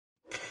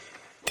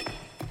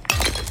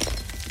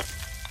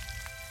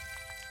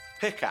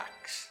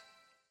Pickaxe.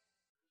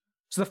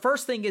 So the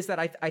first thing is that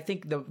I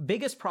think the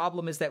biggest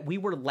problem is that we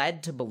were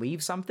led to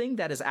believe something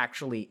that is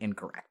actually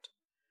incorrect.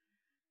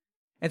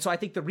 And so I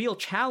think the real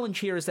challenge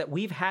here is that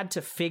we've had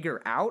to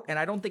figure out, and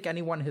I don't think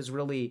anyone has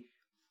really,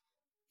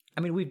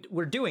 I mean,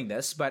 we're doing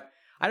this, but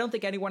I don't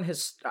think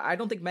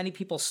many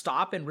people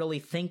stop and really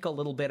think a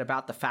little bit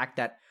about the fact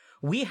that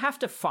we have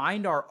to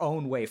find our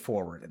own way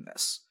forward in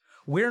this.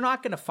 We're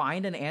not going to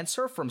find an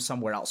answer from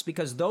somewhere else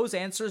because those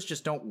answers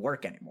just don't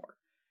work anymore.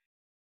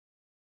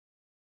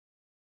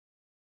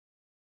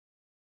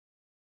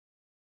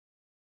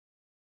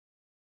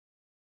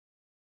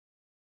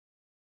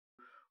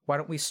 Why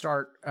don't we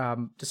start?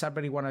 Does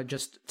everybody want to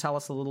just tell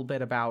us a little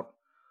bit about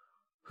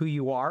who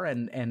you are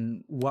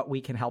and what we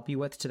can help you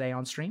with today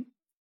on stream?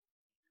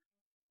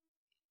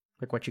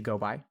 Like what you go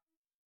by?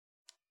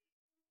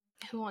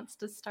 Who wants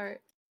to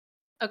start?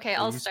 Okay,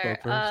 I'll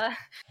start.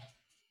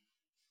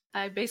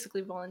 I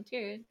basically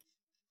volunteered.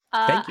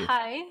 Thank you.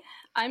 Hi,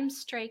 I'm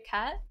Stray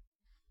Cat.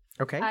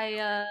 Okay.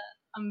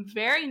 I'm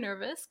very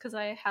nervous because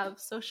I have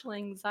social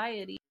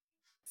anxiety.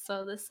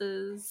 So this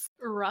is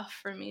rough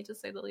for me, to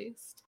say the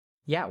least.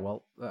 Yeah,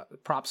 well,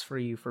 props for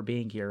you for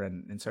being here,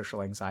 and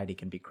social anxiety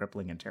can be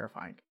crippling and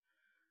terrifying.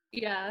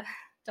 Yeah,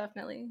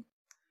 definitely.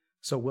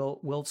 So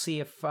we'll see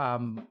if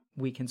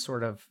we can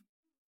sort of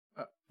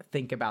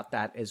think about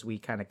that as we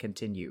kind of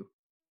continue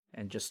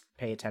and just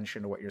pay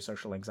attention to what your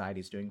social anxiety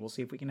is doing. We'll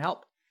see if we can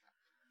help.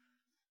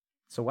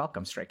 So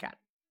welcome, Stray Cat.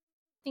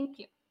 Thank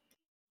you.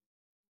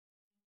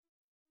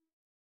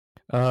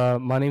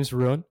 My name's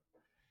Rune,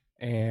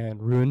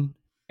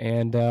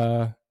 and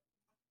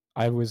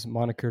I was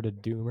monikered a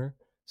Doomer,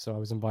 so I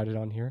was invited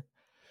on here.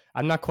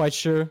 I'm not quite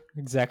sure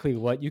exactly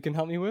what you can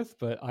help me with,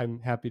 but I'm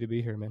happy to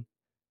be here, man.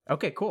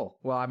 Okay, cool.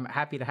 Well, I'm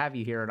happy to have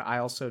you here, and I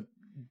also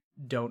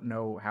don't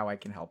know how I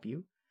can help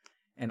you,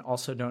 and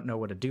also don't know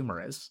what a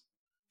Doomer is.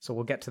 So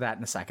we'll get to that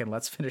in a second.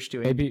 Let's finish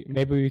doing...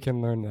 Maybe we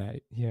can learn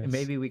that, yes.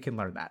 Maybe we can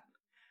learn that.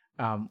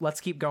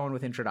 Let's keep going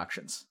with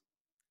introductions.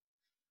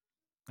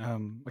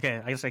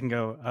 Okay, I guess I can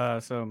go.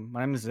 So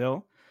my name is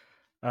Zil.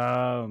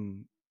 So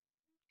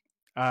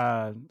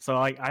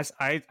like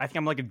I think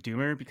I'm like a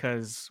doomer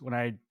because when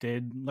I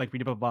did like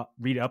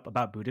read up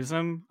about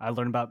Buddhism, I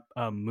learned about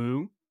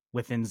Mu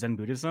within Zen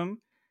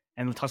Buddhism,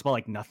 and it talks about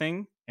like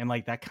nothing, and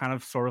like that kind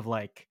of sort of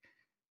like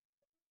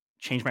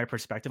changed my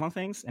perspective on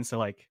things. And so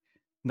like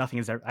nothing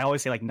is I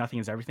always say like nothing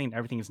is everything,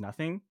 everything is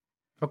nothing.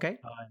 Okay.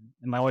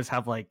 And I always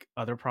have like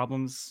other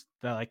problems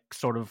that like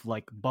sort of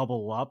like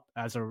bubble up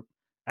as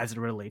it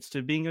relates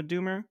to being a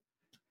doomer.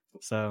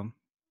 So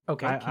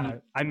okay,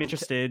 I'm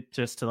interested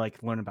just to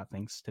like learn about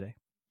things today.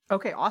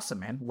 Okay, awesome,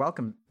 man.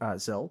 Welcome,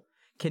 Zil.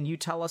 Can you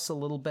tell us a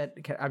little bit?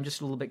 I'm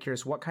just a little bit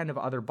curious. What kind of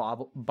other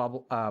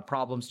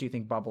problems do you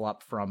think bubble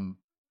up from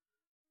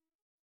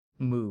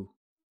Mu?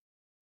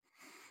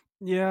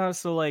 Yeah,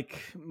 so like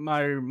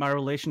my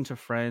relation to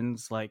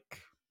friends,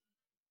 like,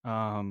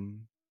 I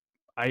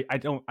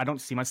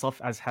don't see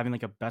myself as having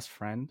like a best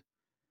friend.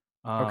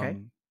 Okay.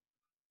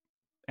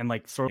 And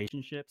like sort of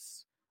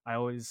relationships, I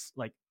always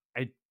like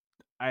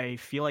I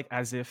feel like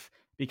as if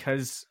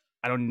because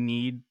I don't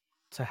need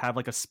to have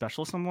like a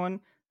special someone,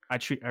 I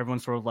treat everyone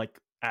sort of like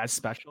as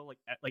special,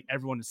 like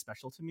everyone is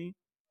special to me,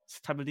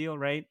 type of deal,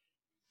 right?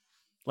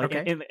 Like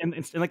okay.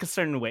 in like a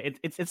certain way,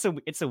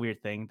 it's a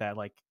weird thing that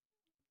like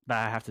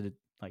that I have to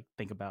like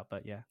think about,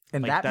 but yeah.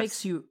 And like, that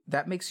makes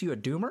you a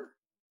doomer?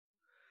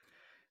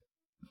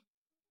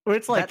 Or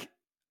it's like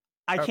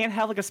I can't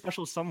have like a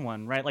special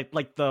someone, right?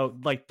 Like the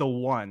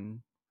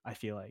one, I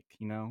feel like,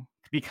 you know,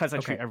 because I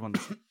treat everyone the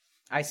same.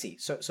 I see.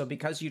 So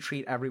because you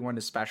treat everyone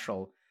as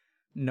special,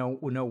 no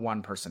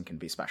one person can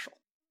be special.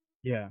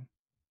 Yeah.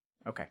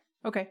 Okay.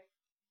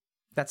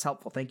 That's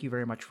helpful. Thank you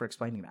very much for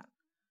explaining that.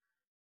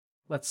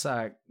 Let's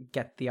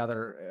get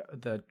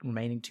the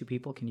remaining two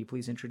people. Can you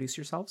please introduce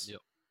yourselves?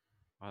 Yep.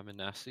 I'm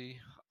Inasi.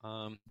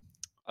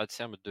 I'd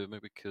say I'm a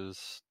doomer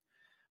because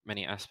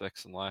many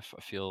aspects in life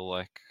I feel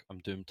like I'm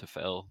doomed to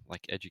fail,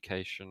 like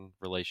education,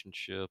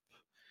 relationship.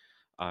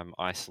 I'm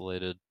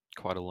isolated,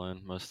 quite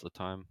alone most of the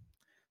time,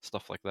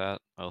 stuff like that.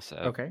 I also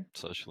have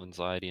social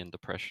anxiety and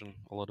depression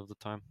a lot of the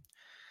time.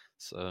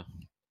 So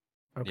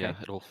yeah,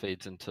 it all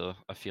feeds into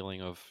a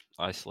feeling of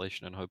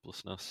isolation and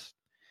hopelessness.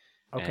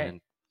 And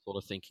sort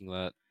of thinking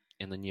that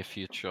in the near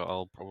future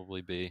I'll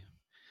probably be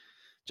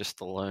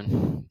just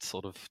alone,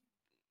 sort of.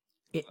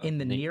 In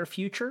the near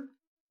future?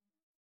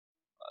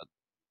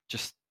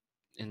 Just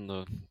in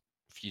the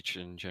future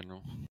in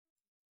general.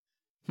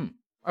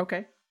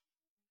 Okay.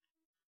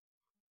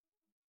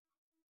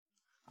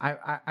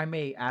 I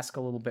may ask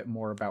a little bit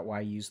more about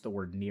why you used the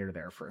word near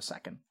there for a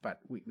second, but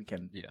we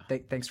can. Yeah.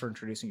 Thanks for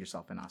introducing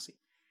yourself, Inasi.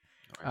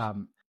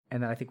 And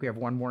then I think we have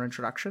one more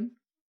introduction.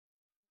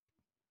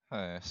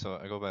 Hi, so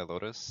I go by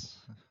Lotus.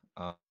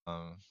 I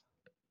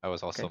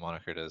was also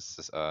monikered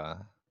as a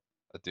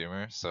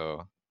doomer,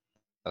 so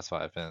that's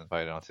why I've been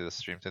invited onto the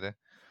stream today.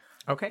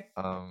 Okay.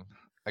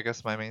 I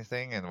guess my main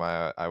thing and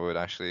why I would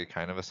actually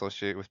kind of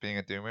associate with being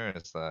a doomer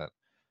is that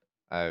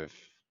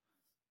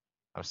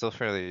I'm still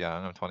fairly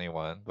young. I'm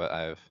 21, but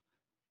I've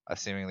I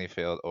seemingly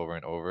failed over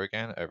and over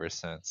again ever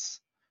since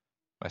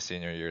my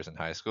senior years in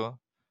high school,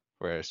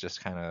 where it's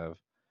just kind of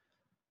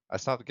I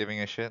stopped giving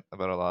a shit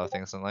about a lot of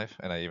things in life,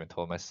 and I even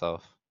told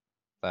myself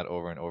that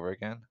over and over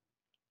again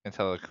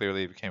until it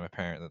clearly became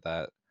apparent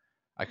that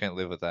I couldn't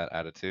live with that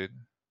attitude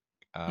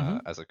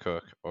Mm-hmm. as a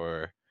cook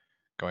or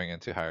going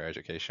into higher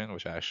education,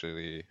 which I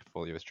actually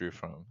fully withdrew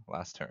from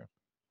last term.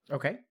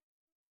 Okay.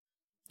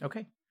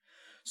 Okay.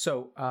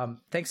 So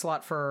thanks a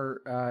lot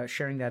for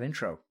sharing that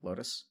intro,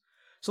 Lotus.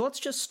 So let's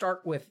just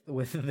start with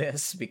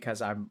this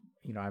because I'm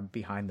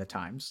behind the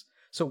times.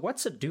 So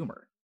what's a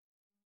doomer?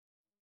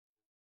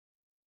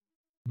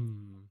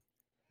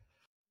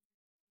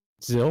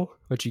 Zill,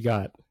 what you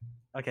got?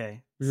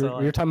 Okay, We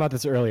were talking about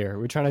this earlier.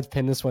 We were trying to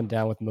pin this one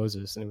down with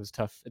Moses, and it was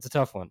tough. It's a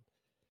tough one.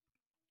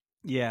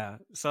 yeah.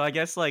 So I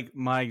guess like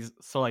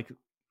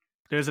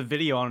there's a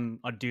video on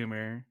a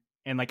doomer,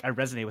 and like I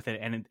resonate with it.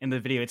 And in the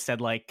video, it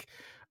said like,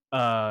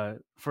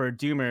 for a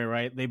doomer,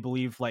 right? They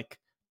believe like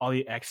all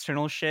the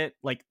external shit,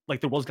 like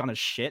the world's gone to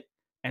shit,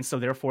 and so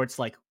therefore it's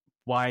like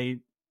why,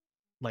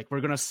 like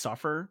we're gonna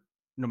suffer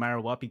no matter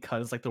what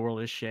because like the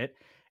world is shit,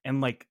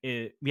 and like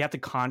we have to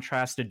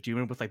contrast the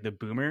doomer with like the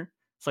boomer.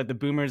 It's like the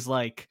boomer's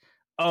like,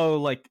 oh,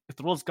 like if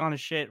the world's gone to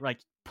shit, like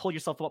pull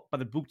yourself up by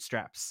the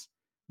bootstraps,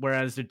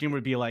 whereas the doomer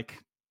would be like,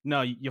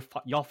 no,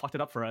 y'all fucked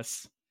it up for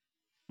us.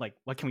 Like,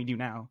 what can we do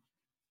now?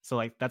 So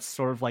like that's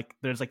sort of like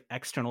there's like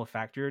external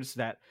factors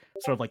that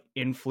sort of like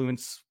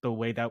influence the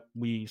way that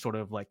we sort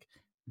of like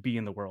be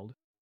in the world.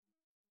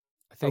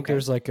 I think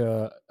there's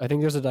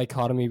a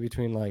dichotomy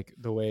between like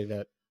the way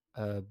that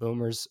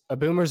boomers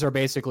are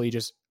basically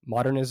just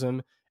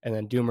modernism, and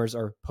then doomers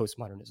are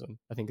postmodernism.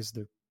 I think is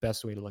the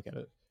best way to look at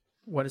it.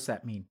 What does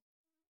that mean?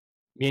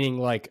 Meaning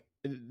like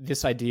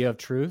this idea of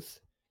truth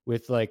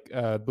with like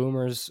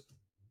boomers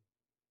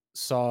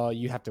saw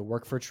you have to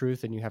work for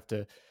truth, and you have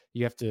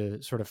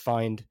to sort of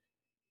find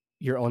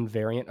your own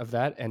variant of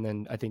that. And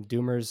then I think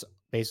doomers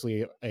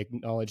basically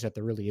acknowledge that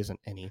there really isn't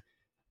any,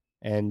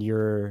 and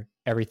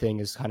everything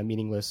is kind of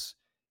meaningless.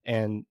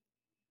 And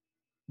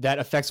that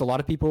affects a lot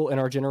of people in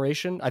our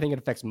generation. I think it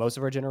affects most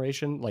of our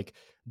generation, like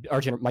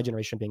my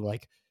generation being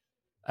like,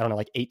 I don't know,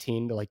 like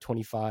 18 to like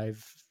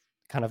 25,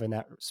 kind of in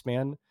that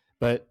span.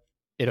 But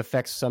it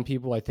affects some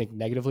people, I think,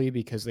 negatively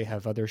because they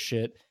have other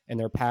shit in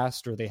their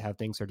past, or they have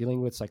things they're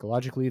dealing with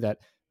psychologically that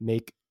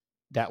make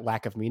that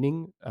lack of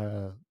meaning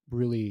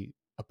really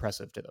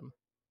oppressive to them.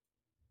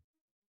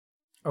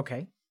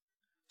 Okay.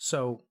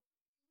 So,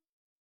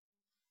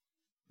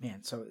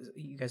 man, so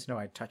you guys know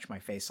I touch my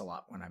face a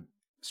lot when I'm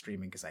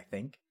streaming because I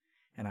think,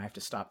 and I have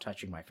to stop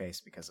touching my face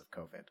because of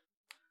COVID.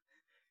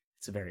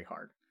 It's very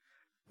hard.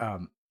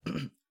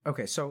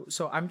 Okay, so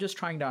I'm just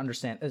trying to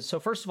understand. So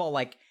first of all,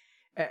 like,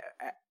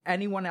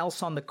 anyone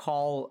else on the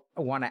call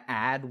want to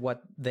add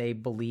what they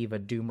believe a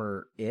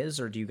doomer is,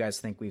 or do you guys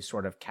think we've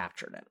sort of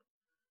captured it?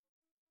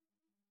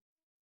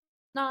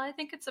 No, I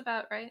think it's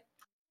about right.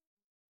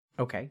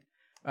 Okay.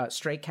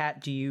 Stray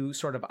Cat, do you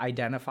sort of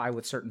identify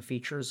with certain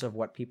features of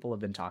what people have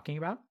been talking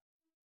about?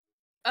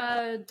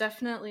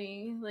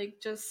 Definitely. Like,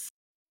 just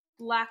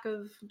lack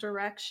of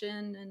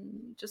direction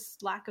and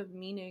just lack of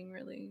meaning,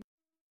 really.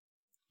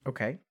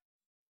 Okay.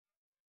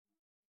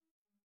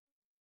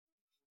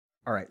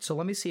 All right, so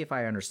let me see if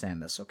I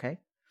understand this, okay?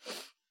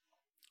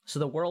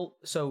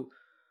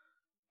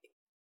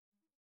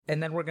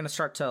 And then we're going to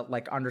start to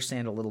like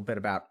understand a little bit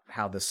about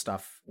how this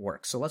stuff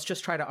works. So let's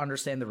just try to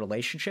understand the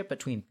relationship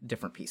between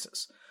different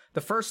pieces.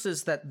 The first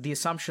is that the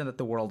assumption that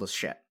the world is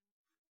shit,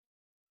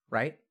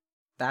 right?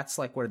 That's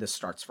like where this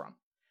starts from.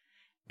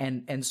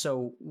 And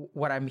so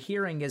what I'm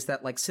hearing is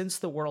that like since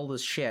the world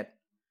is shit,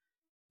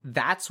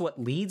 that's what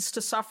leads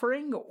to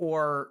suffering,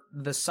 or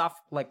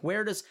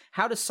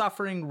how does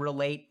suffering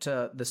relate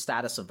to the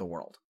status of the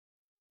world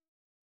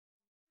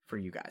for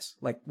you guys?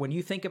 Like when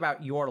you think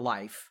about your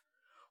life,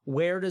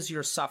 where does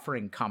your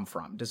suffering come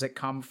from? Does it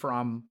come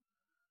from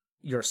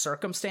your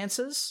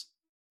circumstances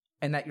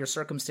and that your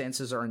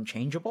circumstances are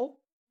unchangeable?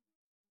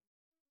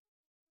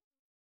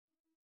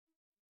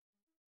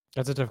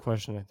 That's a tough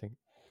question, I think.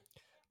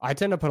 I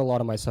tend to put a lot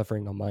of my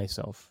suffering on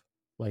myself.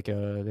 Like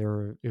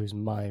it was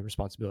my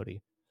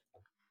responsibility.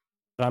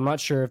 But I'm not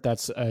sure if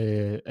that's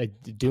a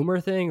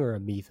doomer thing or a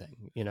me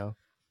thing, you know?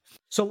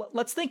 So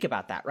let's think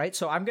about that, right?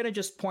 So I'm going to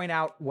just point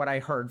out what I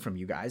heard from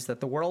you guys,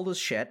 that the world is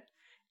shit,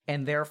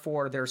 and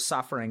therefore there's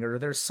suffering, or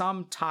there's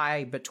some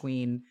tie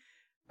between,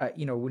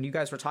 when you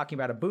guys were talking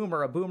about a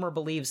boomer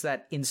believes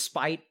that in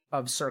spite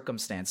of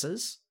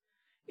circumstances,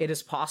 it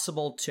is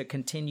possible to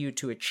continue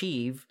to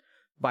achieve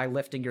by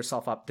lifting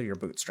yourself up through your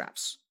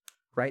bootstraps,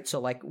 right? So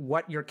like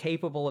what you're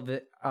capable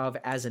of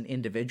as an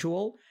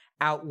individual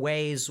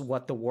outweighs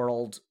what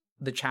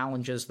the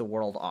challenges the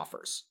world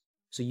offers.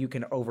 So you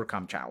can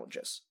overcome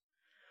challenges.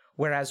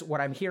 Whereas what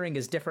I'm hearing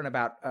is different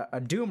about a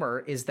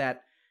doomer is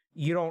that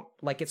you don't,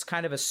 like, it's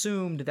kind of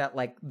assumed that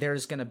like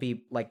there's going to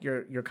be like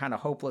you're kind of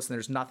hopeless and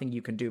there's nothing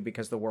you can do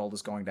because the world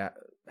is going to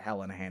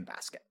hell in a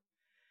handbasket.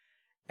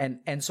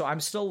 And so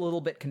I'm still a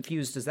little bit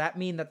confused. Does that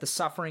mean that the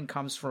suffering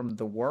comes from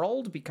the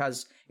world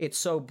because it's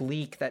so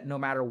bleak that no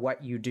matter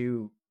what you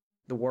do,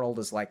 the world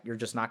is like, you're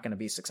just not going to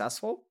be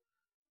successful?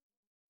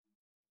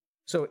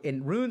 So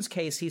in Rune's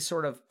case, he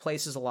sort of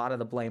places a lot of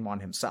the blame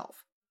on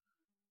himself.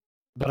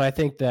 But I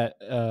think that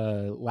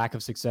lack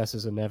of success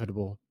is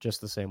inevitable just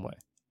the same way.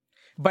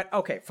 But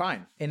okay,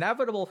 fine.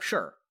 Inevitable,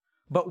 sure.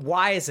 But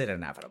why is it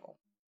inevitable?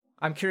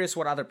 I'm curious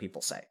what other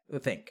people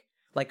think.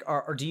 Like,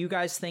 or do you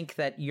guys think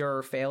that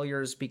your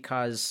failures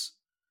because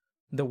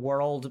the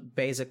world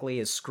basically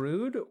is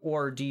screwed,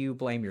 or do you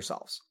blame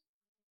yourselves?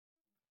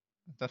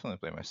 Definitely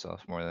blame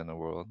myself more than the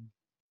world.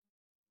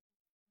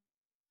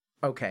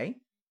 Okay.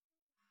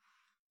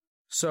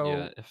 So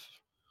Yeah,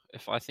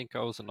 if I think I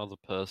was another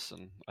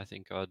person, I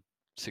think I'd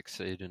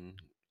succeed in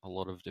a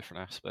lot of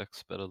different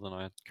aspects better than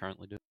I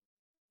currently do.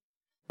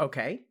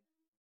 okay.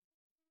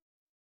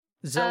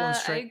 Zill and I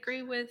Stray.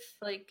 agree with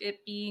like it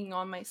being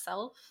on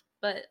myself,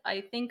 but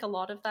I think a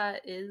lot of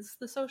that is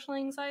the social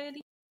anxiety.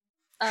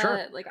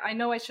 Sure. Like I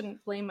know I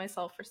shouldn't blame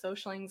myself for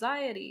social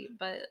anxiety,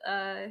 but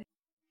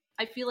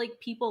I feel like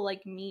people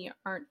like me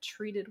aren't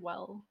treated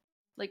well.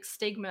 Like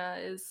stigma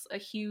is a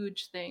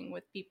huge thing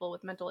with people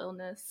with mental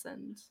illness,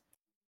 and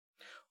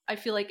I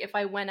feel like if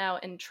I went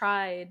out and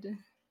tried,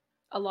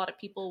 a lot of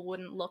people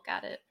wouldn't look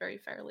at it very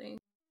fairly.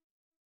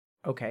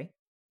 Okay.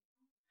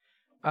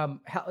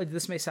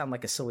 This may sound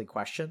like a silly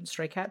question,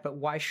 Stray Cat, but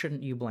why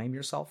shouldn't you blame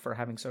yourself for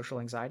having social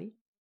anxiety?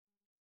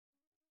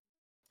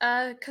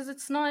 Because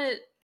it's not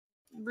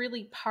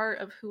really part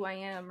of who I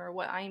am or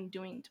what I'm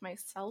doing to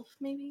myself,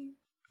 maybe.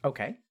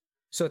 Okay.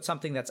 So it's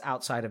something that's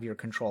outside of your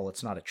control.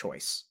 It's not a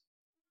choice.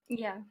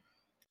 Yeah.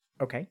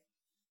 Okay.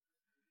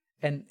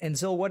 And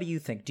Zill, what do you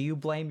think? Do you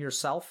blame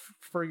yourself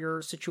for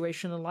your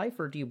situation in life,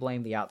 or do you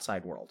blame the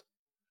outside world?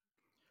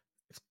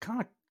 It's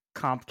kind of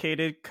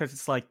complicated because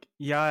it's like,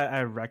 yeah,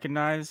 I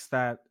recognize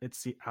that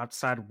it's the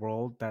outside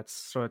world.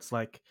 It's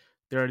like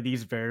there are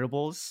these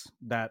variables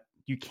that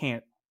you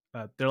can't,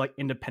 they're like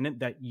independent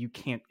that you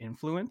can't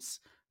influence,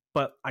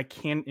 but I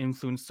can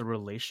influence the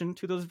relation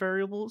to those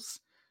variables.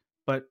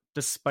 But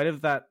despite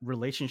of that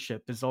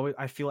relationship,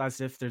 I feel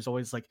as if there's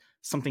always like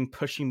something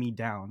pushing me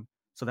down.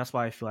 So that's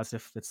why I feel as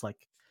if it's like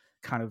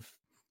kind of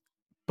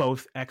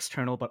both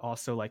external, but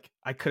also like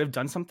I could have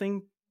done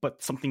something,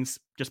 but something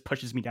just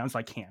pushes me down, so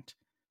I can't.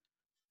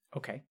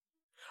 Okay.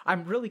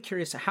 I'm really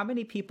curious, how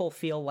many people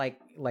feel like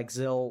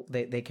Zill,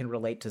 they can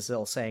relate to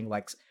Zill saying,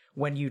 like,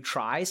 when you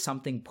try,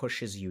 something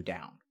pushes you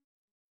down?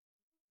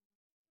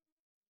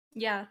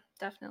 Yeah,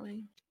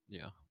 definitely.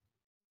 Yeah.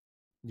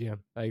 Yeah,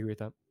 I agree with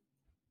that.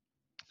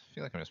 I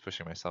feel like I'm just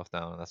pushing myself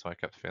down, and that's why I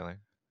kept failing.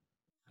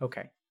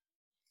 Okay.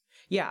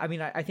 Yeah, I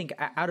mean, I think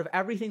out of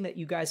everything that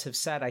you guys have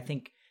said, I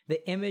think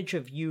the image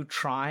of you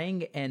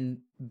trying and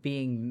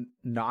being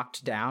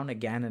knocked down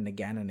again and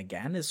again and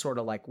again is sort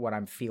of like what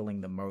I'm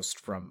feeling the most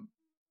from.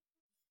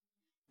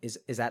 Is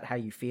that how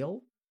you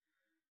feel?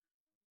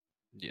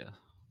 Yeah.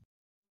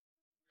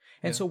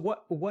 And Yeah. so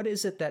what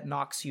is it that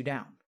knocks you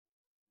down?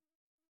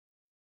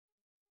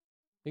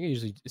 I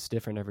think it's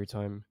different every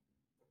time.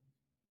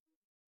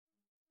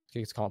 It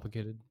gets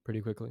complicated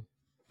pretty quickly.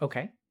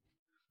 Okay.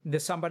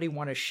 Does somebody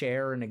want to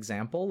share an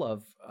example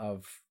of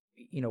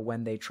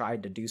when they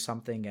tried to do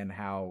something and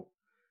how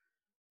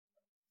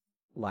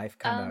life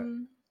kind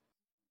of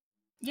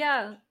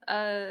Yeah.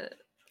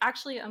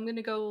 Actually, I'm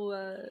gonna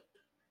go.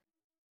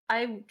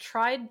 I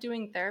tried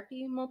doing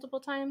therapy multiple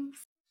times,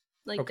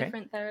 like Okay.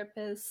 different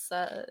therapists.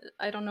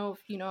 I don't know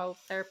if you know how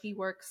therapy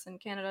works in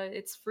Canada.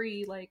 It's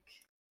free, like,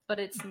 but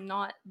it's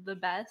not the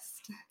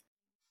best.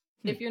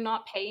 If you're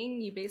not paying,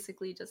 you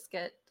basically just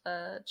get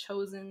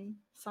chosen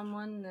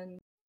someone, and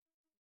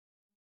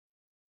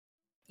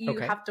you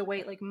Okay. have to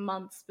wait like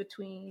months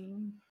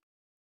between.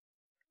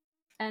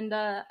 And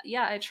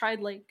yeah, I tried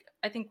like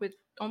I think with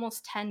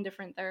almost 10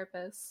 different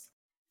therapists.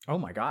 Oh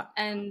my God.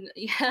 And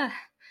yeah,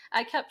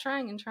 I kept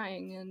trying and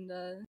trying, and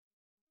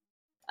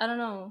I don't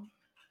know,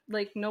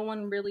 like no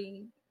one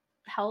really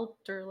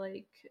helped, or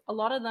like a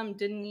lot of them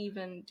didn't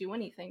even do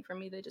anything for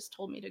me. They just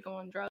told me to go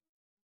on drugs.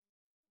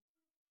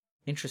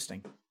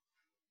 Interesting.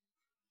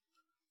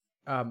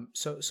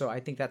 So I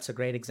think that's a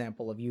great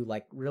example of you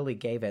like really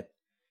gave it,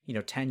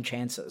 10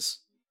 chances.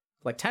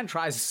 Like 10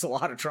 tries is a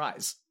lot of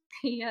tries,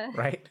 Yeah,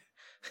 right?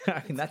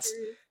 I mean, it's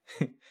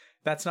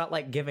that's not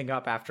like giving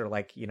up after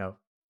like,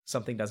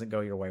 something doesn't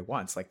go your way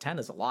once. Like 10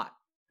 is a lot.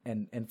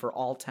 And for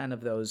all 10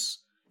 of those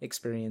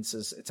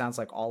experiences, it sounds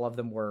like all of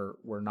them were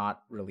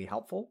not really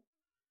helpful.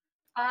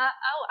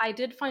 oh, I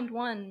did find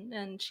one,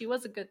 and she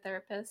was a good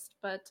therapist,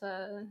 but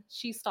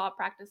she stopped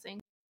practicing.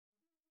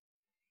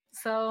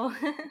 So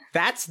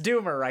That's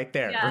doomer right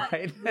there, yeah,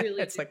 right?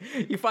 really It's like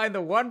you find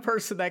the one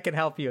person that can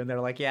help you and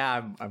they're like,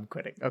 "Yeah, I'm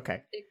quitting."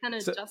 Okay. it kind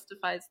of So-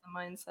 justifies the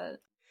mindset.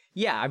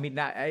 Yeah, I mean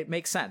it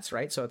makes sense,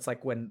 right? So it's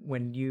like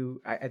when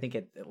you I think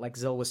it, like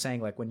Zill was saying,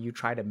 like when you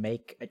try to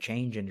make a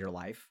change in your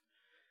life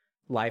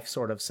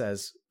sort of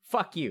says,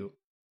 "Fuck you."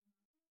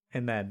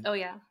 And then Oh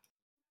yeah.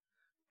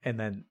 and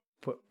then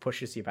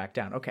pushes you back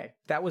down. Okay,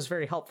 that was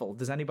very helpful.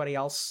 Does anybody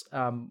else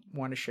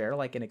want to share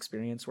like an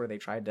experience where they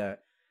tried to,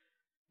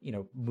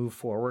 move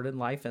forward in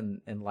life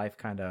and life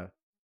kind of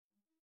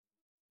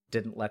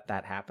didn't let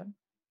that happen?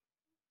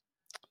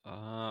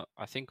 I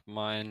think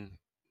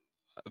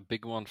a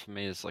big one for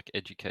me is like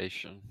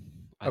education.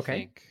 I Okay.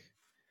 think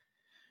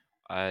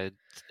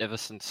ever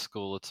since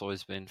school, it's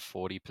always been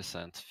 40%,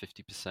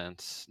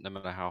 50%, no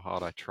matter how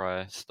hard I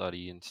try,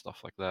 study and stuff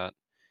like that.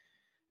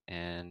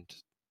 And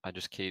I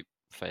just keep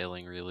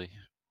failing really.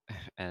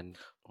 And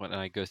when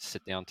I go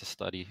sit down to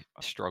study,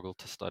 I struggle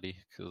to study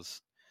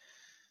because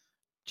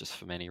just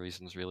for many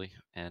reasons really.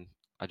 And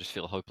I just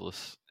feel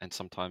hopeless. And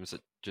sometimes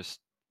it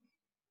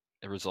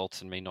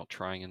results in me not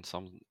trying in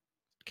some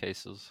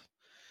cases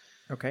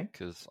Okay.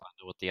 because I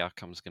know what the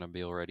outcome is going to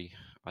be already.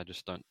 I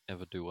just don't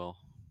ever do well.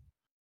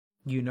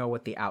 You know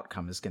what the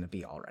outcome is going to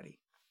be already.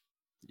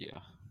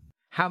 Yeah.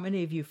 How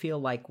many of you feel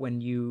like when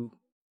you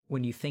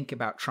think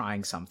about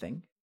trying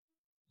something,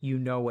 you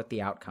know what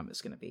the outcome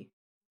is going to be?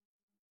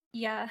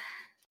 Yeah.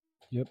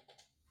 Yep.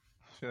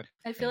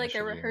 I feel like I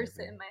initially, rehearse it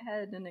maybe. in my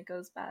head and it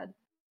goes bad.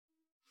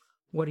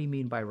 What do you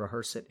mean by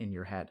rehearse it in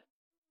your head?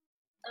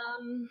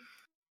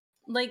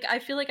 Like I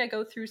feel like I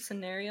go through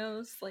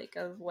scenarios like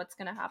of what's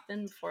gonna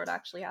happen before it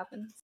actually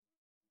happens.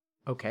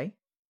 Okay.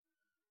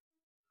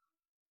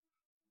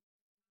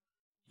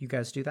 You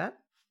guys do that?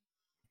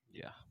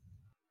 Yeah.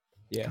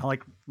 Yeah. Kind of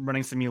like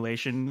running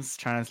simulations,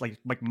 trying to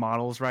like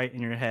models right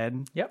in your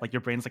head. Yep. Like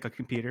your brain's like a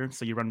computer,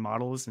 so you run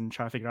models and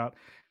try to figure out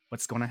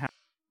what's going to happen.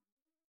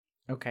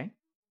 Okay.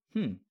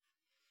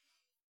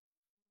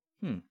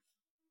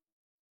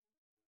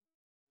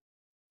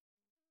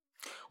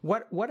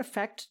 What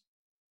effect,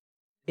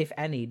 if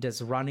any,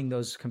 does running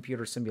those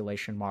computer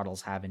simulation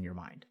models have in your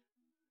mind?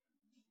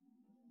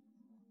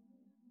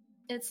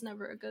 It's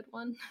never a good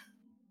one.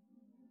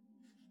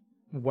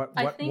 What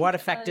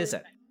effect is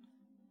it?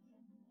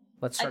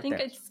 Let's I start think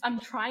there. I'm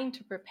trying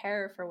to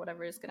prepare for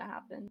whatever is gonna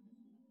happen,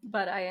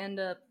 but I end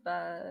up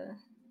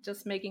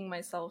just making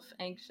myself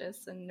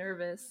anxious and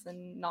nervous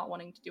and not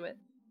wanting to do it.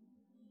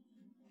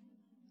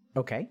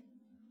 Okay.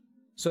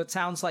 So it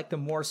sounds like the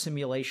more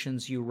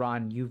simulations you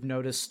run, you've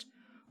noticed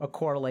a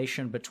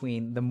correlation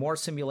between the more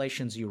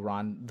simulations you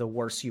run, the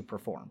worse you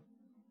perform.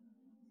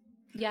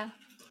 Yeah.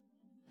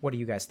 What do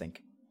you guys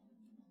think?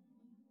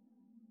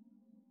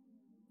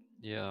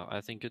 Yeah,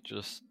 I think it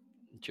just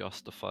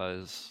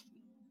justifies,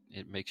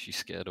 it makes you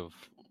scared of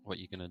what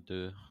you're going to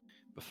do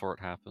before it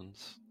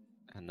happens.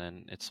 And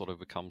then it sort of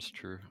becomes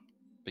true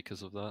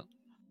because of that.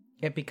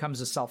 It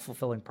becomes a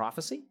self-fulfilling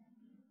prophecy?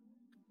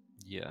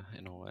 Yeah,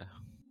 in a way.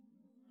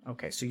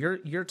 Okay, so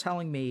you're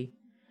telling me,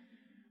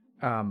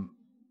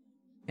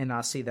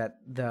 Inasi, that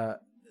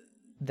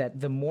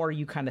the more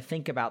you kind of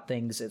think about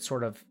things,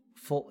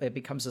 it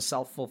becomes a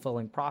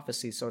self-fulfilling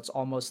prophecy. So it's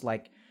almost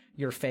like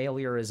your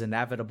failure is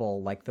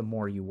inevitable, like the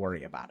more you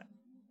worry about it.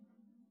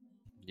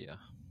 Yeah.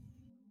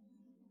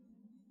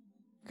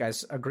 You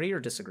guys agree or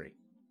disagree?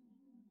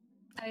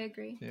 I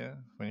agree. Yeah,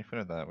 when you put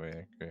it that way,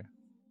 I agree.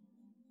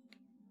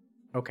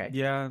 Okay.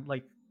 Yeah,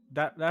 like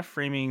that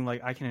framing,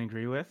 like I can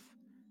agree with,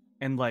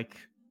 and like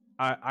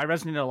I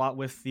resonated a lot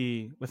with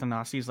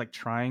Anasi's like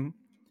trying,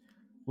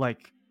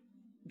 like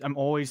I'm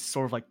always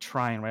sort of like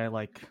trying, right?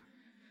 Like,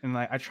 and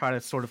I try to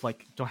sort of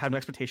like don't have no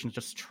expectations,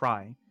 just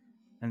try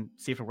and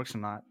see if it works or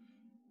not.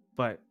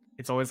 But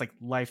it's always like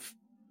life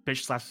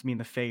bitch slaps me in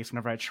the face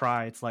whenever I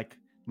try. It's like,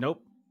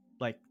 nope,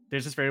 like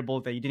there's this variable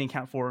that you didn't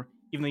account for,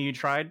 even though you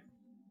tried,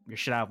 you're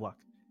shit out of luck.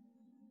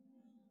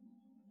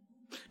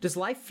 Does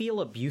life feel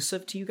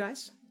abusive to you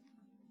guys?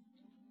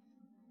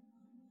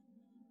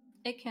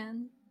 It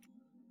can.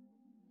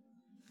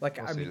 Like,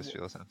 Mostly just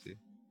feels empty.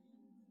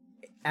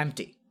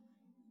 empty.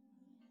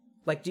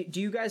 Like,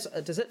 do you guys,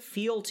 does it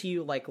feel to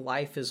you like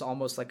life is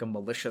almost like a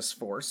malicious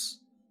force?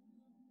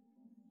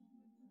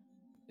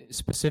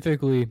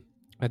 Specifically,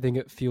 I think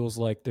it feels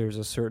like there's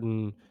a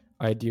certain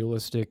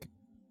idealistic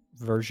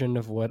version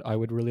of what I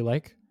would really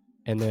like,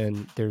 and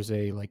then there's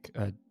a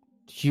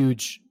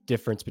huge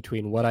difference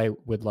between what I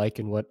would like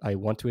and what I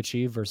want to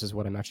achieve versus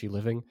what I'm actually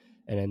living,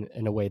 and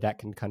in a way that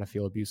can kind of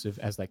feel abusive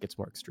as that gets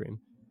more extreme.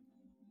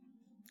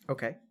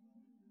 Okay.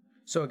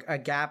 So a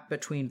gap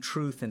between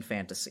truth and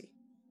fantasy.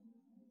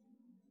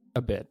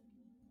 A bit.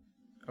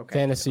 Okay.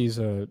 Fantasies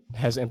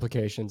has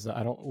implications that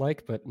I don't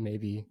like, but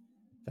maybe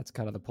that's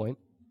kind of the point.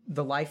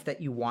 The life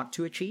that you want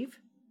to achieve?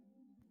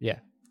 Yeah.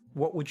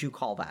 What would you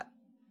call that?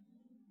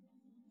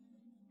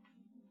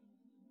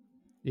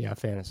 Yeah,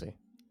 fantasy.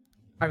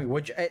 I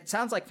mean, it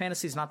sounds like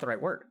fantasy is not the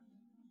right word.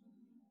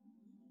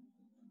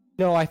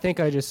 No, I think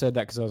I just said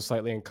that because I was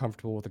slightly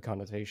uncomfortable with the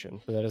connotation,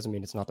 but that doesn't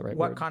mean it's not the right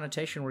word. What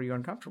connotation were you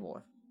uncomfortable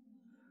with?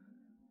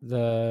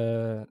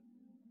 The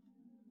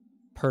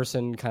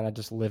person kind of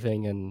just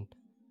living in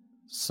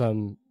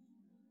some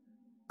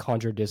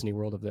conjured Disney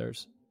world of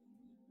theirs.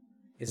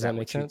 Does that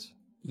make sense?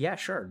 Yeah,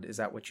 sure. Is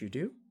that what you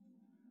do?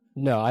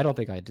 No, I don't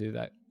think I do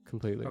that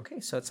completely. Okay,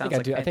 so it sounds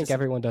like I think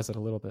everyone does it a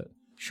little bit.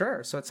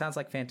 Sure, so it sounds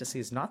like fantasy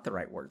is not the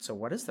right word. So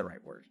what is the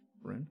right word,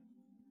 Rune?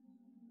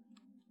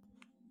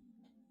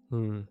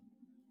 Hmm.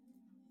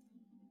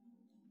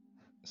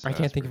 So I that's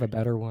can't think of a pretty-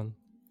 better one.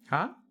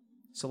 Huh?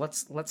 So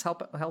let's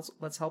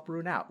help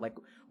Rune out. Like,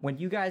 when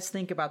you guys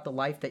think about the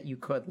life that you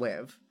could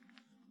live,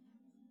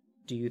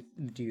 do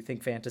you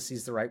think fantasy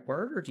is the right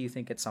word, or do you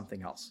think it's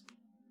something else?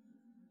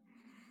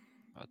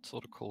 I'd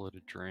sort of call it a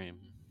dream.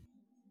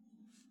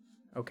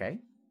 Okay.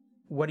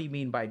 What do you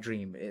mean by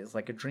dream? Is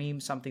like a dream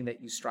something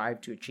that you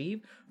strive to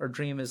achieve, or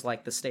dream is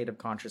like the state of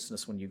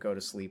consciousness when you go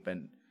to sleep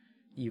and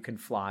you can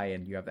fly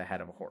and you have the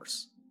head of a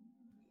horse?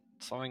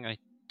 It's something I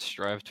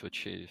strive to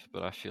achieve,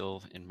 but I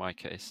feel in my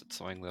case it's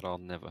something that I'll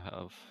never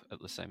have at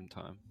the same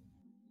time.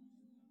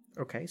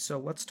 Okay, so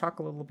let's talk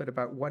a little bit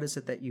about what is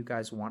it that you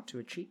guys want to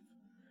achieve.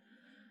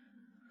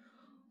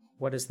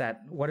 What is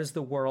that? What does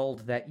the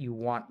world that you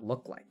want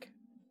look like?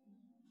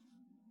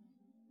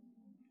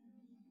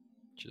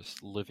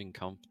 Just living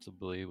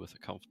comfortably with a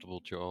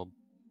comfortable job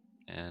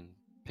and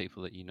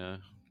people that you know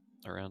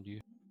around you.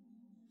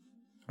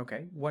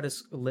 Okay, what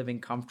does living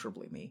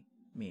comfortably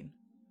mean?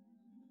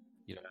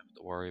 You don't have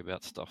to worry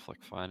about stuff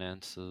like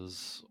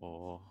finances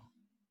or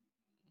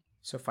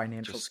So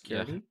financial just, yeah,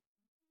 security?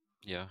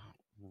 yeah,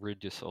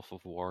 rid yourself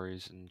of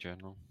worries in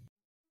general.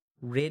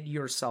 Rid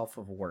yourself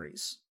of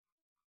worries.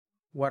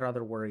 What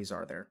other worries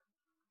are there?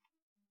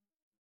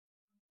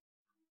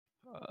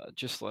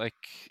 Just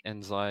like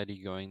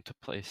anxiety going to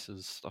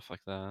places, stuff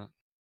like that.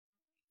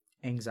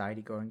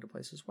 Anxiety going to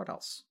places. What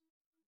else?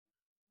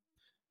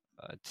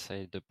 I'd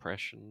say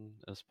depression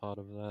as part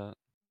of that.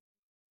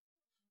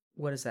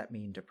 What does that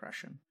mean,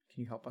 depression?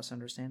 Can you help us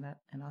understand that,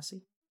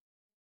 Anasi?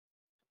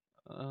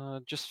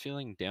 Just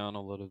feeling down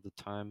a lot of the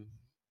time,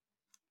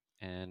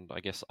 and I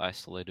guess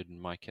isolated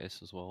in my case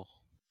as well.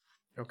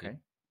 Okay.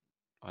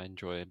 I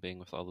enjoy being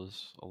with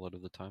others a lot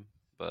of the time,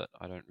 but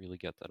I don't really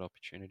get that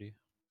opportunity.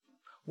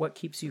 What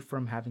keeps you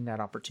from having that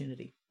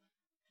opportunity?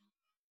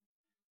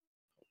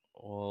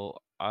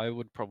 Well, I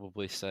would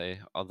probably say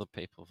other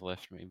people have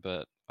left me,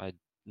 but I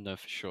know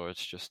for sure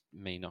it's just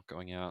me not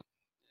going out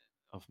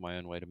of my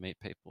own way to meet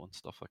people and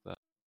stuff like that.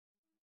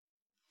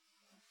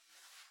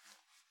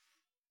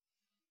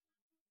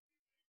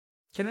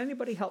 Can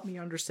anybody help me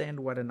understand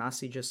what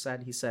Anasi just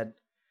said? He said,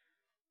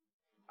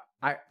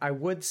 I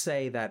would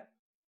say that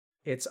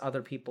it's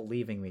other people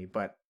leaving me,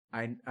 but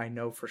I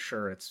know for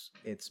sure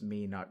it's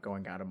me not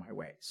going out of my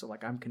way. So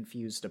like I'm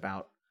confused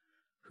about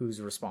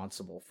who's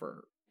responsible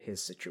for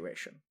his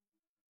situation.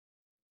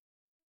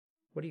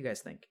 What do you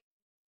guys think?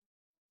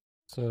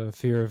 It's a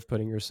fear of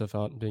putting yourself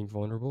out and being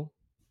vulnerable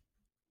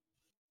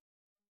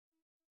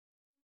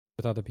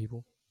with other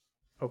people.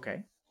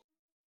 Okay.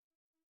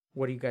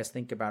 What do you guys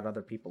think about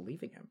other people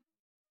leaving him?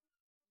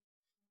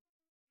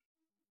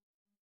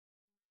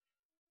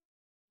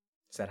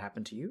 Does that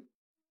happen to you?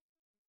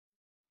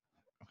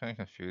 I'm kind of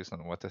confused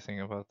on what to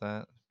think about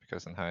that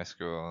because in high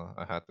school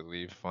I had to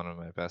leave one of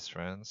my best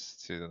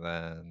friends to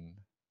then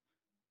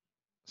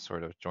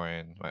sort of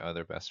join my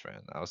other best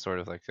friend. I was sort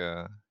of like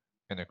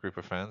in a group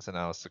of friends, and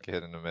I was the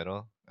kid in the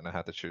middle, and I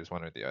had to choose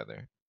one or the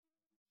other.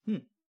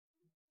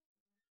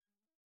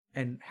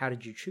 And how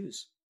did you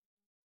choose?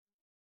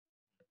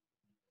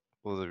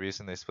 Well, the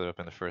reason they split up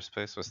in the first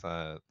place was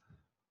that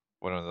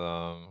one of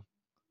them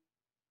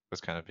was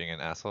kind of being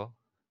an asshole.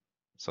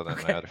 So then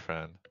my Okay. other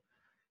friend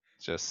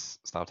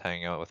just stopped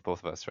hanging out with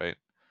both of us, right?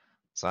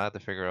 So I had to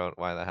figure out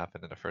why that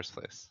happened in the first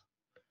place.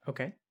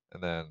 Okay.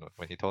 And then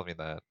when he told me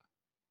that,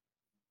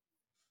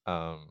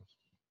 um,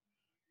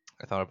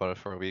 I thought about it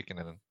for a week, and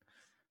then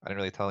I didn't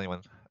really tell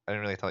anyone. I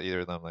didn't really tell either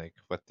of them like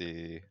what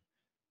to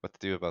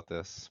do about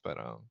this. But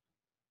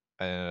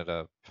I ended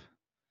up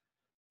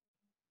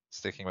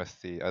sticking with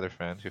the other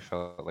friend who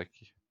felt like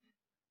he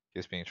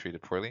was being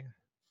treated poorly.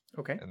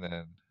 Okay. And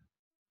then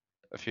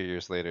a few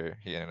years later,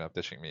 he ended up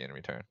ditching me in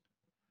return.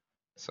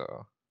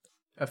 So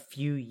A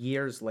few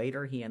years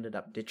later, he ended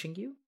up ditching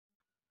you?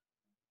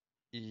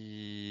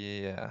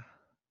 yeah,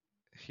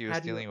 he How was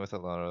do you... dealing with a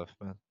lot of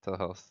mental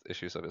health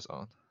issues of his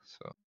own.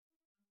 So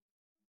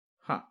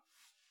Huh.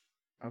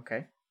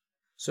 Okay.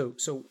 So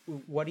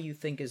what do you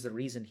think is the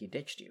reason he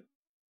ditched you?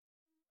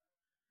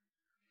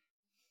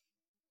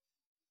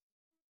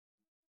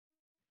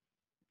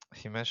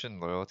 he mentioned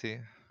loyalty,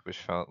 which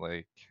felt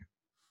like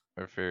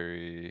a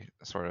very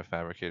sort of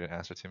fabricated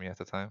answer to me at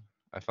the time.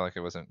 I felt like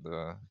it wasn't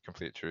the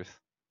complete truth.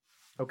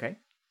 Okay.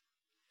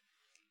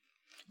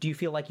 Do you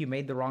feel like you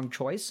made the wrong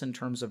choice in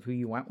terms of who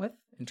you went with,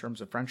 in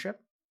terms of friendship?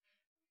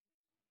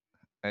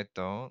 I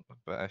don't,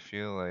 but I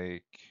feel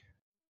like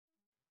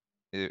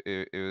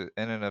it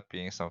ended up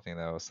being something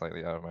that was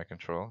slightly out of my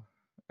control,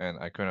 and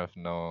I couldn't have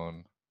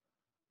known.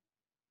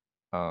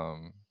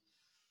 Um,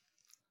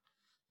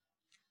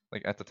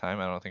 like at the time,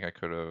 I don't think I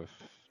could have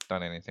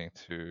done anything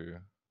to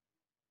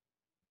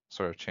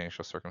sort of change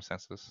those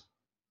circumstances.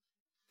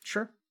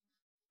 Sure.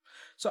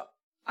 So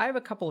I have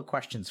a couple of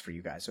questions for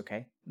you guys,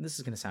 okay? This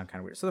is going to sound kind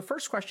of weird. So the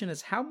first question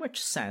is, how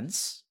much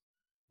sense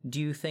do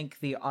you think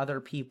the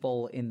other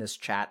people in this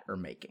chat are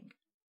making?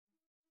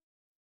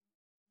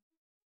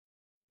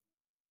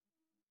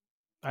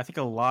 I think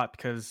a lot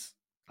because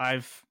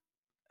I've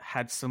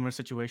had similar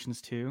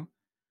situations too.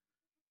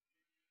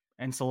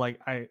 And so like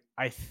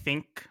I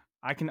think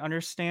I can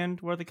understand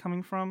where they're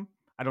coming from.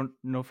 I don't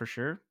know for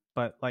sure,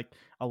 but like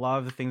a lot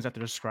of the things that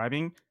they're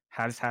describing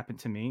has happened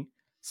to me.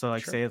 So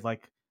like Sure. say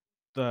like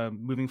the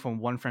moving from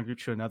one friend group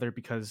to another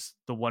because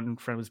the one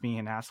friend was being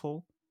an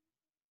asshole.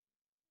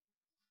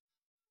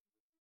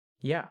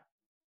 Yeah.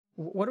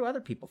 What do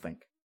other people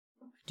think?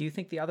 Do you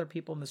think the other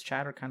people in this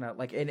chat are kind of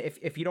like, and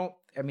if you don't,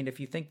 I mean, if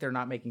you think they're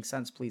not making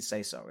sense, please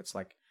say so. It's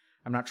like,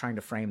 I'm not trying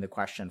to frame the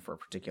question for a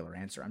particular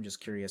answer. I'm just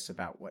curious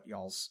about what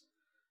y'all's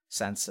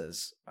sense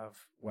is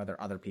of whether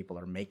other people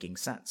are making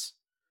sense.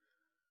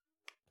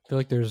 I feel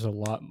like there's a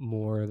lot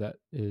more that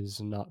is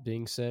not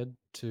being said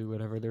to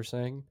whatever they're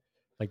saying.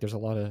 Like there's a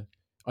lot of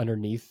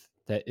underneath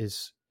that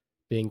is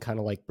being kind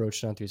of like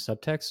broached down through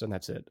subtext, and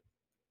that's it.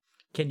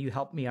 Can you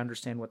help me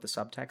understand what the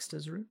subtext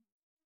is, Root?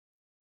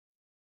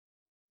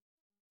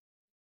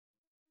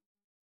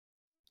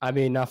 I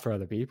mean, not for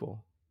other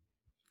people.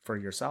 For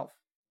yourself.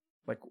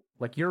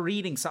 Like you're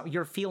reading something,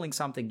 you're feeling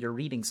something, you're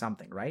reading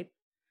something, right?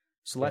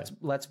 So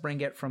let's bring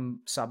it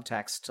from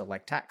subtext to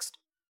like text.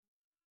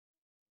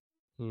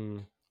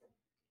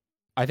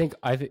 I think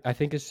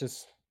it's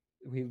just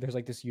there's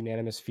like this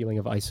unanimous feeling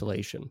of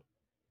isolation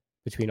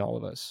between all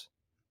of us.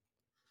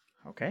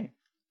 Okay.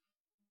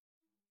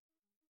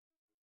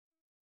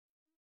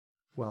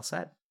 Well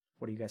said.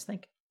 What do you guys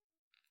think?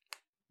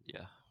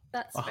 Yeah.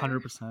 That's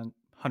 100%.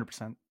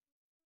 100%.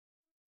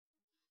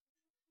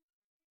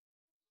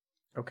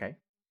 Okay.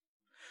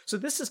 So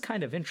this is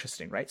kind of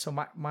interesting, right? So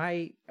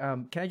my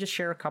can I just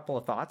share a couple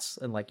of thoughts,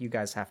 and like you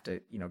guys have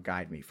to,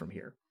 guide me from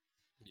here.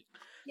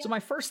 Yeah. So my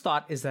first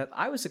thought is that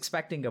I was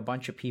expecting a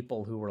bunch of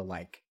people who were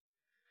like,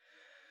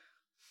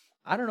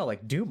 I don't know,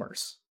 like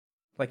doomers.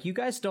 Like you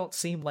guys don't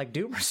seem like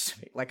doomers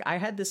to me. Like I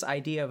had this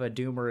idea of a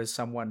doomer as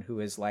someone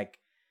who is like,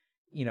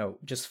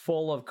 just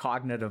full of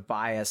cognitive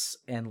bias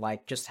and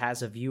like just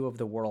has a view of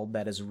the world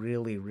that is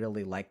really,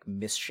 really like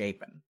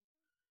misshapen.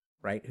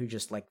 Right? Who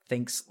just like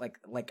thinks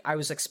like I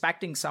was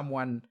expecting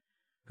someone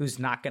who's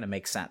not going to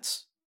make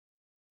sense,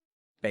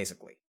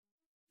 basically.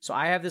 So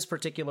I have this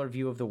particular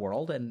view of the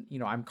world, and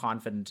I'm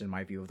confident in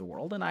my view of the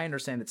world, and I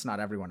understand it's not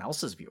everyone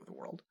else's view of the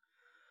world.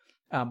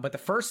 But the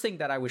first thing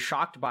that I was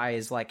shocked by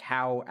is like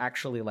how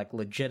actually like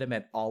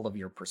legitimate all of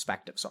your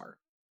perspectives are.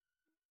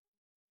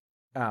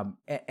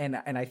 And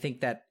I think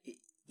that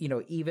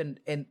even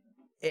and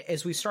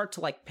as we start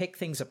to like pick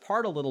things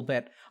apart a little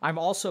bit, I'm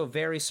also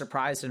very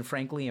surprised and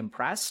frankly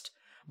impressed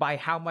by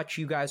how much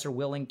you guys are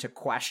willing to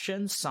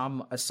question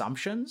some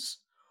assumptions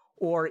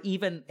or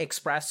even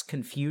express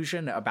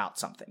confusion about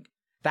something.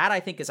 That I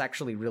think is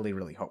actually really,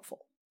 really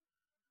hopeful.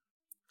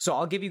 So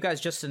I'll give you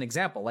guys just an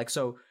example. Like,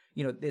 so,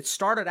 it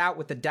started out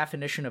with the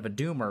definition of a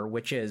doomer,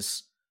 which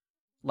is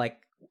like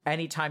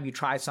anytime you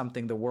try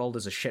something, the world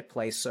is a shit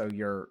place, so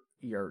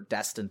you're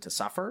destined to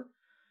suffer.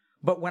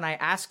 But when I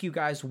ask you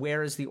guys,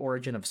 where is the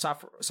origin of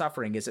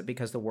suffering? Is it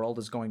because the world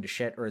is going to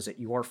shit, or is it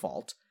your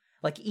fault?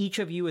 Like each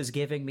of you is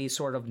giving me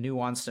sort of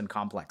nuanced and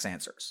complex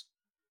answers.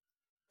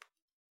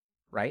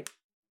 Right?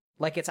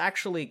 Like it's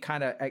actually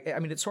kind of, I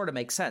mean, it sort of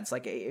makes sense.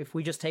 Like if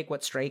we just take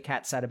what Stray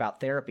Cat said about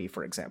therapy,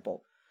 for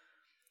example,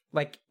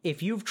 like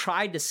if you've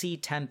tried to see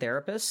 10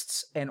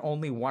 therapists and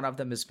only one of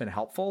them has been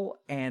helpful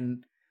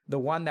and the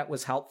one that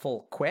was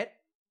helpful quit,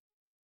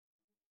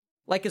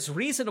 like it's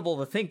reasonable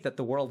to think that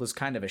the world is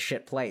kind of a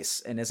shit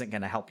place and isn't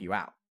going to help you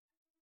out.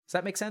 Does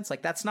that make sense?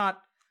 Like that's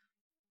not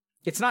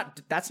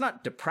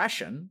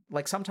depression.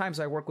 Like sometimes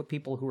I work with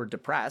people who are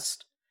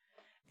depressed,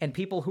 and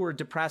people who are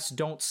depressed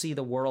don't see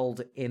the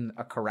world in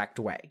a correct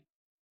way,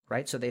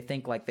 right? So they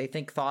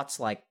think thoughts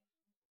like,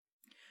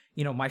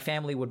 my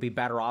family would be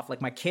better off,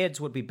 like my kids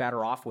would be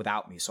better off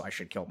without me, so I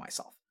should kill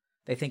myself.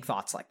 They think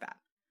thoughts like that.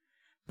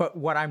 But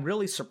what I'm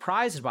really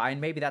surprised by, and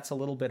maybe that's a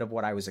little bit of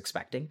what I was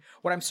expecting,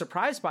 what I'm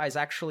surprised by is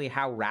actually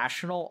how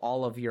rational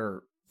all of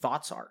your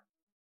thoughts are.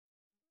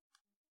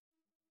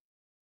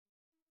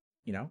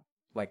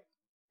 Like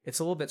it's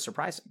a little bit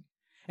surprising.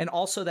 And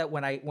also that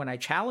when I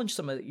challenge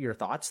some of your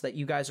thoughts, that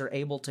you guys are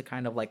able to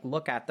kind of like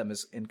look at them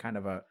as in kind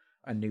of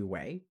a new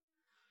way.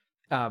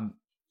 And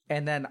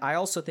then I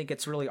also think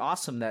it's really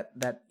awesome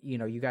that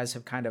you guys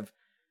have kind of,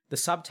 the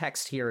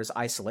subtext here is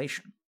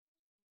isolation.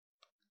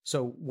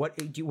 So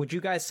would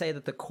you guys say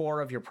that the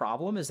core of your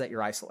problem is that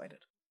you're isolated?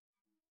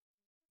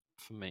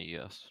 For me,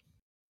 yes.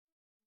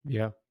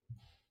 Yeah.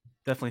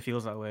 Definitely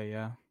feels that way,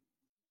 yeah.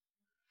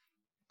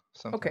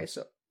 Sometimes. Okay,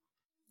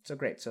 so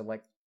great. So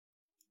like,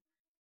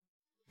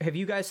 have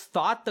you guys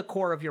thought the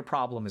core of your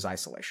problem is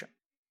isolation?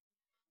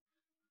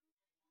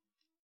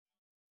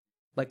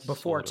 Like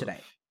before Sort of. today?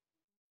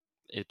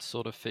 It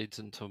sort of feeds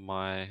into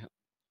my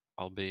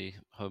I'll be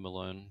home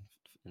alone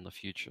in the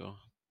future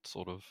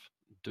sort of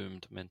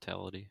doomed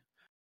mentality.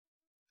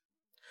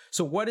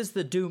 So what is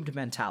the doomed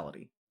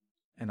mentality,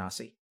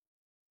 Anasi?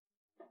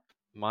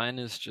 Mine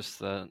is just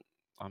that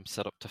I'm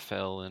set up to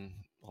fail in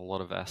a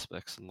lot of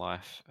aspects in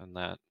life, and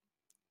that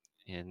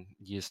in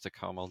years to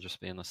come I'll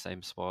just be in the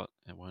same spot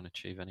and won't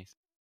achieve anything.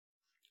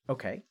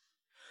 Okay.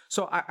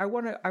 So I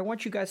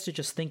want you guys to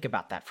just think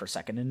about that for a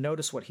second and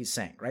notice what he's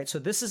saying, right? So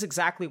this is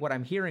exactly what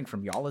I'm hearing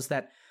from y'all, is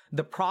that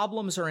the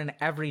problems are in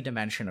every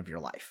dimension of your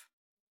life.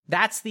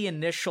 That's the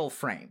initial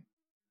frame,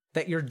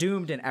 that you're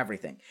doomed in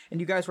everything.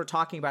 And you guys were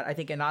talking about, I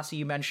think, Inasi,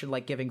 you mentioned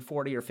like giving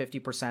 40 or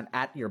 50%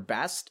 at your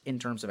best in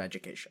terms of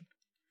education.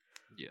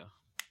 Yeah.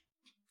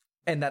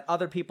 And that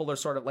other people are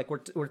sort of like,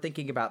 we're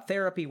thinking about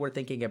therapy, we're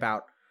thinking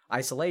about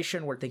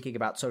isolation, we're thinking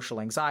about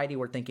social anxiety,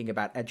 we're thinking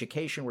about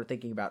education, we're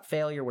thinking about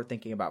failure, we're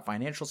thinking about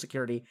financial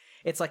security.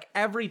 It's like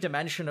every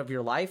dimension of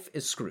your life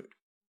is screwed.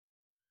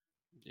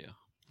 Yeah.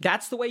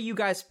 That's the way you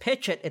guys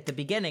pitch it at the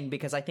beginning,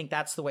 because I think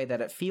that's the way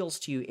that it feels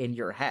to you in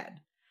your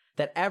head.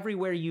 That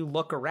everywhere you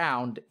look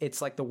around,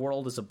 it's like the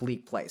world is a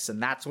bleak place,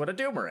 and that's what a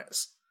doomer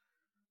is.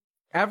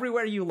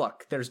 Everywhere you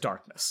look, there's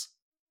darkness.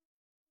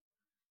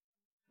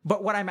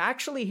 But what I'm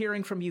actually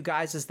hearing from you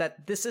guys is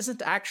that this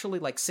isn't actually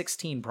like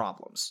 16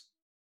 problems.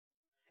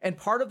 And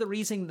part of the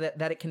reason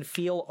that it can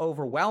feel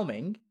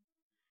overwhelming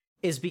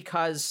is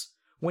because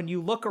when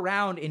you look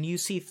around and you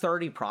see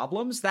 30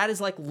 problems, that is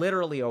like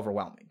literally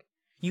overwhelming.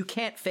 You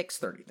can't fix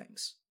 30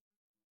 things.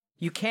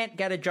 You can't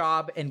get a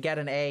job and get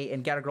an A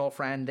and get a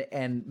girlfriend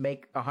and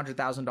make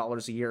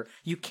 $100,000 a year.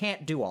 You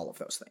can't do all of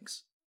those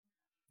things.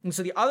 And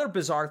so the other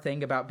bizarre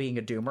thing about being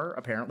a doomer,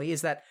 apparently,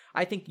 is that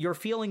I think your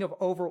feeling of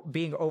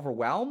being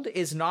overwhelmed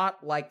is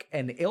not like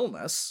an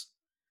illness.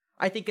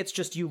 I think it's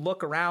just you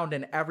look around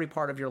and every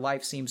part of your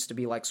life seems to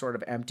be like sort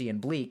of empty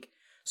and bleak.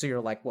 So you're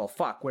like, well,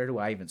 fuck, where do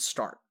I even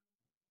start?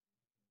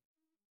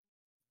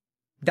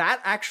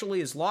 That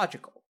actually is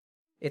logical.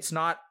 It's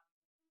not,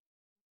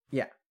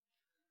 yeah.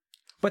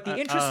 But the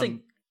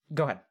interesting,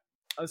 go ahead.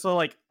 So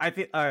like, I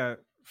think,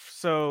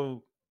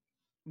 so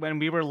when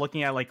we were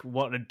looking at like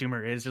what a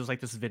doomer is, there's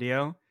like this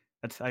video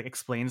that like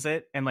explains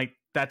it. And like,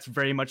 that's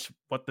very much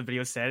what the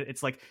video said.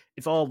 It's like,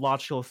 it's all a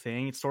logical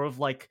thing. It's sort of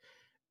like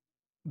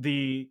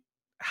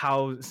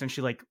how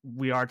essentially like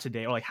we are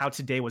today, or like how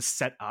today was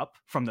set up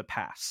from the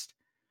past,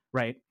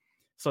 right?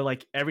 So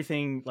like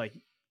everything, like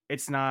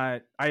it's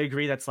not, I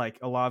agree that's like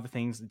a lot of the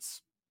things,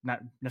 it's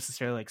not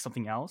necessarily like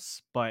something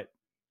else, but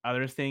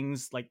other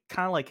things like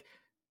kind of like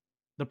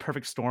the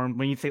perfect storm.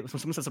 When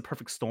someone says a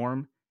perfect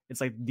storm,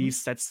 it's like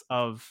these sets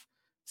of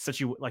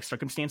like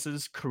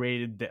circumstances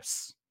created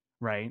this,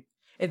 right?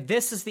 And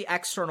this is the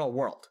external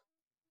world.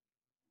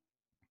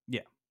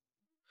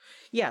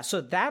 Yeah,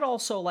 so that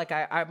also, like,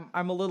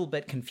 I'm a little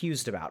bit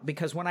confused about,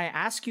 because when I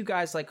ask you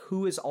guys, like,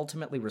 who is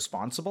ultimately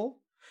responsible,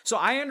 so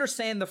I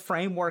understand the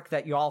framework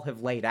that y'all have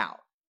laid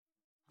out.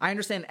 I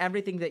understand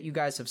everything that you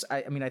guys have,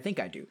 I mean, I think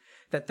I do,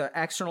 that the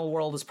external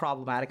world is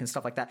problematic and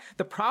stuff like that.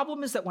 The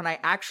problem is that when I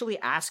actually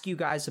ask you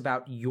guys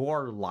about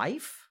your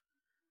life,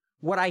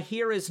 what I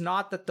hear is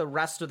not that the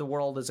rest of the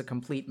world is a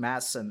complete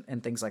mess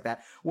and things like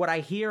that. What I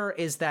hear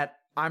is that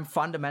I'm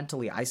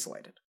fundamentally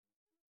isolated.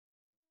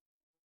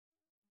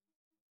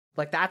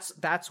 Like,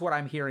 that's what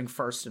I'm hearing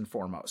first and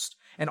foremost.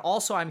 And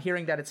also I'm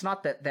hearing that it's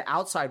not the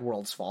outside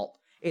world's fault.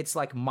 It's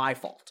like my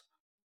fault.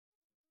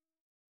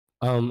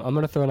 I'm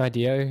going to throw an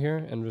idea here,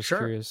 and just Sure.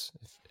 curious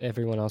if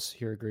everyone else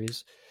here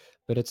agrees.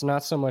 But it's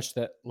not so much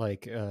that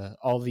like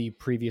all the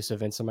previous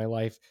events in my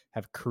life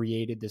have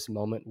created this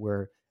moment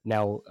where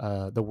now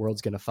the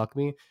world's going to fuck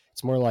me.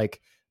 It's more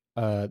like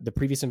the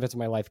previous events in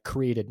my life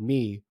created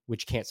me,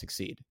 which can't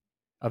succeed.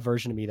 A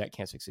version of me that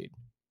can't succeed.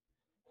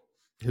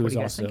 Who is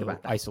also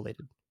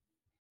isolated.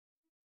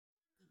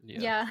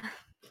 Yeah.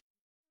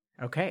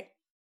 Okay.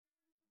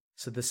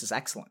 So this is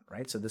excellent,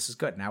 right? So this is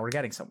good. Now we're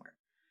getting somewhere.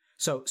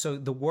 So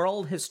the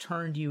world has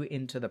turned you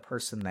into the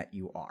person that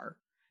you are,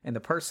 and the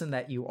person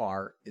that you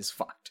are is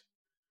fucked.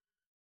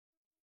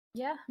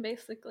 Yeah,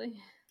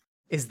 basically.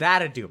 Is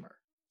that a doomer?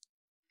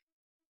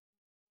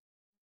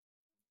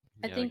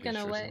 I think in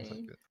a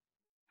way.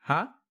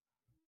 Huh?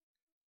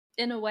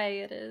 In a way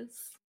it is.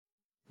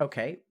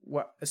 Okay.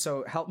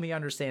 So help me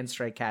understand,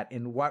 Stray Cat.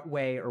 In what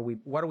way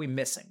what are we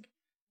missing?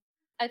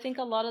 I think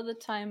a lot of the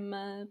time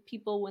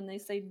people, when they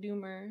say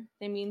doomer,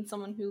 they mean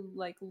someone who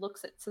like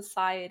looks at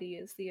society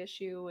as the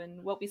issue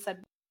and what we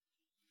said.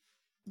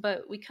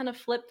 But we kind of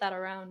flipped that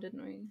around,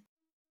 didn't we?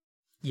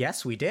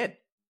 Yes, we did.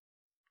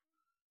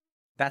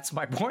 That's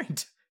my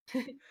point.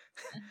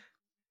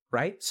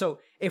 Right? So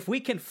if we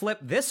can flip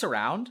this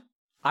around,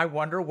 I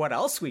wonder what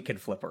else we can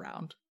flip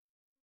around.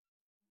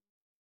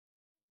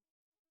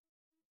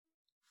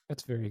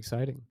 That's very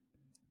exciting.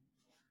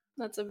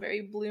 That's a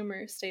very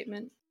bloomer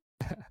statement.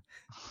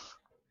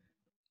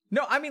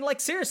 No, I mean, like,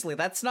 seriously,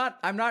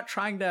 I'm not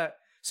trying to,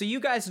 so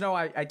you guys know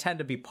I tend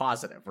to be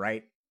positive,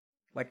 right?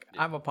 Like,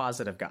 yeah. I'm a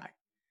positive guy.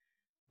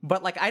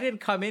 But, like, I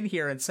didn't come in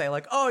here and say,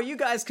 like, oh, you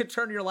guys could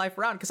turn your life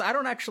around, because I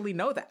don't actually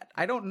know that.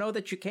 I don't know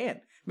that you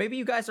can. Maybe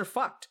you guys are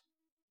fucked.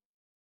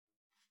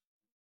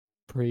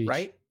 Preach.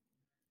 Right?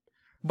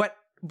 But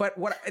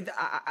what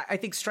I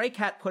think Stray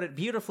Cat put it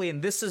beautifully,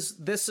 and this is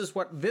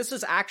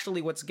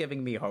actually what's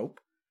giving me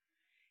hope,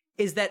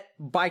 is that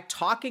by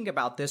talking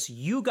about this,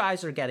 you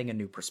guys are getting a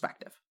new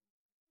perspective.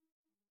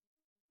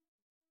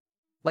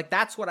 Like,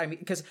 that's what I mean,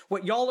 because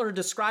what y'all are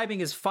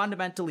describing is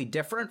fundamentally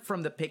different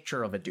from the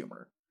picture of a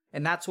doomer.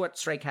 And that's what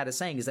Stray Cat is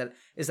saying, is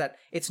that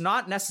it's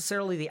not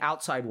necessarily the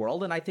outside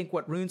world. And I think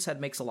what Rune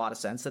said makes a lot of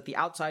sense, that the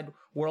outside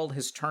world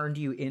has turned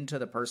you into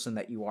the person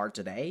that you are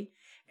today.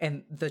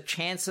 And the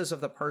chances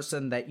of the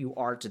person that you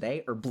are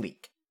today are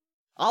bleak.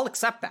 I'll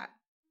accept that.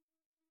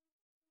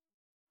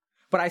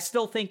 But I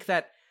still think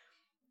that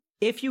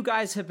if you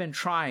guys have been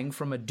trying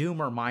from a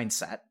doomer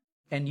mindset,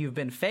 and you've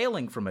been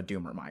failing from a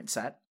doomer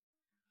mindset,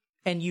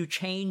 and you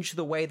change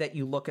the way that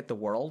you look at the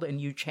world,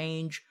 and you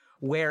change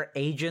where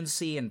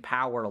agency and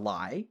power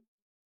lie,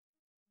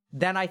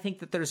 then I think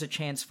that there's a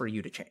chance for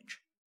you to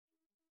change.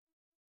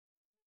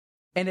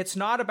 And it's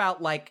not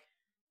about, like,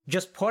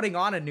 just putting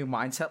on a new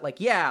mindset, like,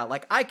 yeah,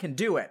 like, I can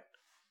do it.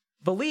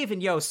 Believe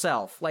in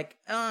yourself. Like,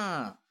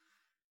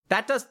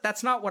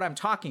 that's not what I'm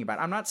talking about.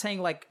 I'm not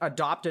saying, like,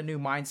 adopt a new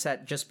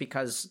mindset just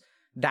because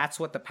that's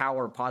what the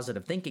power of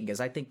positive thinking is.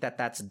 I think that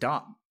that's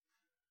dumb.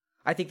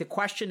 I think the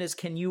question is,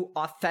 can you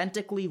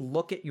authentically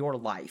look at your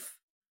life,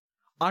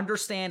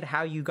 understand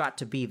how you got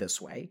to be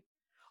this way,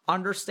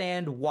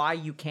 understand why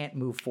you can't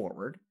move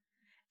forward,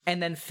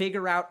 and then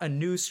figure out a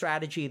new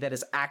strategy that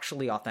is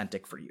actually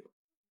authentic for you?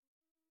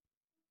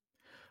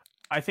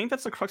 I think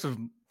that's the crux of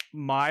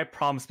my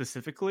problem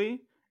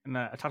specifically, and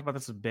I talked about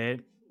this a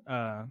bit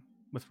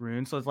with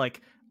Rune. So it's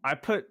like I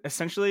put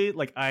essentially,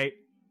 like, I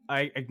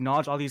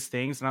acknowledge all these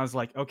things, and I was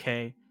like,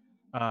 okay,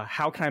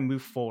 how can I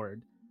move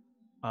forward?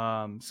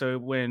 So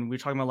when we're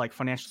talking about like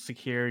financial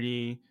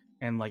security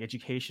and like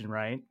education,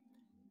 right?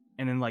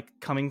 And then like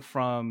coming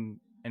from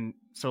and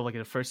so like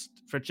a first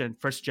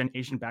gen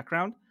Asian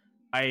background,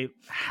 I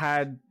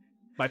had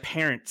my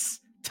parents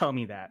tell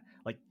me that,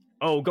 like,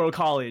 oh, go to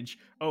college,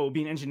 oh,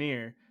 be an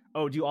engineer,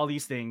 oh, do all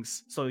these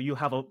things, so you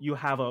have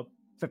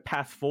the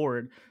path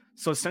forward.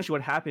 So essentially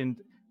what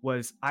happened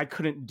was I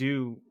couldn't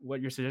do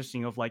what you're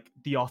suggesting of like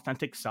the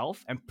authentic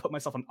self and put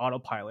myself on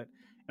autopilot.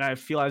 And I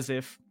feel as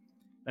if,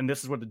 and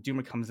this is where the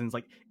doomer comes in, is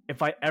like,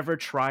 if I ever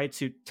try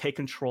to take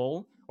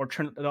control or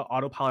turn the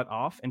autopilot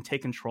off and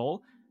take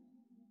control,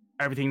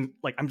 everything,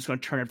 like, I'm just going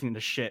to turn everything into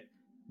shit.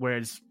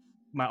 Whereas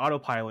my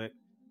autopilot,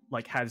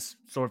 like, has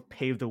sort of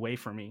paved the way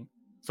for me.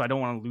 So I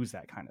don't want to lose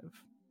that, kind of.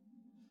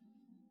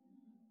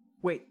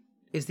 Wait,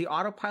 is the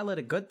autopilot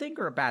a good thing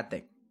or a bad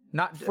thing?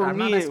 Not For I'm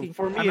me, not asking,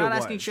 for me, I'm not it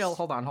asking was. Shill.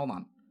 Hold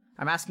on.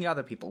 I'm asking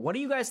other people. What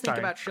do you guys think Sorry.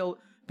 about Shill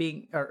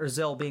being or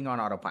Zill being on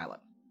autopilot?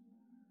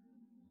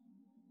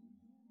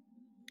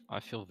 I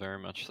feel very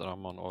much that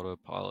I'm on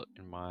autopilot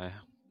in my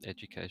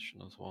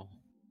education as well.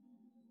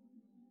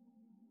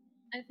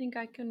 I think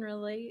I can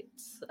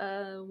relate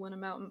when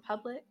I'm out in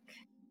public.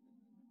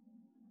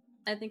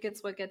 I think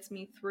it's what gets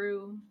me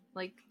through,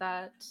 like,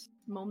 that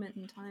moment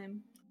in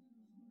time.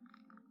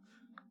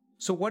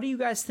 So what do you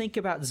guys think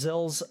about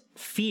Zill's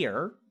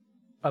fear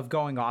of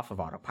going off of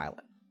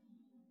autopilot?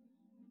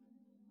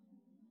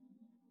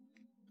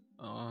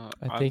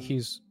 I think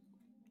he's...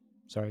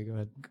 Sorry, go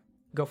ahead.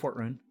 Go for it,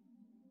 Rune.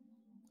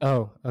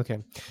 Oh, okay.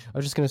 I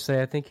was just gonna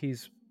say, I think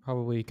he's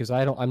probably, because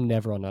I'm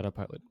never on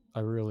autopilot.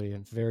 I really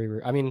am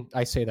very. I mean,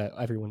 I say that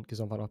everyone because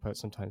I'm on autopilot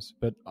sometimes,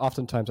 but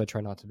oftentimes I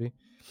try not to be.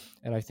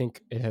 And I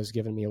think it has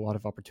given me a lot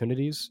of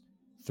opportunities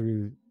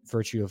through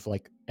virtue of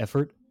like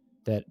effort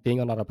that being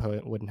on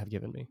autopilot wouldn't have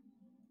given me.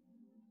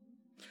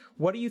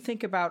 What do you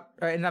think about?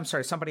 And I'm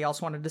sorry, somebody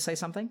else wanted to say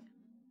something.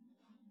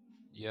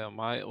 Yeah,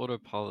 my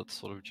autopilot's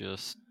sort of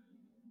just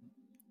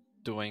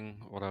doing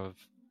what I've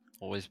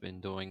always been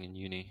doing in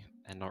uni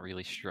and not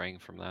really straying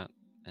from that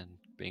and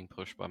being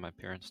pushed by my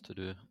parents to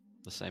do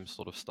the same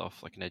sort of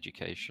stuff, like an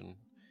education.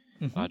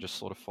 Mm-hmm. I just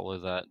sort of follow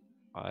that.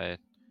 I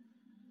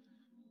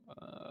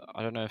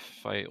don't know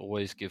if I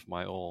always give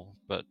my all,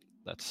 but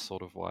that's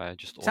sort of why I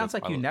just Sounds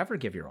like you autopilot. never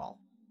give your all.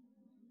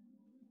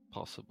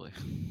 Possibly.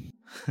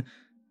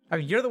 I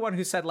mean, you're the one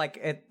who said, like,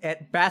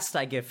 at best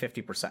I give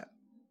 50%.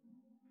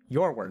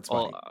 Your words,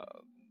 buddy.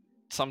 Well,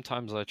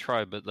 sometimes I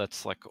try, but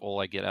that's like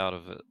all I get out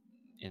of it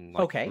in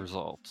like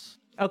results.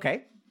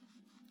 Okay.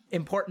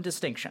 Important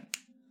distinction.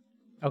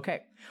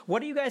 Okay. What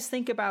do you guys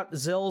think about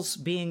Zill's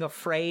being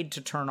afraid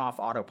to turn off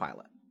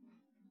autopilot?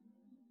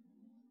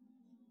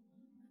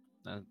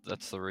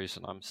 That's the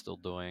reason I'm still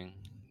doing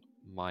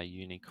my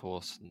uni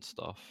course and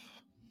stuff.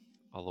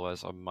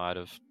 Otherwise, I might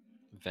have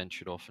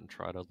ventured off and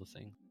tried other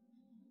things.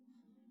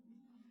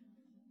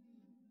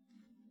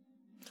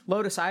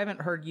 Lotus, I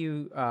haven't heard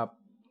you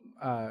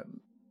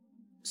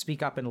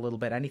speak up in a little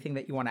bit. Anything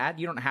that you want to add?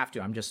 You don't have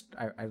to.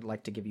 I'd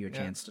like to give you a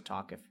chance to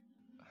talk. If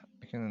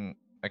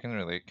I can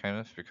relate kind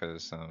of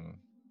because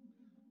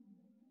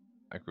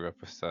I grew up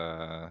with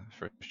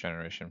first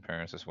generation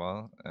parents as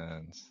well,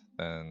 and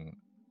then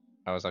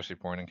I was actually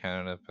born in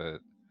Canada,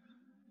 but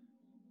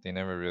they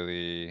never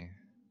really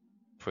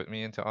put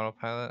me into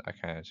autopilot. I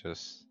kind of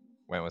just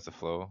went with the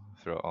flow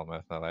throughout all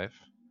my life,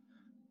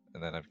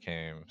 and then I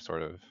became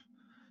sort of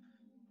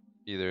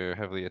either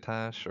heavily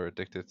attached or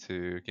addicted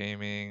to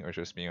gaming or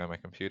just being on my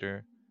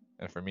computer.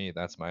 And for me,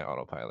 that's my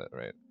autopilot,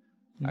 right?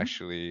 Mhm.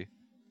 Actually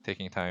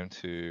taking time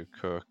to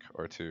cook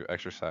or to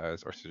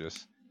exercise or to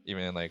just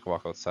even like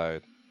walk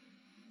outside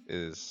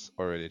is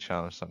already a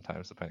challenge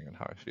sometimes, depending on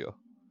how I feel.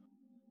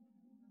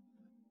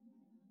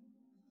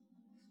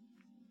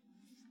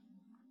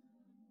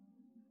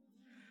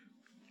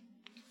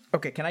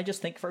 Okay, can I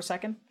just think for a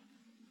second?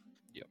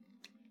 Yep.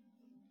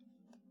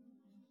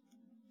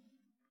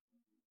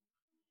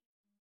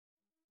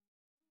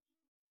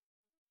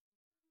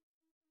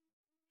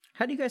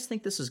 How do you guys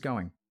think this is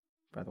going,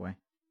 by the way?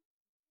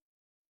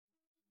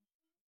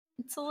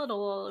 It's a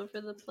little all over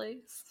the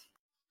place.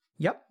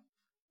 Yep.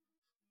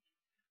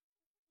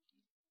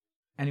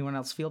 Anyone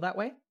else feel that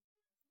way?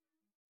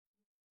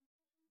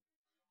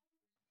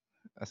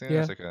 I think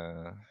Yeah.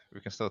 there's we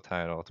can still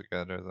tie it all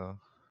together though.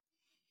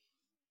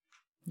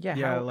 Yeah.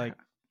 Yeah, how- like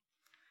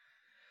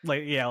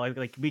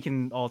we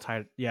can all tie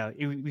it. Yeah,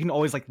 we can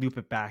always like loop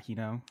it back,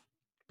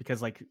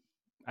 because like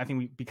I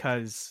think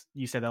because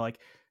you said that like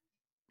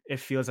it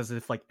feels as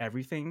if like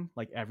everything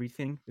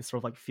is sort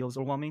of like feels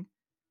overwhelming.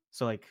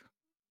 So like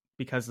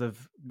because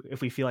of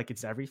if we feel like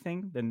it's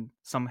everything, then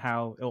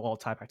somehow it'll all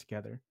tie back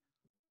together.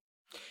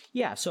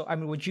 Yeah, so I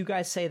mean, would you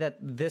guys say that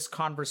this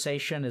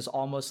conversation is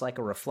almost like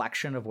a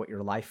reflection of what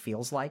your life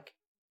feels like?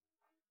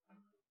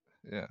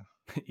 Yeah.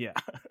 Yeah.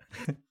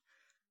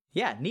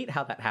 Yeah, neat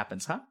how that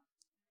happens, huh?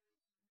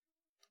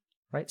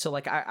 Right, so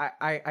like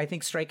I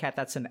think Stray Cat,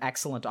 that's an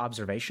excellent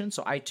observation.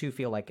 So I too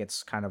feel like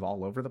it's kind of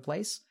all over the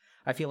place.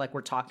 I feel like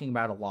we're talking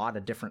about a lot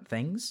of different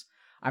things.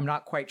 I'm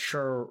not quite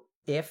sure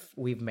if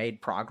we've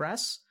made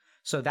progress.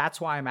 So that's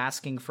why I'm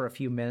asking for a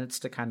few minutes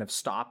to kind of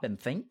stop and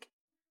think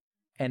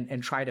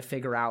and try to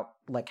figure out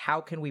like how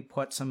can we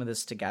put some of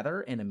this together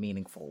in a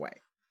meaningful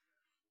way.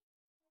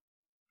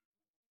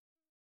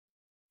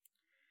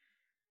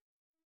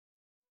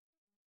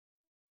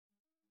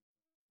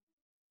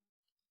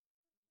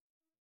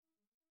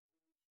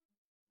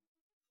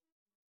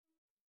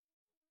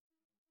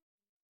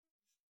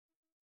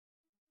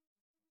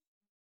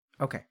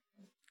 Okay,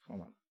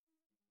 hold on.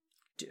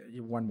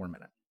 One more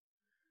minute.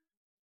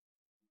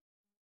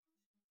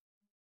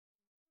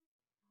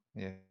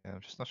 Yeah,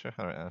 I'm just not sure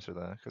how to answer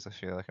that because I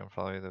feel like I'm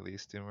probably the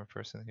least doomer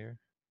person here.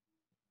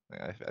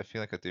 Like, I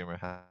feel like a doomer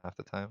half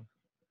the time.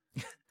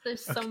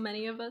 There's so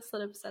many of us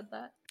that have said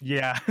that.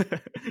 Yeah.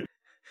 I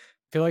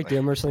feel like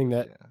doomer is something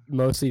that Yeah.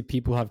 mostly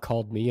people have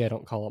called me. I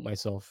don't call it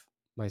myself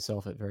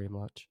it very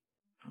much.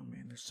 Oh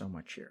man, there's so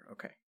much here.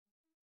 Okay.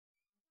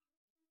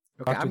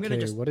 Okay, Dr. I'm gonna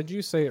K, just what did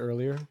you say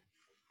earlier?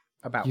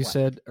 about You what?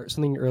 said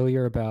something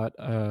earlier about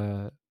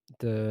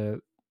the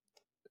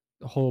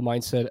whole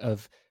mindset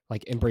of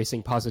like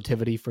embracing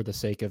positivity for the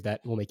sake of that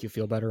will make you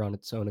feel better on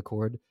its own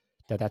accord.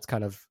 That's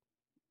kind of,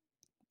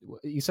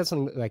 you said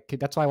something like,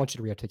 that's why I want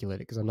you to rearticulate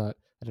it because I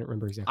didn't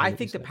remember exactly. I what you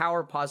think the said. power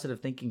of positive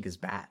thinking is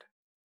bad.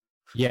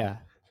 Yeah.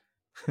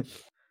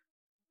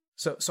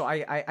 So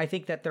I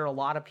think that there are a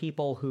lot of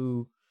people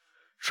who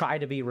try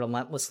to be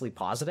relentlessly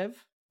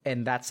positive,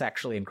 and that's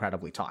actually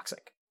incredibly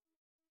toxic.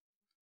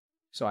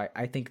 So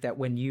I think that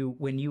when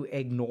you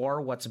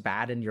ignore what's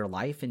bad in your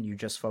life and you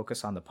just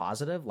focus on the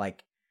positive,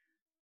 like,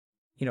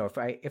 you know,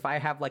 if I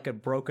have like a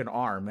broken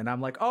arm and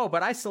I'm like, oh,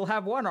 but I still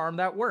have one arm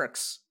that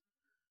works.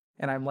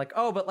 And I'm like,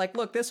 oh, but like,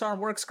 look, this arm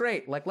works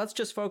great. Like, let's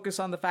just focus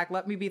on the fact,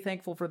 let me be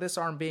thankful for this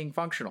arm being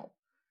functional.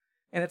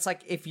 And it's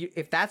like,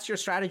 if that's your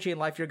strategy in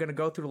life, you're going to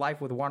go through life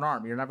with one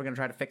arm. You're never going to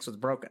try to fix what's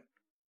broken.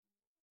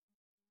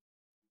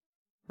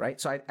 Right?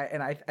 So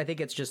I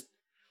think it's just,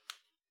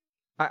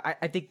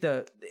 I think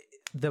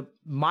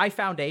my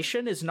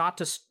foundation is not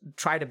to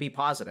try to be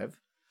positive.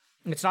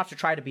 It's not to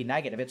try to be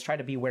negative. It's try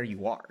to be where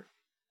you are.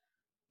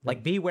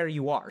 Like, be where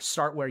you are,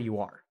 start where you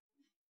are,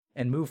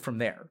 and move from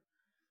there.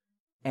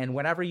 And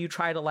whenever you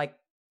try to like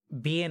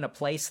be in a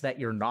place that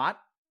you're not,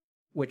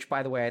 which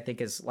by the way, I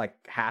think is like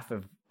half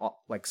of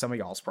like some of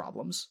y'all's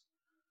problems.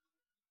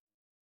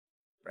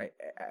 Right.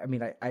 I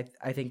mean, I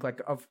think like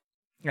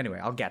anyway,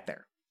 I'll get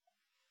there.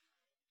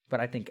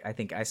 But I think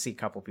I see a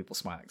couple people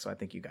smiling. So I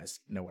think you guys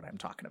know what I'm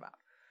talking about.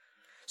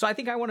 So I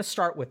think I want to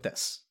start with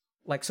this.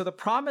 Like, so the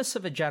promise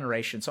of a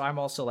generation. So I'm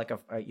also like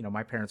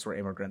my parents were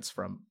immigrants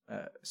from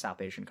South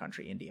Asian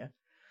country, India.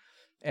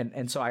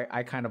 And so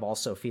I kind of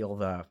also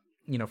feel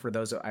for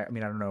those, I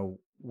mean, I don't know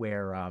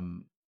where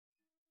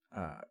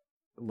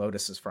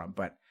Lotus is from,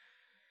 but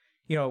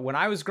when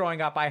I was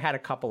growing up, I had a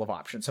couple of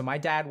options. So my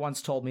dad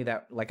once told me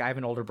that, like, I have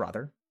an older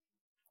brother.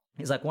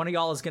 He's like, one of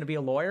y'all is going to be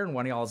a lawyer and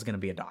one of y'all is going to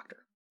be a doctor.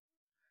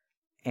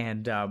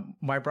 And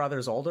my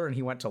brother's older and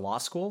he went to law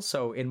school.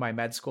 So in my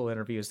med school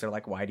interviews, they're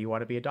like, why do you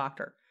want to be a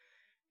doctor?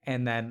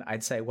 And then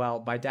I'd say,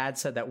 well, my dad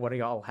said that one of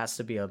y'all has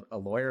to be a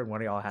lawyer and one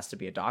of y'all has to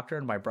be a doctor.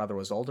 And my brother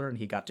was older and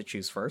he got to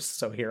choose first.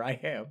 So here I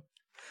am.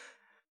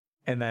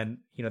 And then,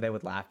 they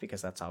would laugh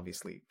because that's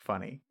obviously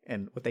funny.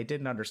 And what they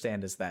didn't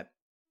understand is that,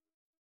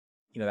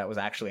 that was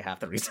actually half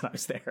the reason I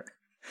was there.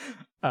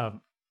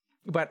 But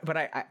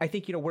I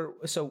think,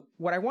 so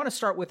what I want to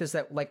start with is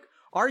that, like,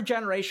 our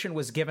generation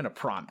was given a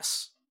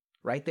promise,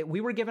 right? That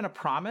we were given a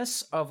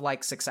promise of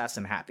like success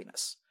and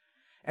happiness.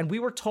 And we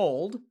were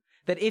told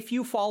that if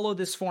you follow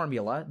this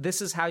formula,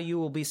 this is how you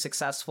will be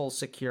successful,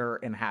 secure,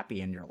 and happy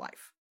in your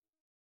life.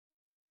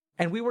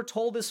 And we were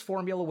told this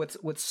formula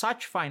with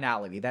such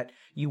finality that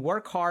you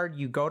work hard,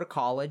 you go to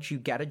college, you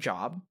get a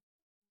job,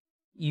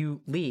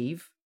 you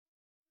leave,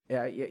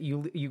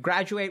 You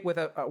graduate with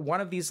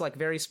one of these like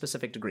very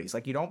specific degrees.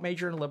 Like you don't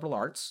major in liberal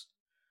arts,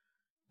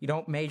 you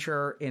don't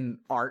major in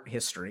art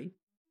history.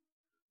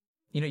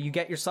 You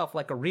get yourself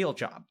like a real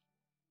job,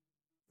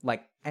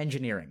 like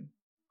engineering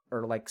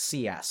or like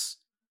CS.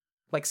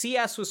 Like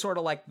CS was sort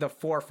of like the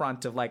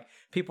forefront of like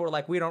people were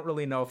like, we don't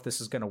really know if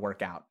this is going to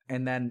work out.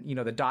 And then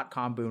the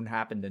 .com boom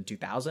happened in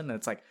 2000, and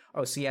it's like,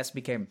 oh, CS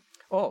became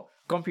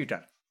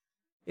computer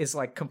is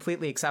like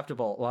completely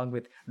acceptable along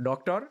with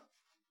doctor,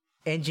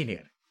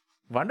 engineer.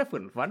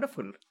 Wonderful.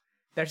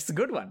 That's the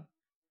good one.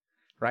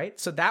 Right?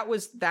 So that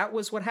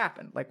was what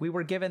happened. Like we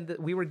were given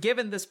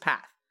this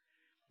path.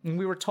 And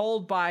we were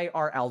told by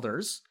our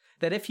elders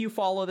that if you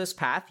follow this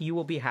path, you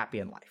will be happy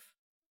in life.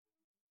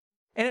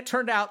 And it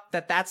turned out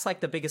that that's like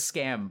the biggest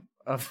scam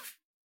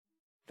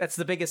that's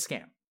the biggest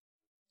scam.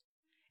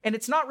 And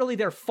it's not really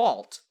their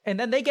fault. And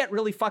then they get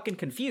really fucking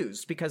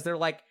confused because they're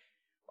like,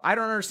 I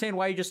don't understand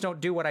why you just don't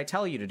do what I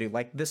tell you to do.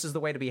 Like, this is the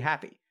way to be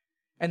happy.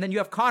 And then you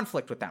have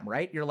conflict with them,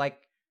 right? You're like,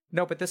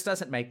 no, but this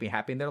doesn't make me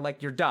happy. And they're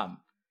like, you're dumb.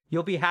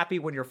 You'll be happy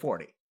when you're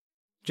 40.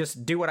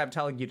 Just do what I'm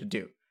telling you to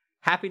do.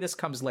 Happiness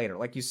comes later.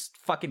 Like you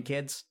fucking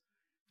kids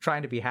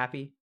trying to be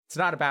happy. It's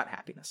not about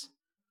happiness.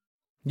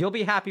 You'll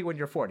be happy when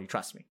you're 40,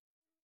 trust me.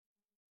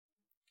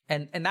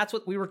 And that's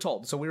what we were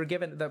told. So we were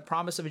given the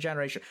promise of a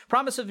generation.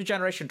 Promise of a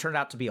generation turned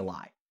out to be a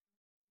lie.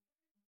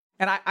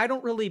 And I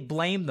don't really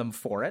blame them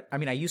for it. I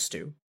mean, I used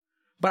to.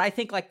 But I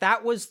think like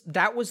that was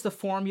the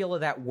formula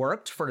that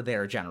worked for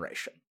their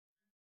generation.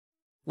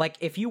 Like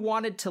if you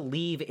wanted to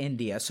leave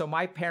India, so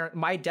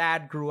my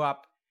dad grew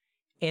up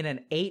in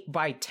an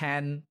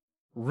 8x10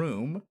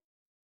 room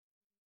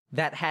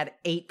that had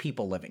 8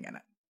 people living in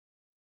it.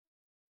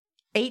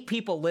 8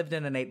 people lived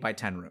in an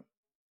 8x10 room.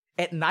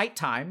 At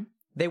nighttime,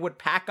 they would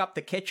pack up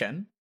the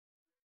kitchen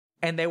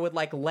and they would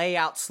like lay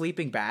out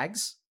sleeping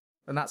bags,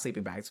 or not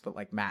sleeping bags, but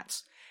like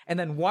mats. And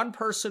then one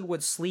person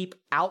would sleep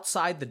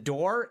outside the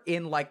door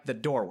in like the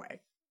doorway,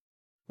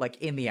 like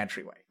in the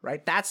entryway,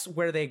 right? That's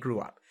where they grew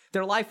up.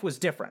 Their life was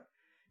different.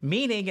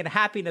 Meaning and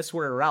happiness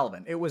were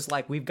irrelevant. It was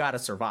like, we've got to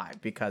survive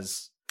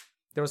because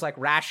there was like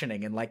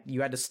rationing and like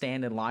you had to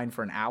stand in line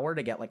for an hour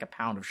to get like a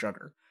pound of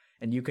sugar.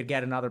 And you could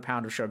get another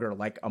pound of sugar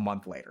like a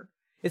month later.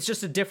 It's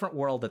just a different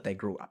world that they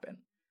grew up in.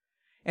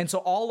 And so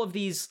all of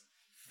these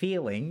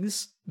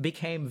feelings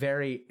became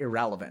very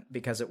irrelevant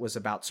because it was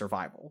about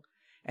survival.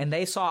 And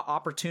they saw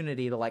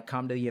opportunity to like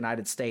come to the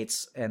United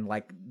States and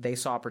like they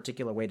saw a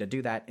particular way to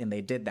do that and they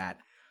did that.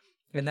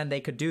 And then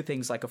they could do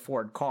things like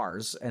afford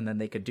cars, and then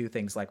they could do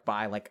things like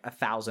buy like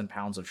 1,000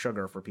 pounds of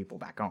sugar for people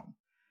back home.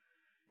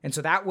 And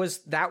so that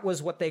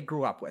was what they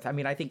grew up with. I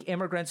mean, I think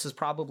immigrants is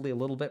probably a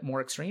little bit more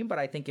extreme, but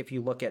I think if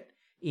you look at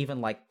even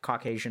like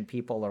Caucasian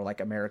people or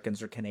like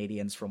Americans or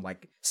Canadians from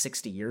like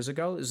 60 years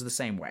ago, is the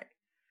same way.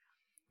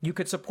 You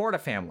could support a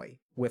family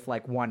with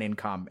like one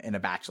income and a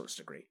bachelor's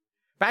degree.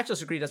 Bachelor's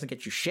degree doesn't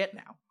get you shit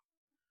now.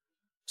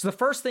 So the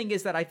first thing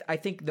is that I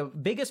think the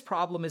biggest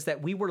problem is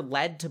that we were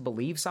led to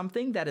believe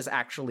something that is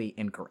actually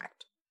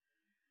incorrect.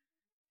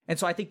 And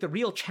so I think the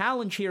real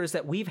challenge here is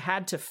that we've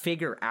had to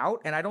figure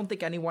out, and I don't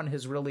think anyone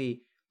has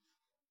really,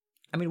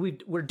 I mean,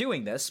 we're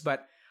doing this,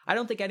 but I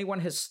don't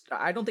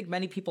think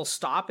many people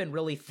stop and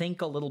really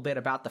think a little bit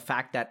about the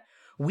fact that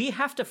we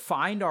have to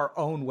find our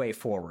own way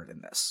forward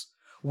in this.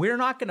 We're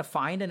not going to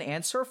find an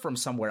answer from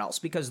somewhere else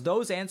because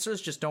those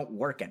answers just don't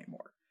work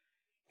anymore.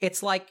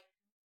 It's like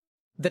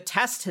the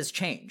test has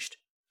changed.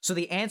 So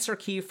the answer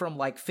key from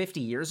like 50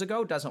 years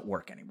ago doesn't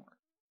work anymore.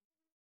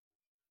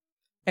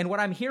 And what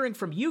I'm hearing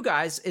from you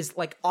guys is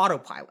like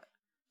autopilot.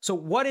 So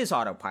what is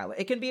autopilot?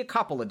 It can be a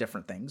couple of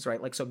different things,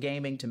 right? Like, so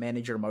gaming to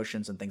manage your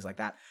emotions and things like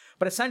that.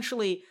 But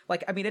essentially,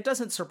 like, I mean, it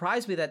doesn't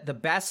surprise me that the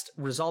best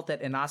result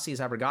that Inasi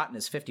has ever gotten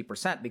is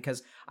 50%,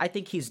 because I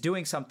think he's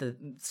doing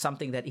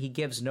something that he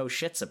gives no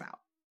shits about.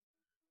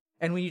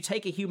 And when you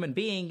take a human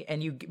being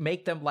and you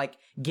make them like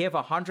give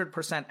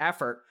 100%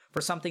 effort for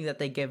something that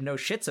they give no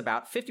shits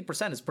about,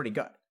 50% is pretty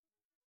good.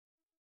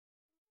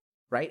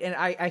 Right? And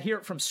I hear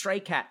it from Stray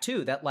Cat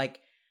too, that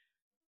like,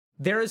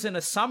 there is an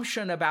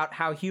assumption about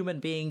how human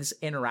beings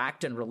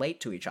interact and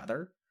relate to each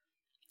other,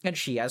 and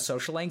she has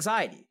social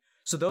anxiety.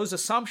 So those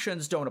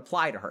assumptions don't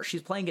apply to her.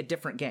 She's playing a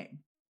different game.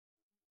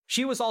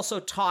 She was also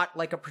taught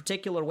like a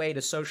particular way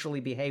to socially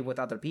behave with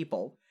other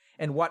people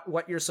and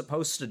what you're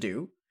supposed to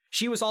do.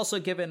 She was also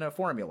given a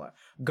formula.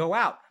 Go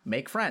out,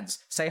 make friends,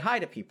 say hi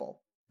to people,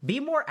 be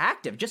more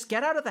active, just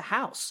get out of the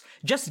house.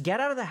 Just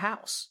get out of the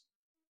house.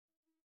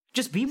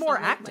 Just be more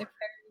active.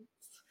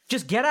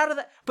 Just get out of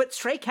but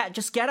Stray Cat,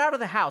 just get out of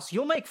the house.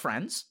 You'll make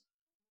friends.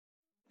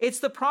 It's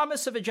the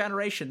promise of a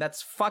generation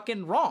that's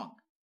fucking wrong.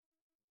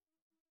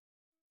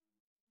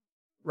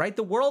 Right?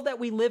 The world that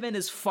we live in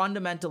is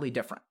fundamentally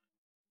different.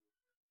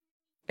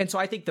 And so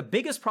I think the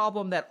biggest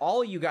problem that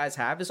all you guys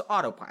have is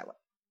autopilot.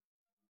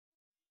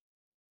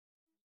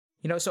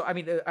 You know, so I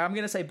mean, I'm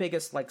going to say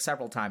biggest like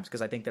several times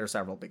because I think there are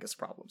several biggest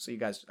problems. So you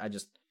guys,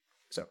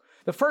 so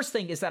the first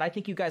thing is that I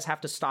think you guys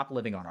have to stop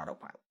living on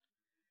autopilot.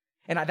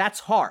 And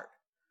that's hard.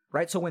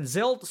 right? So when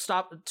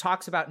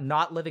talks about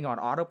not living on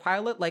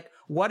autopilot, like,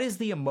 what is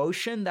the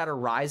emotion that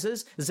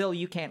arises? Zill,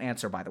 you can't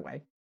answer, by the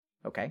way.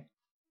 Okay.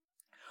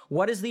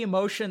 What is the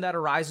emotion that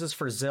arises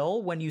for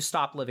Zill when you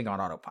stop living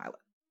on autopilot?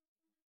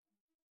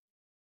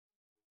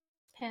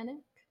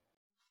 Panic.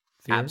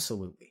 Fear?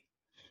 Absolutely.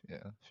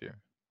 Yeah, fear.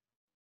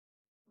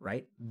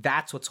 Right?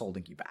 That's what's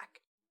holding you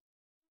back.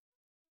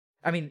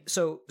 I mean,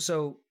 so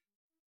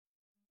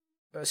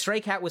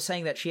Stray Cat was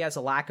saying that she has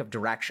a lack of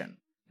direction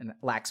and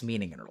lacks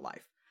meaning in her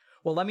life.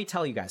 Well, let me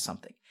tell you guys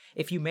something.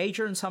 If you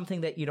major in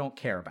something that you don't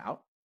care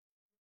about,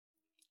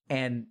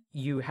 and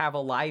you have a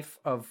life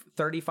of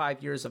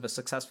 35 years of a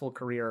successful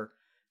career,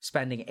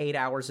 spending 8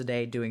 hours a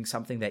day doing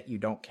something that you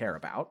don't care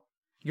about,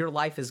 your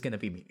life is going to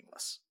be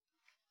meaningless.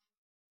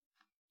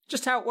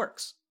 Just how it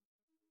works.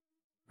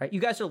 Right?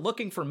 You guys are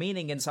looking for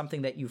meaning in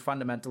something that you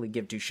fundamentally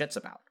give two shits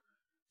about.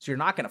 So you're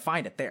not going to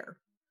find it there.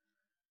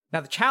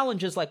 Now, the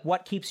challenge is like,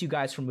 what keeps you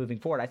guys from moving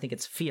forward? I think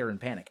it's fear and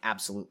panic.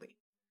 Absolutely.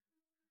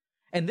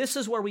 And this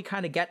is where we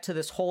kind of get to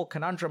this whole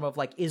conundrum of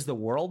like, is the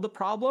world the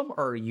problem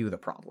or are you the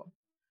problem?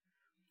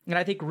 And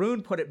I think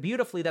Rune put it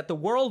beautifully that the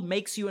world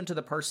makes you into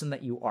the person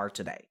that you are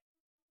today.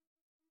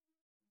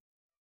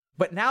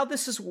 But now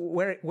this is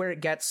where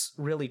it gets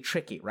really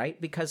tricky, right?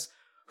 Because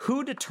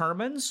who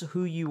determines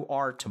who you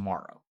are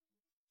tomorrow?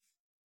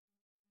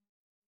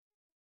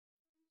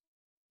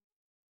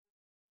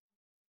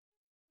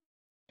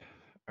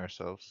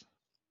 Ourselves.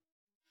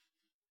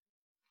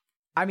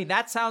 I mean,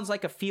 that sounds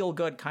like a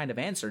feel-good kind of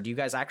answer. Do you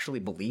guys actually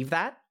believe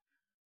that?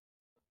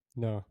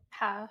 No.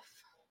 Half.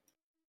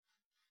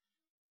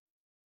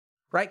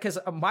 Right? Because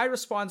my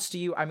response to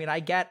you, I mean, I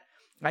get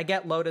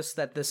Lotus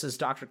that this is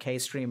Dr. K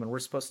stream and we're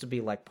supposed to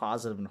be like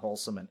positive and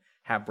wholesome and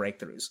have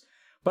breakthroughs.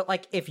 But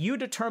like, if you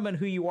determine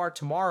who you are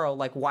tomorrow,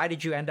 like, why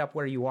did you end up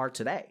where you are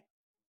today?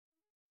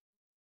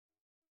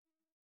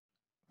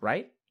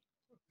 Right?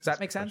 Does that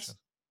make sense?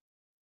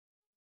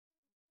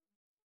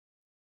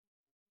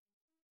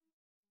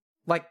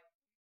 Like,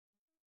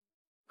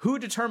 who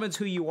determines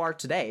who you are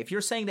today? If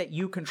you're saying that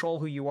you control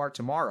who you are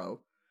tomorrow,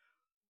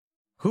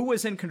 who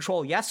was in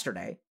control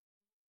yesterday?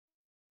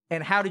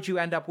 And how did you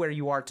end up where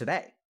you are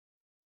today?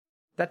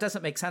 That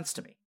doesn't make sense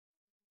to me.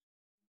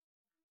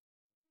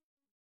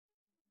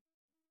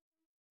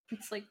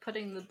 It's like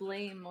putting the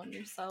blame on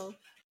yourself.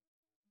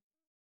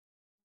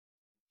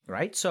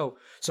 Right? So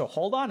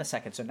hold on a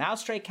second. So now,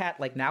 Stray Cat,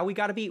 like, now we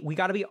gotta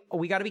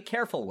be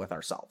careful with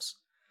ourselves.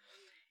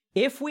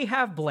 If we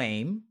have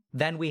blame,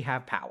 then we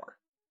have power.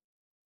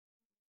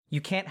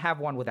 You can't have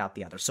one without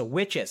the other. So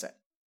which is it?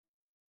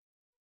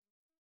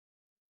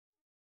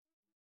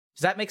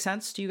 Does that make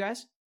sense to you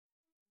guys?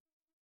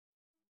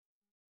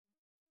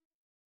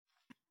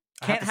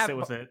 I have to sit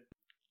with it.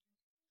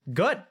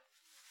 Good.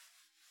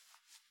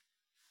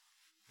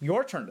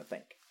 Your turn to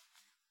think.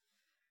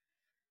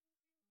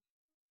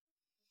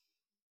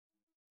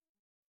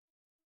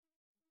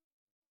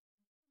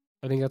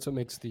 I think that's what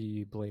makes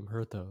the blame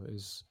hurt, though,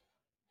 is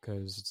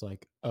because it's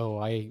like, oh,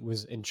 I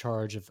was in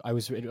charge of, I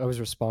was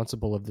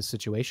responsible of the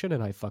situation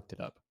and I fucked it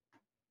up.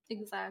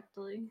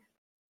 Exactly.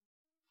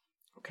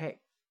 Okay.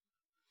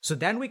 So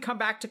then we come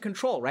back to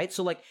control, right?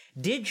 So like,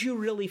 did you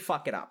really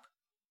fuck it up?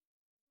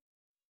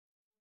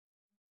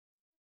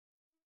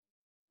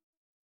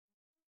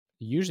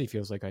 It usually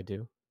feels like I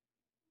do.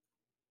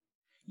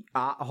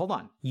 Hold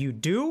on. You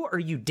do or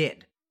you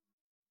did?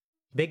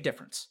 Big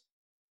difference.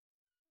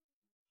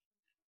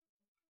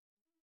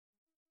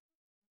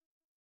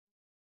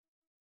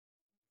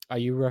 Are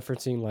you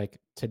referencing like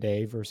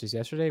today versus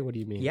yesterday? What do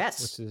you mean?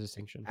 Yes. What's the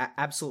distinction?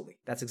 Absolutely.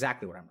 That's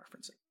exactly what I'm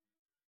referencing.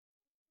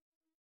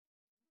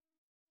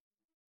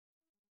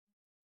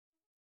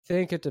 I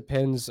think it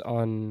depends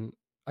on,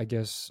 I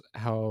guess,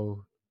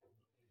 how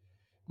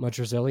much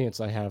resilience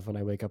I have when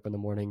I wake up in the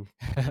morning.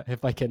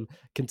 If I can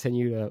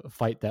continue to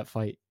fight that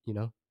fight, you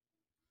know?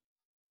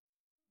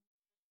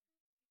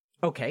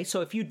 Okay,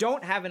 so if you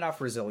don't have enough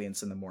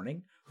resilience in the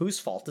morning, whose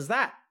fault is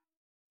that?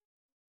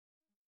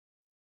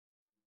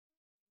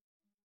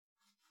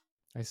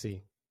 I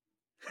see.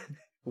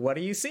 What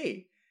do you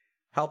see?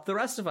 Help the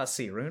rest of us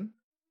see, Rune.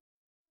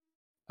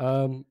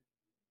 Well,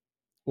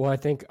 I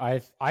think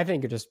you're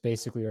just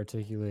basically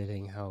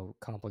articulating how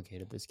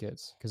complicated this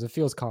gets, because it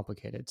feels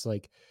complicated. It's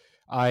like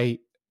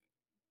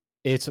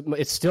it's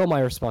still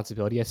my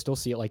responsibility. I still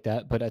see it like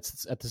that, but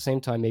at the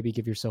same time, maybe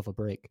give yourself a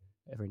break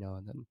every now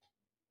and then.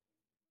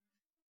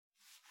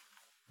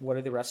 What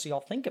do the rest of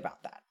y'all think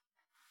about that?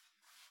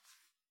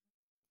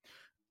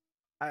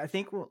 I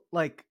think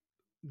like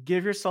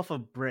give yourself a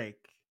break.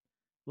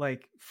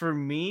 Like for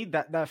me,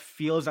 that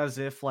feels as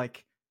if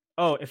like,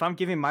 oh, if I'm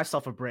giving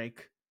myself a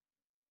break,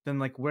 then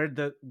like where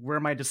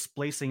am I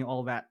displacing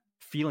all that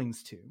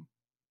feelings to?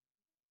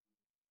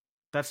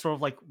 That's sort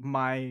of like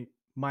my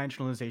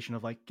internalization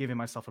of like giving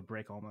myself a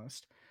break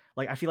almost.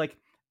 Like I feel like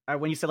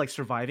when you said like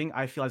surviving,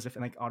 I feel as if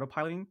in like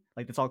autopiloting,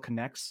 like this all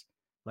connects.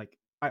 Like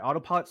I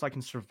autopilot so I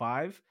can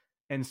survive,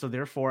 and so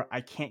therefore I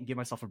can't give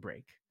myself a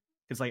break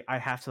because like I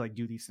have to like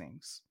do these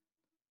things.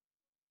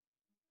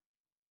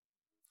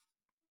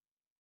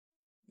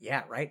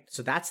 Yeah, right?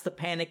 So that's the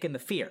panic and the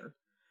fear.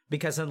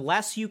 Because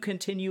unless you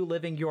continue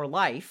living your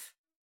life,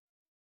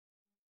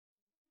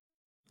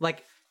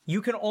 like,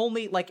 you can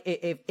only, like,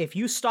 if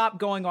you stop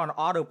going on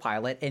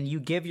autopilot and you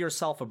give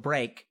yourself a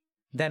break,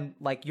 then,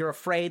 like, you're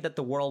afraid that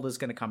the world is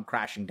going to come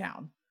crashing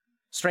down.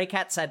 Stray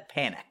Cat said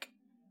panic.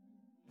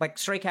 Like,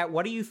 Stray Cat,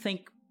 what do you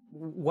think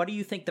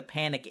the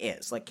panic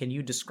is? Like, can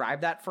you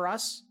describe that for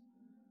us?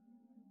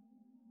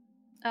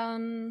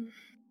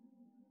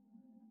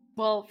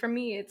 Well, for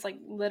me, it's like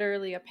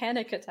literally a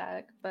panic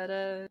attack, but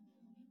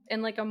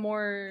in like a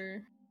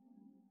more,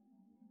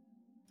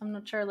 I'm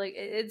not sure, like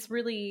it's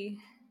really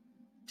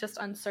just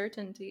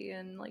uncertainty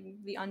and like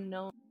the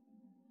unknown.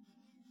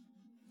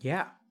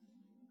 Yeah.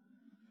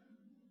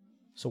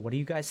 So what do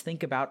you guys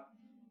think about,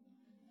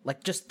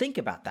 like, just think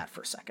about that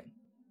for a second.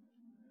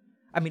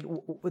 I mean,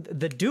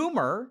 the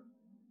doomer,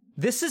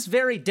 this is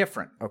very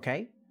different,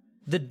 okay?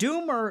 The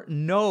doomer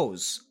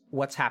knows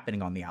what's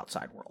happening on the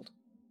outside world.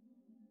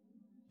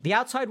 The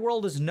outside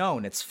world is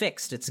known, it's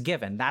fixed, it's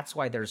given. That's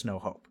why there's no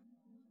hope.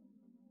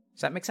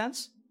 Does that make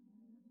sense?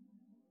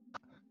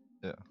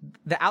 Yeah.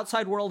 The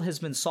outside world has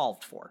been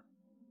solved for.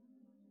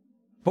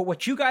 But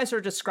what you guys are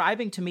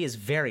describing to me is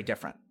very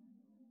different.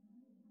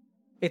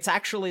 It's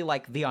actually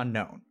like the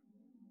unknown.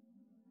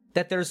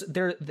 That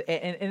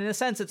in a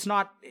sense, it's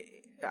not,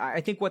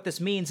 I think what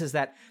this means is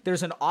that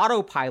there's an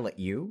autopilot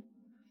you,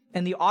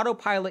 and the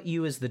autopilot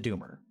you is the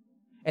doomer.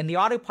 And the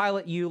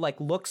autopilot you, like,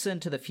 looks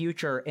into the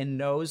future and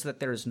knows that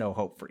there's no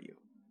hope for you.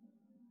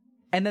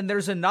 And then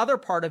there's another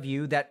part of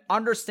you that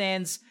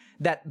understands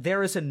that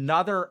there is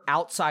another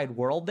outside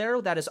world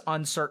there that is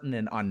uncertain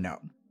and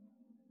unknown.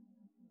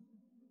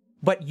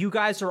 But you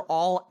guys are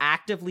all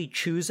actively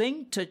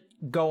choosing to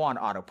go on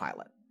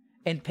autopilot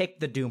and pick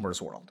the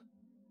doomer's world.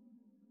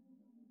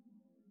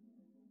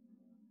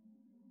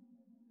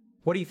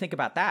 What do you think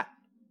about that?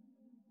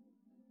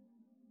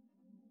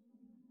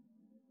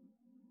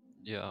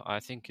 Yeah, I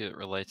think it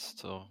relates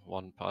to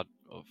one part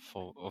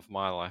of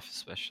my life,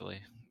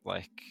 especially.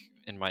 Like,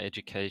 in my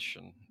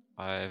education,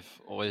 I've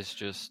always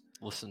just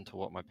listened to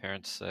what my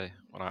parents say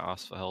when I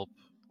ask for help.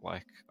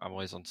 Like, I'm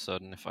always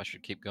uncertain if I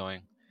should keep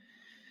going.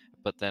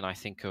 But then I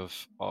think of,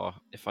 oh,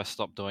 if I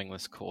stop doing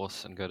this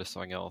course and go to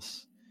something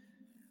else,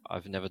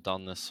 I've never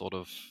done this sort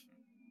of...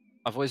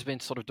 I've always been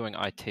sort of doing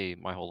IT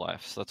my whole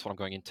life, so that's what I'm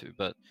going into.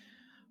 But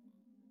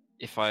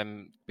if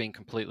I'm being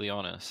completely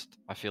honest,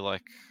 I feel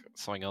like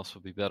something else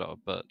would be better,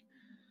 but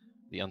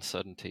the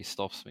uncertainty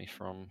stops me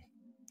from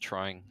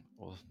trying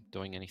or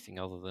doing anything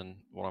other than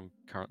what I'm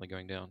currently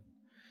going down.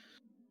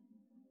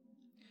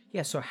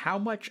 Yeah, so how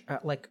much,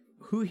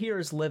 who here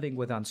is living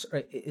with,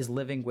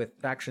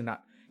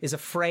 is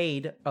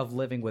afraid of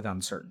living with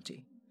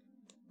uncertainty,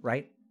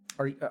 right?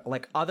 Or,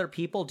 like, other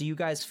people, do you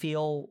guys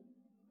feel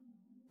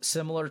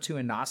similar to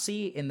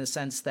Inasi in the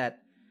sense that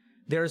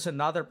there's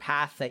another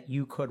path that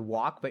you could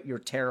walk, but you're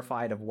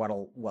terrified of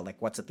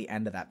what's at the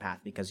end of that path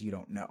because you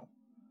don't know?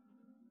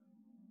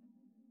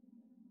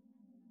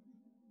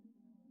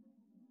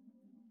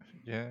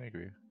 Yeah, I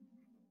agree.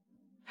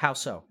 How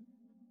so?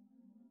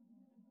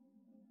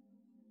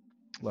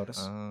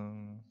 Lotus?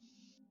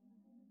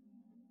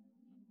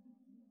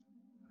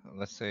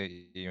 Let's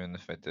say even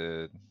if I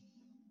did,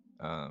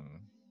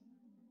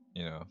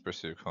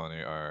 pursue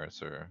culinary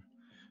arts or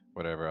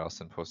whatever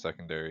else in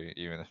post-secondary,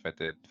 even if I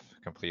did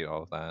complete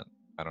all of that,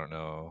 I don't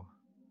know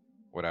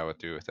what I would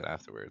do with it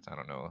afterwards. I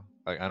don't know.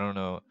 Like, I don't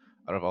know,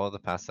 out of all the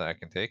paths that I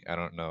can take, I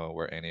don't know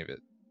where any of it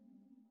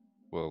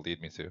will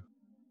lead me to.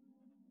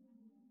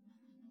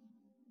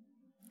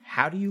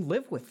 How do you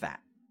live with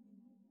that?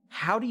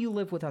 How do you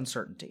live with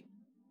uncertainty?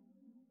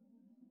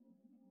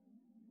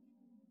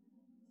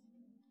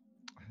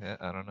 Yeah,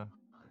 I don't know.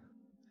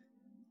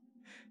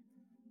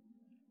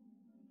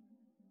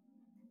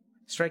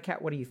 Stray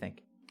Cat, what do you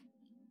think?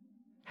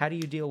 How do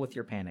you deal with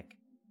your panic?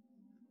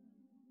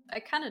 I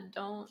kind of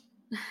don't,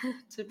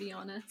 to be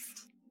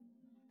honest.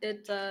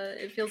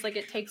 It feels like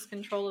it takes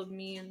control of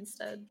me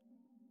instead.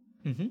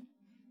 Mm-hmm.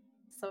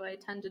 So I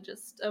tend to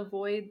just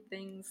avoid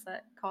things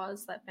that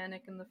cause that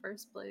panic in the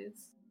first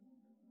place.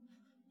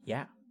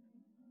 Yeah.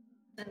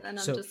 And then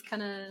I'm just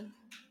kind of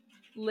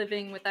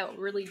living without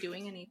really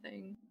doing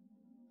anything.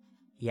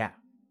 Yeah.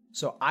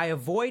 So I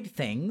avoid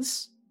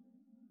things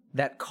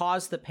that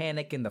cause the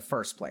panic in the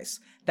first place.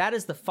 That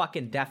is the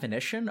fucking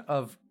definition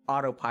of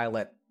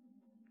autopilot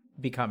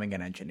becoming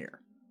an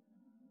engineer.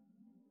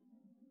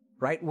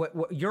 Right?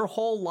 What your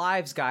whole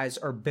lives, guys,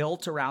 are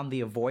built around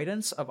the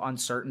avoidance of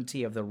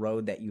uncertainty of the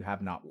road that you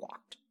have not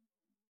walked.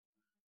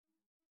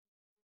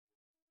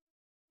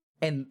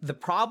 And the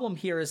problem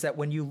here is that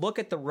when you look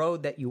at the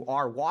road that you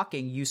are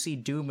walking, you see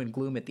doom and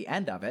gloom at the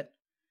end of it.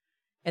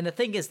 And the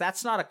thing is,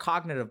 that's not a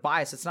cognitive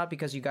bias. It's not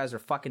because you guys are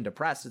fucking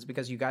depressed. It's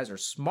because you guys are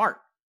smart.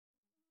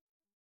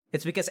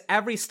 It's because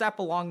every step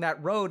along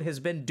that road has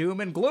been doom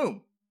and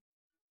gloom.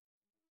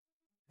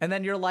 And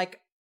then you're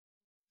like,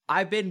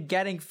 I've been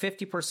getting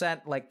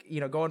 50%, like,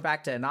 going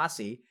back to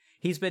Inasi,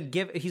 he's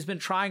been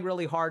trying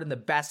really hard and the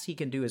best he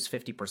can do is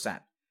 50%.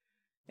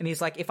 And he's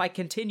like, if I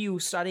continue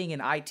studying in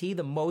IT,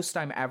 the most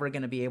I'm ever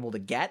going to be able to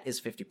get is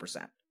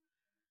 50%.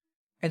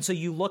 And so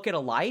you look at a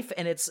life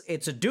and it's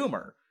a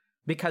doomer,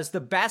 because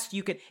the best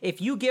you can, if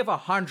you give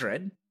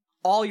 100,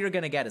 all you're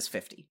going to get is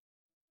 50.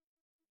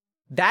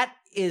 That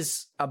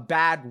is a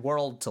bad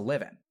world to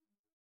live in.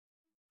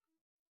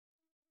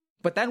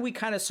 But then we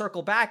kind of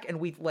circle back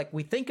and we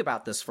think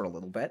about this for a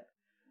little bit.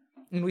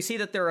 And we see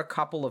that there are a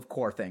couple of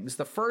core things.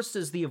 The first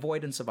is the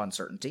avoidance of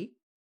uncertainty.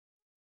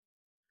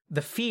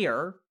 The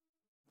fear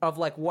of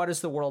like, what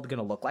is the world going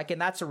to look like? And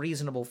that's a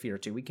reasonable fear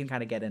too. We can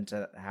kind of get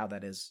into how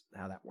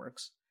that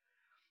works.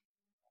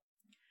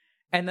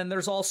 And then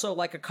there's also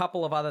like a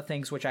couple of other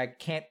things which I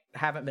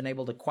haven't been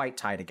able to quite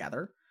tie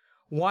together.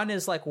 One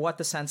is like what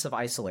the sense of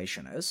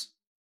isolation is.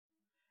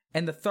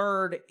 And the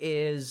third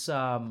is,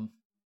 a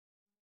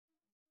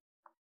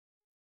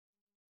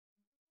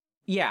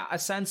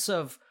sense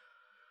of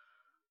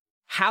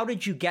how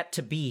did you get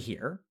to be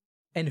here?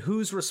 And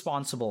who's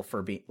responsible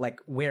for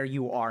where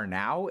you are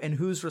now, and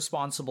who's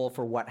responsible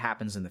for what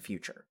happens in the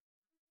future?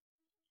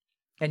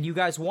 And you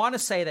guys want to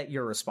say that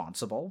you're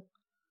responsible,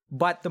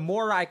 but the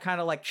more I kind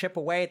of like chip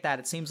away at that,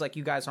 it seems like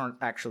you guys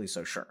aren't actually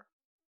so sure.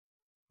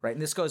 Right?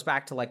 And this goes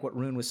back to like what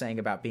Rune was saying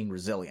about being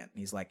resilient.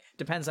 He's like,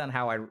 depends on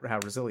how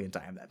resilient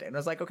I am that day. And I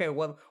was like, okay,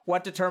 well,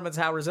 what determines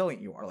how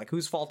resilient you are? Like,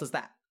 whose fault is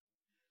that?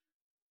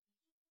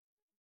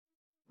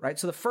 Right?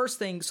 So the first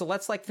thing, so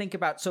let's like think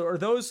about, so are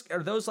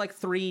those like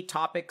three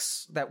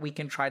topics that we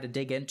can try to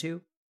dig into?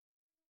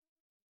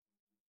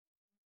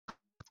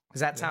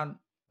 Does that sound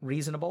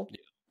reasonable? Yeah.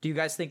 Do you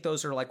guys think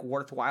those are like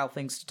worthwhile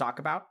things to talk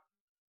about?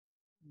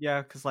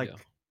 Yeah, because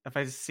if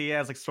I see it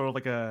as like sort of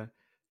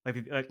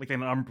like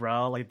an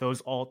umbrella, like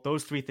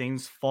those three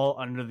things fall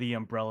under the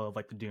umbrella of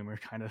like the doomer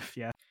kind of,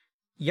 yeah.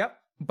 Yep,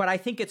 but I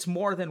think it's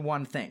more than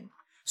one thing.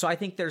 So I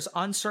think there's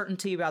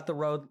uncertainty about the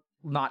road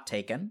not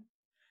taken.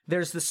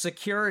 There's the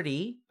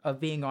security of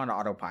being on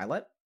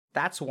autopilot.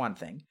 That's one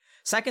thing.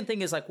 Second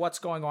thing is like what's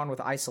going on with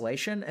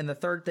isolation. And the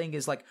third thing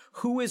is like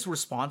who is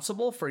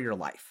responsible for your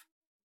life?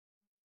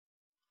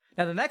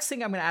 Now, the next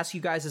thing I'm going to ask you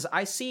guys is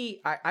I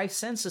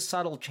sense a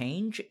subtle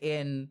change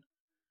in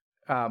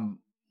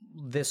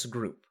this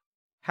group.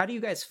 How do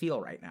you guys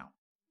feel right now?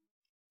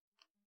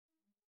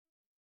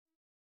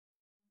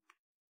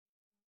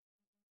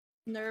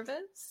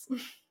 Nervous?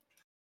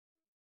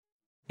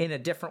 In a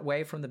different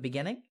way from the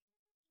beginning?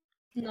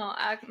 No,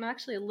 I'm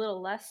actually a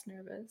little less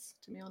nervous,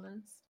 to be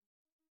honest.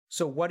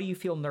 So what do you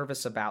feel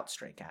nervous about,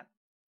 Stray Cat?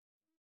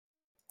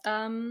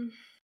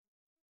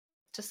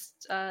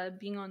 Just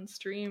being on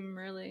stream,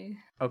 really.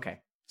 Okay,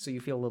 so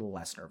you feel a little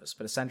less nervous,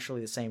 but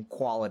essentially the same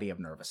quality of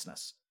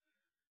nervousness.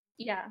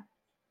 Yeah.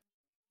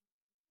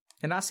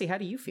 And Asi, how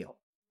do you feel?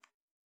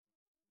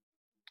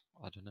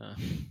 I don't know.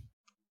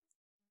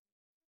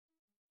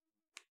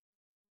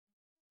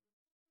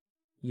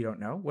 You don't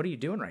know? What are you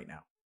doing right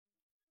now?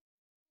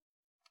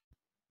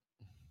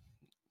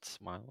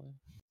 Smiling.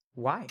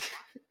 Why?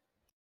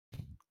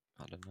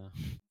 I don't know.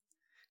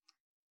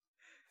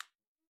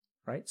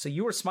 Right? So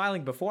you were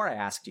smiling before I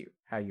asked you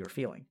how you were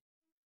feeling.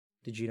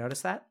 Did you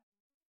notice that?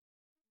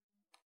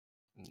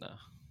 No.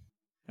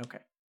 Okay.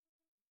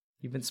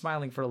 You've been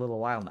smiling for a little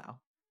while now.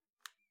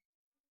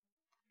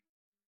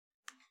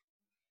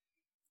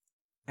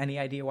 Any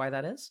idea why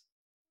that is?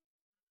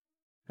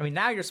 I mean,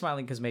 now you're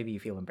smiling because maybe you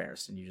feel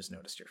embarrassed and you just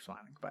noticed you're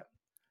smiling, but...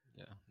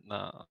 Yeah.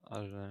 No, I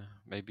don't know.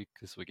 Maybe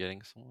because we're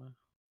getting somewhere.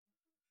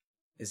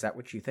 Is that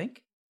what you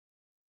think?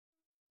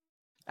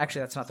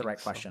 Actually, that's not the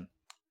right question.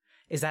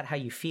 Is that how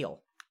you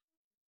feel?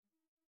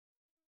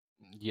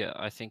 Yeah,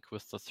 I think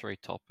with the three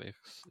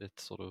topics, it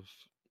sort of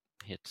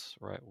hits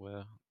right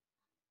where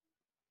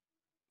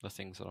the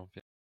things that I'm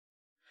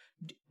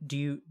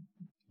feeling.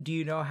 Do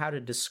you know how to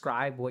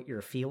describe what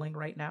you're feeling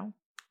right now?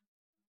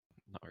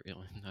 Not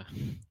really, no.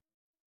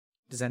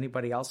 Does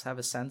anybody else have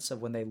a sense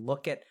of when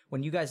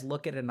you guys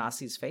look at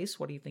Anasi's face,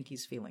 what do you think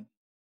he's feeling?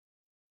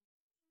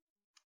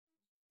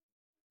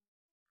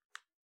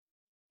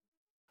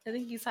 I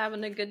think he's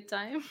having a good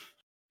time.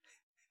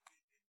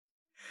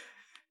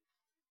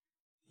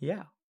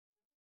 Yeah.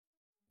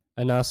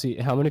 Anasi,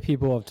 how many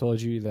people have told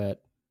you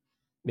that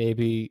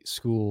maybe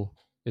school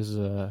is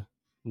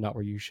not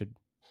where you should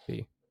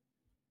be?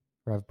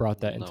 Or I've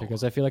brought that into,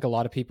 because I feel like a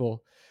lot of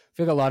people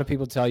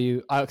tell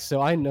you.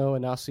 So I know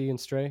Anasi and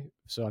Stray,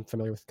 so I'm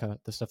familiar with kind of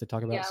the stuff they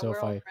talk about. Yeah, so we're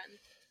all friends.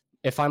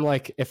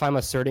 if I'm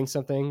asserting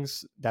some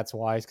things, that's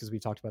wise because we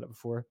talked about it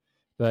before.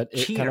 But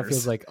it kind of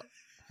feels like,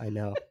 I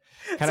know,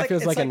 kind of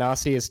feels like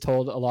Anasi is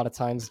told a lot of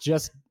times,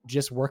 just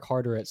work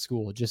harder at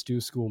school, just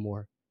do school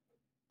more.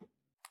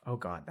 Oh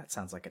God, that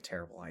sounds like a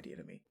terrible idea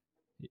to me.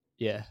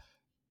 Yeah.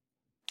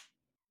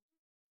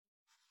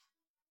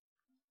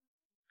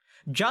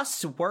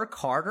 Just work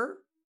harder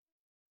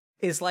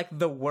is like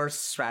the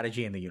worst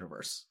strategy in the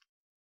universe.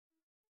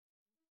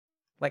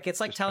 Like, it's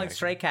like telling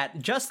Stray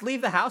Cat, just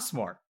leave the house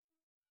more.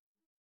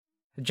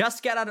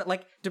 Just get out of,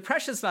 like,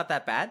 depression's not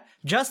that bad.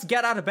 Just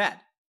get out of bed.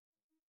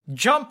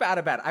 Jump out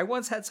of bed. I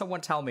once had someone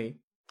tell me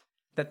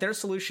that their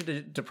solution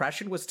to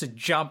depression was to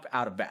jump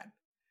out of bed.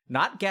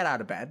 Not get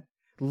out of bed.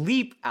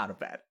 Leap out of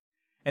bed.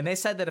 And they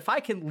said that if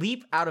I can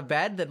leap out of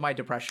bed, then my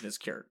depression is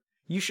cured.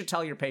 You should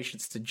tell your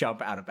patients to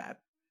jump out of bed.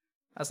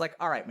 I was like,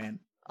 all right, man,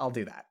 I'll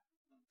do that.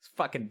 It's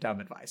fucking dumb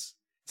advice.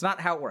 It's not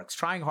how it works.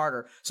 Trying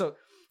harder. So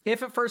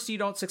if at first you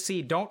don't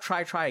succeed, don't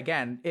try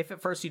again. If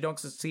at first you don't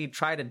succeed,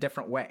 try it a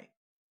different way.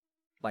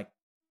 Like,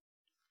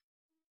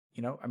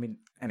 you know, I mean,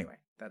 anyway,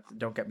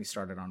 don't get me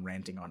started on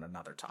ranting on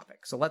another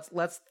topic. So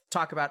let's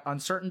talk about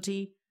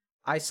uncertainty,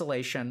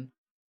 isolation,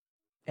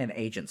 and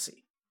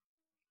agency.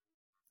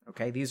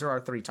 Okay, these are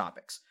our 3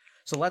 topics.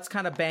 So let's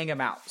kind of bang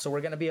them out. So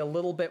we're going to be a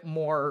little bit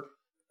more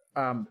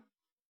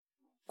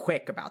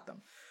quick about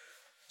them.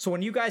 So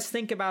when you guys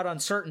think about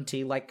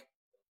uncertainty, like,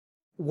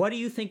 what do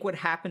you think would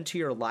happen to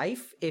your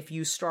life if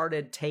you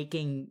started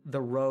taking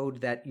the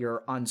road that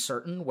you're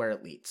uncertain where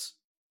it leads?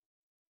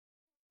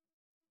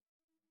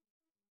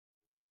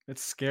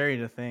 It's scary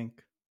to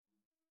think.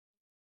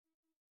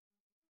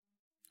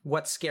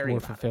 What's scary More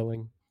about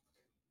fulfilling. it?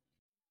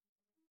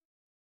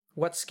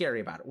 What's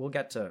scary about it? We'll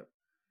get to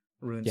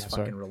Rune's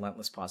fucking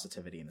relentless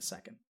positivity in a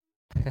second.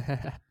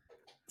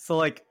 So,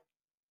 like,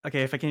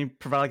 okay, if I can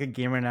provide like a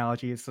gamer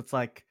analogy, so it's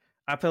like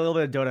I play a little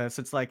bit of Dota.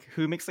 So it's like,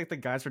 who makes like the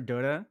guides for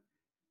Dota?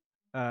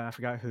 I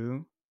forgot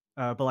who.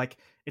 But like,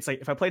 it's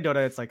like if I play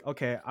Dota, it's like,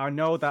 okay, I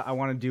know that I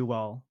want to do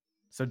well.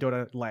 So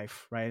Dota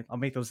life, right? I'll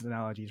make those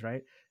analogies,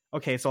 right?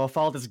 Okay, so I'll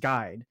follow this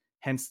guide.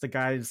 Hence, the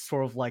guide is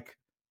sort of like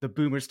the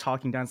boomers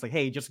talking down. It's like,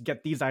 hey, just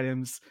get these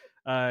items,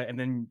 and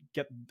then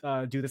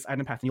do this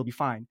item path, and you'll be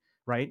fine,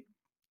 right?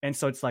 And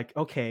so it's like,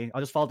 okay,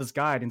 I'll just follow this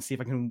guide and see if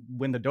I can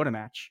win the Dota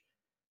match.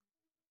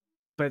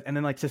 And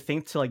then like to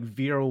think to like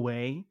veer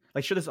away,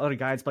 like sure there's other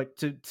guides, but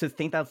to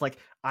think that's like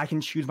I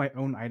can choose my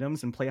own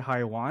items and play how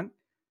I want,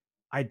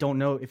 I don't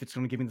know if it's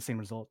going to give me the same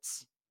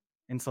results.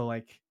 And so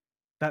like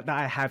that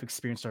I have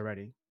experienced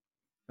already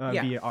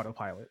via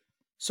autopilot.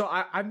 So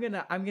I'm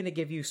gonna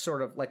give you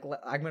sort of like,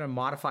 I'm gonna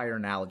modify your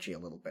analogy a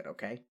little bit,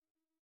 okay?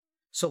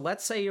 So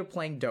let's say you're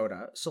playing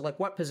Dota. So like,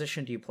 what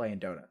position do you play in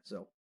Dota?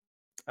 So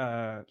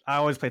I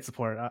always played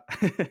support.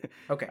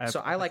 Okay,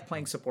 so I like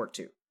playing support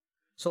too.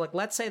 So like,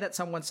 let's say that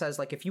someone says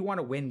like, if you want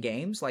to win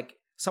games, like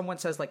someone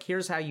says like,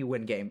 here's how you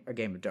win a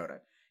game of Dota.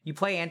 You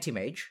play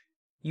anti-mage,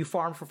 you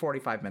farm for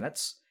 45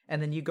 minutes,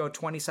 and then you go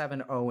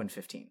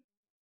 27-0-15.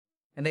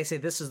 And they say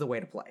this is the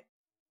way to play.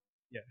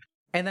 Yeah.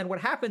 And then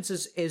what happens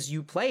is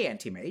you play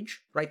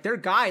anti-mage, right? Their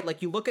guide,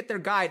 like you look at their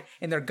guide,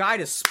 and their guide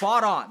is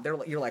spot on.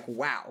 You're like,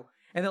 wow.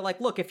 And they're like,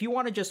 look, if you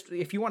want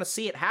to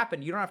see it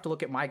happen, you don't have to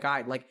look at my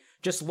guide. Like,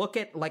 just look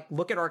at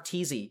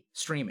Arteezy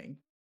streaming,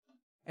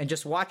 and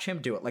just watch him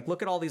do it. Like,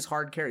 look at all these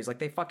hard carries. Like,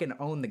 they fucking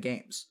own the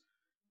games.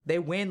 They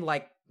win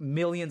like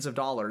millions of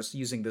dollars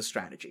using this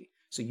strategy.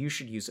 So you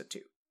should use it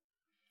too.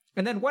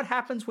 And then what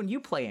happens when you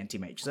play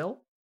anti-mage,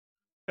 Zil?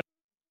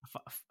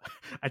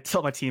 I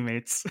tell my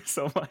teammates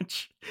so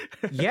much.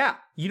 Yeah.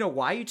 You know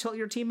why you tell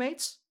your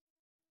teammates?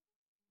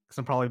 Because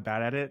I'm probably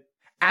bad at it.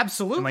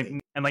 Absolutely.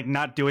 And like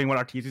not doing what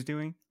Arteezy is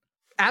doing.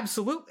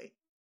 Absolutely.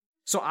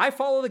 So I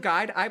follow the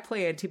guide, I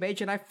play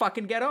anti-mage, and I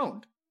fucking get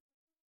owned.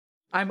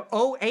 I'm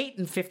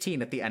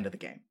 0-8-15 at the end of the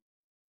game.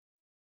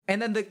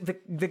 And then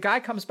the guy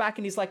comes back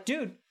and he's like,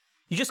 dude,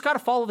 you just got to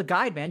follow the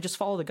guide, man. Just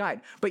follow the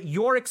guide. But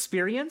your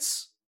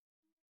experience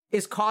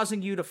is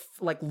causing you to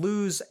like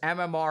lose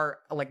MMR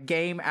like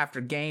game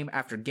after game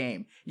after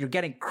game. You're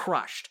getting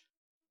crushed.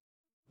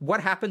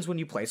 What happens when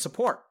you play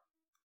support?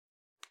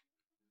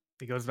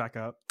 It goes back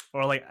up.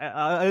 Or like,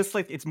 it's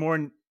like, it's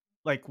more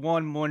like more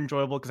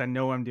enjoyable because I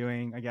know what I'm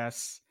doing, I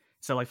guess.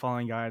 So like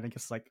following guide, I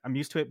guess like I'm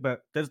used to it,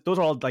 but those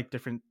are all like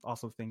different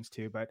also things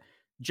too. But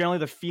generally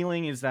the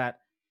feeling is that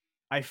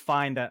I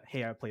find that,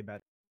 hey, I played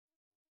bad.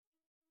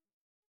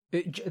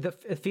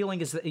 The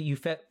feeling is that you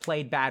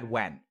played bad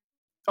when?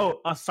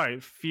 Oh,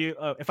 sorry.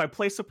 If I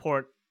play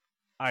support,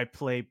 I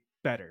play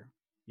better.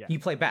 Yeah. You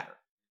play better.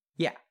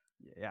 Yeah.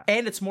 Yeah.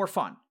 And it's more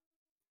fun.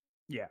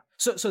 Yeah.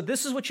 So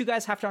this is what you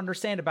guys have to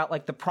understand about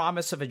like the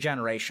promise of a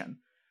generation,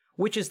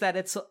 which is that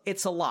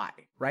it's a lie,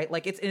 right?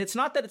 Like it's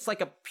not that it's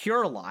like a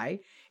pure lie.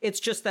 It's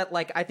just that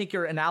like, I think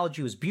your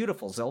analogy was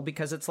beautiful, Zil,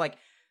 because it's like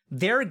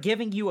they're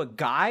giving you a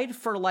guide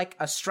for like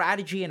a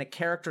strategy and a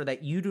character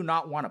that you do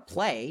not want to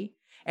play.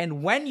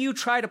 And when you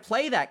try to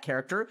play that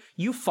character,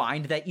 you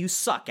find that you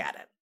suck at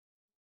it.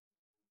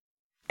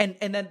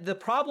 And then the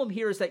problem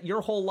here is that your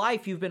whole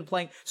life you've been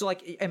playing. So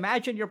like,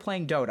 imagine you're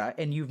playing Dota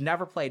and you've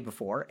never played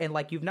before, and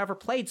like you've never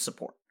played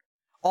support.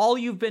 All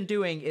you've been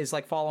doing is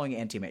like following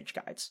anti-mage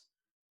guides.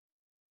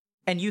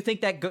 And you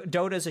think that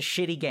Dota is a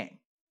shitty game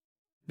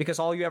because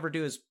all you ever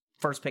do is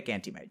first pick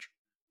anti-mage.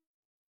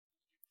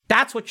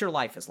 That's what your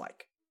life is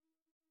like.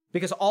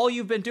 Because all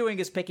you've been doing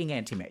is picking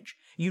anti-mage.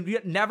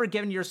 You've never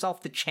given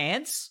yourself the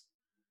chance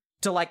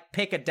to like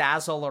pick a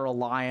Dazzle or a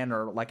Lion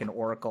or like an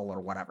Oracle or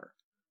whatever.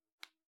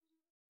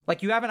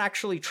 Like you haven't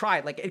actually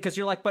tried, like, because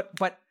you're like,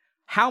 but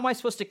how am I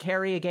supposed to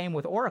carry a game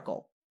with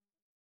Oracle?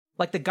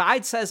 Like the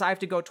guide says I have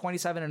to go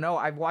 27-0.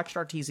 I've watched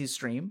Arteezy's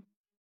stream.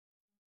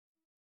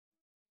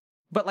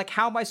 But like,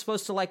 how am I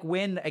supposed to like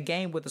win a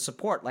game with a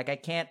support? Like I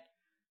can't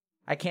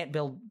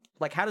build,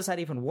 like, how does that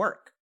even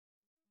work?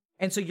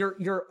 And so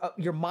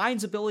your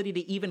mind's ability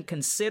to even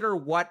consider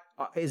what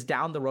is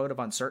down the road of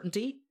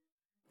uncertainty,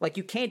 like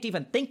you can't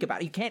even think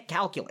about it. You can't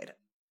calculate it.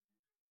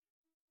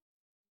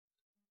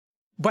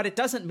 But it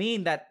doesn't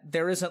mean that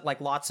there isn't like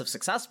lots of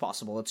success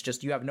possible. It's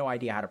just you have no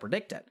idea how to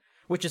predict it,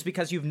 which is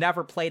because you've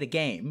never played a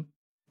game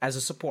as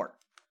a support.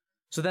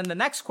 So then the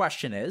next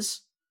question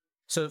is,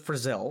 so for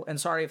Zill, and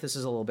sorry if this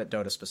is a little bit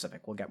Dota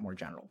specific, we'll get more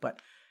general,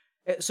 but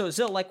so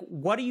Zill, like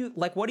what do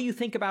you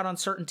think about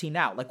uncertainty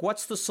now? Like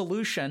what's the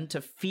solution to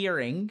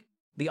fearing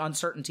the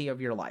uncertainty of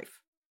your life?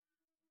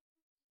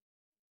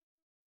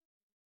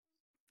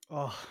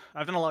 Oh,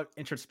 I've done a lot of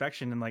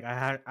introspection, and like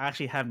I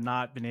actually have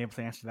not been able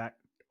to answer that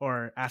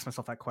or ask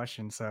myself that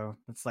question. So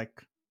it's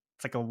like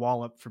a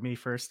wallop for me,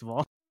 first of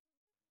all.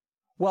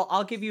 Well,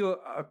 I'll give you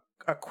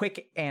a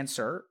quick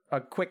answer, a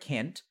quick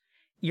hint.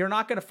 You're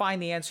not going to find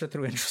the answer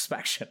through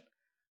introspection.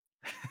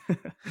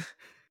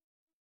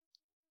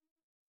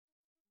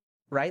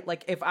 Right?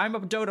 Like if I'm a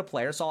Dota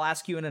player, so I'll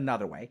ask you in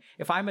another way.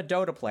 If I'm a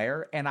Dota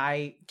player and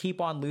I keep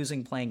on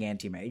losing playing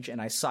anti-mage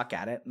and I suck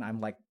at it and I'm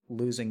like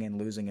losing and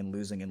losing and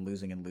losing and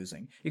losing and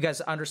losing. You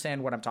guys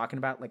understand what I'm talking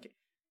about? Like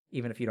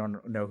even if you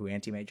don't know who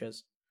anti-mage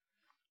is?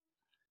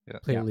 Yeah.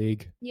 Play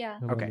League. Yeah.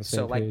 I'm on Okay, the so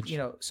same like, page. you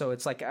know, so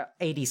it's like a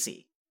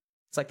ADC.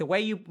 It's like the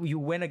way you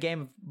win a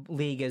game of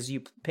League is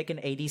you pick an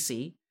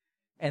ADC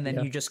and then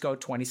Yeah. you just go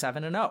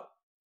 27-0.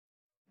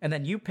 And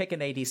then you pick an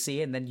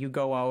ADC and then you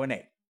go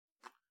 0-8.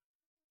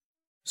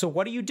 So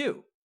what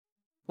do?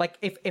 Like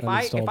if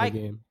Uninstall I the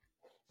game.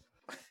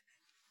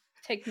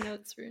 Take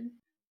notes, Rune.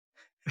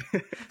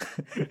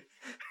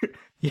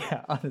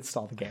 yeah,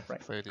 uninstall the game, right?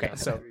 Played Okay,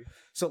 the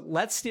so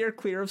let's steer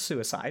clear of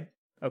suicide,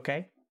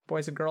 okay,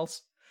 boys and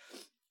girls.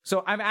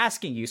 So I'm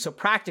asking you, so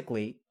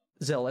practically,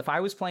 Zill, if I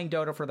was playing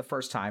Dota for the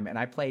first time and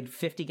I played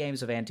 50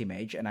 games of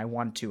Anti-Mage and I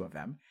won 2 of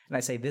them, and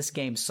I say this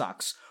game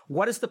sucks,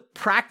 what is the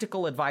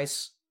practical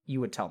advice you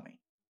would tell me?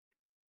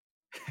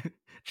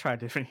 Try a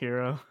different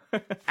hero.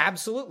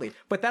 Absolutely.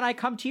 But then I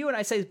come to you and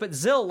I say, but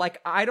Zill,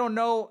 like, I don't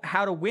know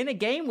how to win a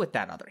game with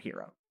that other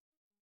hero.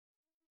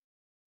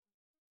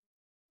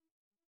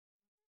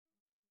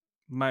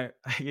 I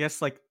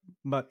guess like,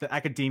 but the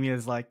academia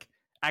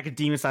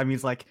side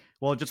means like,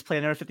 well, just play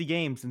another 50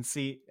 games and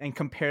see and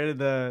compare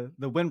the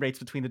win rates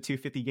between the two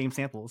 50 game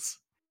samples.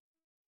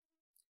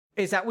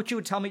 Is that what you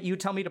would tell me? You would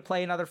tell me to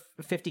play another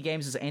 50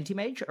 games as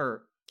anti-mage,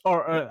 or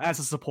as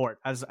a support,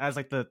 as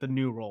like the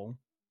new role.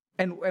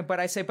 but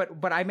I say,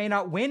 but I may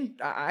not win.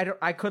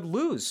 I could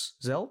lose,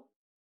 Zill.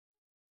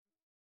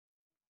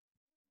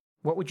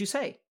 What would you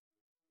say?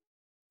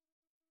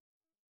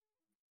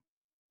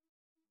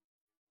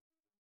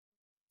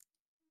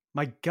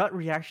 My gut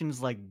reaction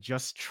is like,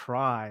 just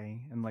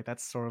try, and like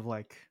that's sort of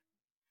like,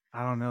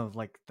 I don't know,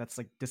 like that's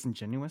like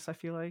disingenuous. I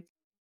feel like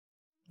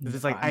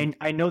it's like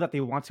I know that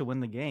they want to win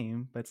the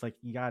game, but it's like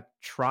you gotta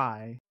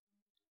try.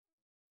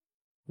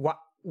 What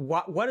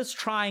does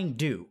trying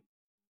do?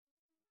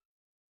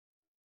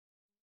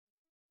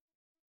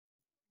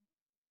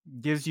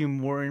 Gives you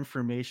more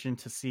information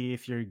to see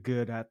if you're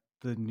good at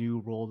the new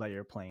role that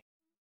you're playing.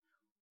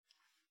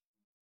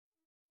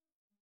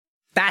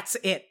 That's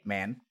it,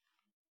 man.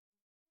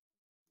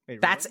 Wait,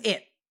 That's really?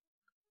 it.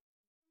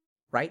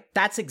 Right?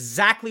 That's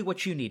exactly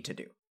what you need to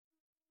do.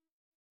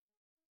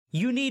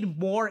 You need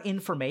more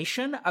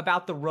information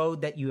about the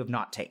road that you have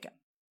not taken.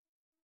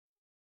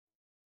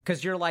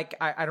 Because you're like,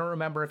 I don't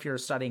remember if you're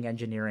studying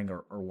engineering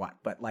or what,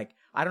 but like,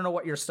 I don't know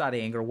what you're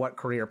studying or what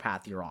career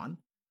path you're on.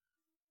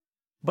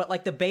 But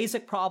like the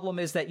basic problem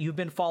is that you've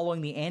been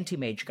following the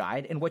anti-mage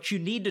guide, and what you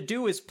need to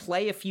do is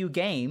play a few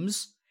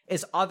games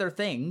as other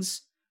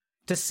things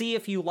to see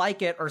if you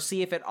like it or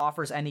see if it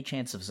offers any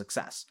chance of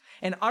success.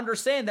 And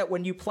understand that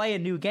when you play a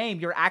new game,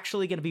 you're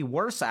actually going to be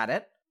worse at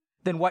it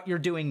than what you're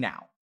doing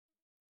now.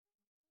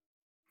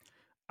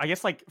 I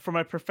guess like for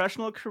my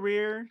professional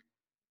career,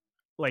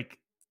 like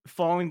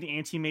following the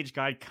anti-mage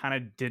guide kind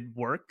of did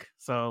work.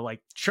 So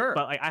like, Sure.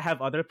 but like I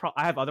have other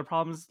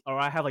problems, or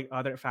I have like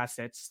other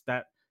facets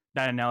that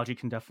analogy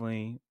can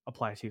definitely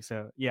apply to.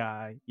 So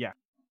yeah.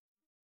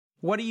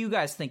 What do you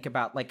guys think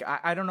about, like,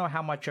 I don't know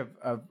how much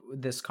of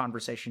this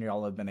conversation you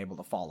all have been able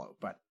to follow,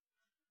 but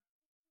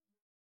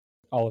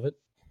All of it.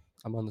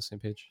 I'm on the same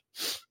page.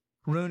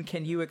 Rune,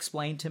 can you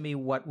explain to me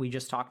what we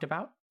just talked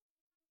about?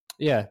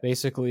 Yeah,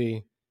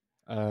 basically,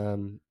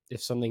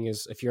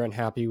 if you're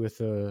unhappy with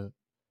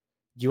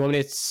do you want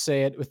me to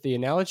say it with the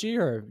analogy,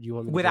 or do you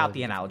want me to Without go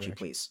the in a different analogy, direction?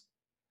 please.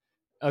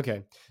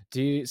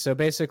 Okay. So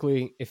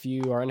basically, if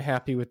you are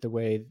unhappy with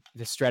the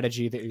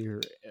strategy that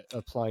you're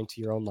applying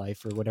to your own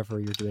life or whatever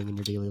you're doing in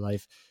your daily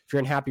life, if you're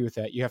unhappy with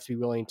that, you have to be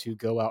willing to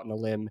go out on a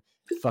limb,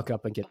 fuck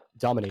up, and get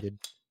dominated,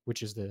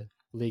 which is the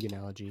league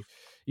analogy.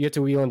 You have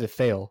to be willing to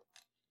fail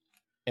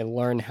and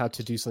learn how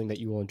to do something that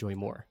you will enjoy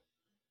more.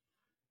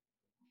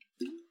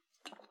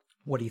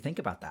 What do you think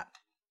about that?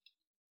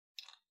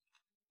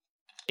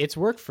 It's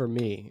worked for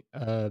me.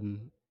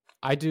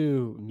 I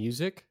do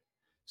music,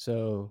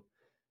 so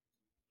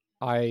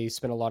I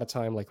spend a lot of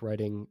time like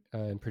writing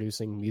and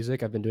producing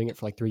music. I've been doing it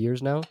for like 3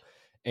 years now,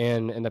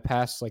 And in the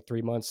past like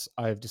 3 months,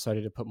 I've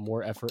decided to put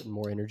more effort and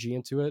more energy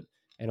into it,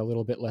 and a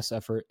little bit less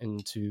effort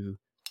into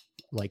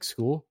like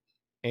school.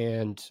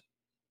 And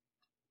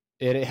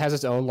it has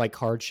its own like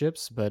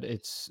hardships, but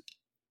it's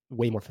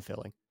way more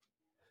fulfilling.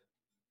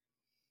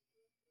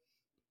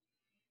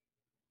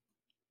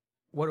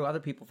 What do other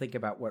people think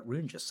about what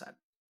Rune just said?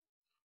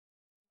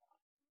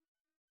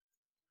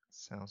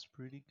 Sounds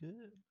pretty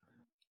good.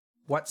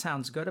 What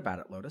sounds good about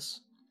it,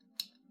 Lotus?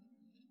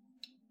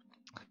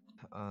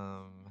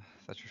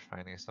 That you're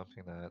finding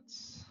something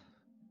that's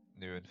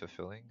new and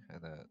fulfilling,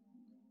 and that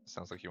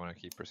sounds like you want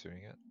to keep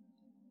pursuing it.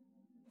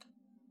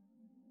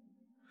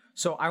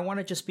 So I want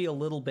to just be a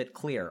little bit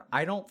clear.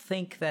 I don't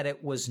think that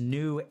it was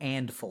new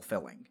and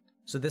fulfilling.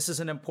 So this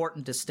is an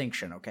important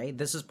distinction, okay?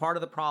 This is part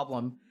of the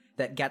problem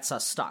that gets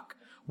us stuck.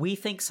 We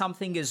think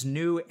something is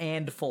new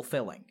and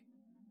fulfilling.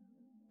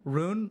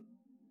 Rune,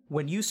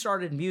 when you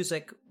started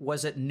music,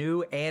 was it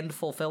new and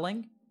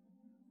fulfilling?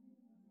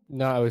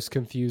 No, it was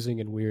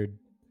confusing and weird.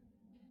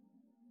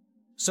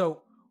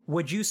 So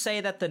would you say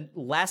that the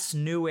less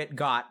new it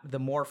got, the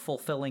more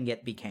fulfilling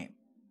it became?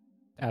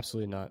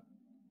 Absolutely not.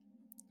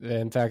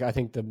 In fact, I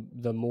think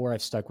the more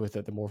I've stuck with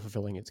it, the more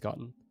fulfilling it's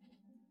gotten.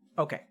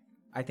 Okay.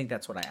 I think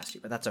that's what I asked you,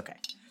 but that's okay.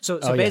 So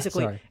Oh, yeah,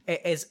 basically, sorry.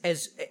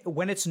 as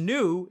when it's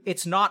new,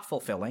 it's not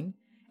fulfilling,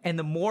 and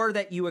the more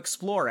that you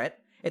explore it,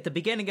 at the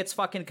beginning it's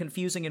fucking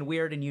confusing and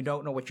weird, and you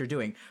don't know what you're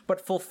doing.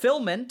 But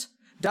fulfillment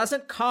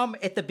doesn't come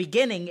at the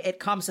beginning; it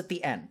comes at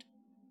the end.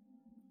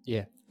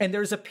 Yeah. And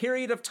there's a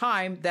period of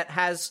time that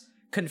has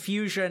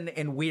confusion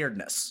and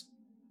weirdness.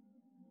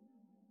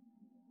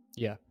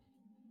 Yeah.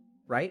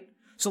 Right?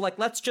 So, like,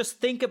 let's just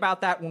think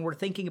about that when we're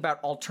thinking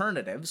about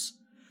alternatives.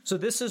 So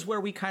this is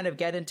where we kind of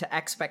get into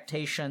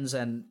expectations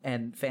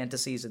and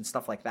fantasies and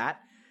stuff like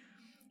that.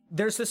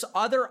 There's this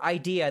other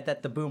idea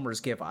that the boomers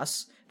give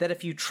us, that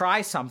if you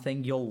try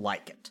something, you'll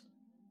like it.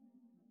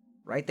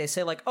 Right? They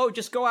say like, oh,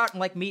 just go out and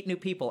like meet new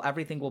people.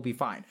 Everything will be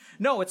fine.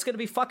 No, it's going to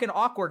be fucking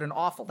awkward and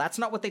awful. That's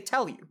not what they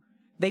tell you.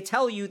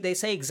 They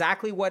say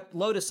exactly what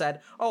Lotus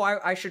said. Oh,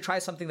 I should try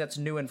something that's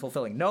new and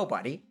fulfilling. No,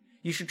 buddy.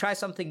 You should try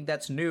something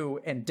that's new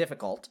and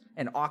difficult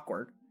and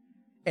awkward.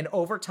 And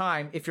over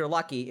time, if you're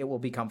lucky, it will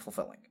become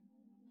fulfilling.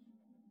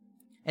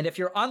 And if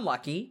you're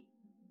unlucky,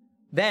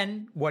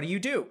 then what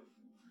do?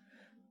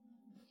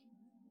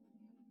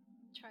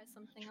 Try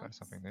something Try else.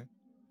 something new.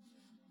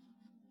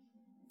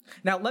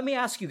 Now, let me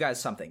ask you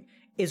guys something.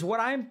 Is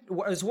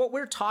what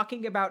we're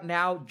talking about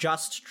now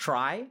just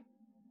try?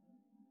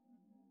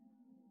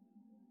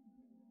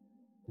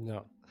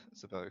 No.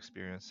 It's about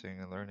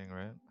experiencing and learning,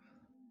 right?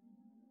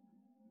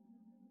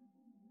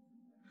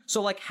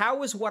 So, like,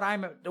 how is what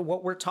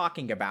we're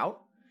talking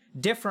about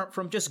different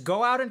from just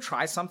go out and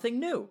try something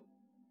new?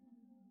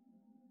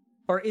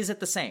 Or is it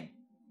the same?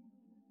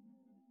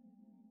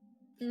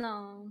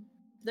 No,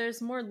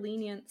 there's more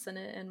lenience in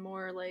it and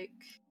more like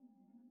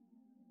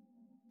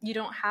you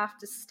don't have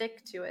to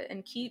stick to it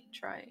and keep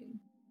trying.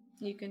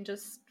 You can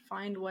just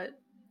find what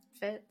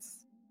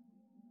fits.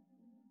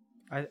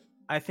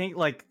 I think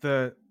like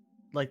the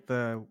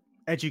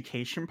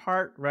education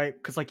part, right?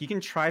 Because like you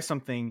can try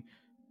something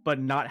but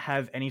not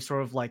have any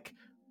sort of like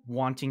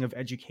wanting of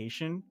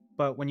education.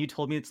 But when you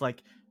told me it's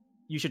like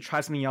you should try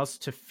something else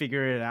to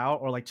figure it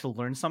out or like to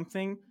learn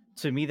something,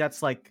 to me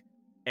that's like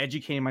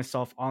educating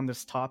myself on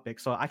this topic.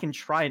 So I can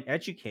try and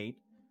educate,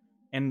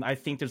 and I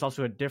think there's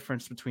also a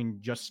difference between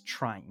just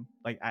trying.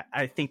 Like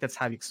I think that's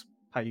how you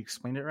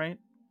explained it, right?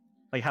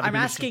 Like how I'm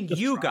asking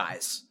you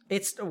guys.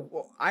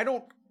 I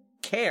don't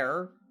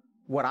care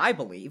what I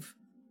believe.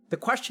 The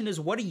question is,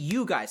 what do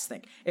you guys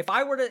think? If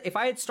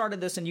I had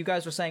started this and you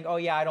guys were saying, oh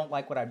yeah, I don't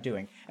like what I'm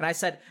doing, and I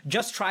said,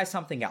 just try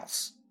something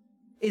else,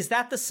 is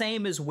that the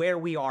same as where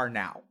we are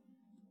now?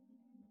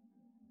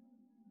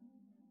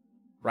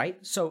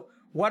 Right? So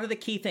what are the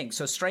key things?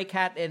 So Stray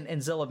Cat and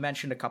Zill have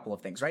mentioned a couple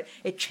of things, right?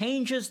 It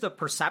changes the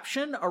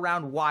perception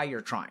around why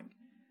you're trying.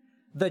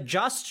 The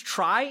just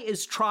try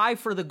is try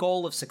for the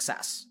goal of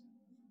success.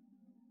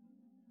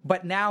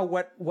 But now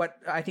what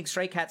I think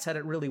Stray Cat said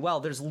it really well,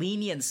 there's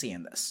leniency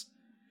in this.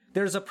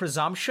 There's a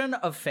presumption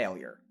of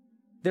failure.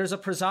 There's a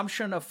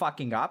presumption of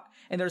fucking up.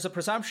 And there's a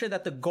presumption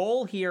that the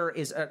goal here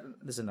is...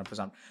 this isn't a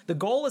presumption. The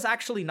goal is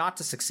actually not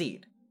to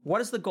succeed.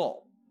 What is the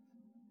goal?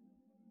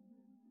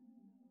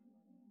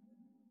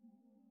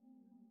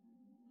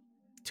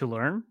 to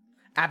learn.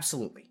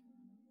 Absolutely.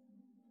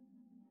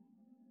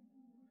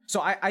 So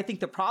I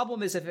think the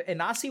problem is if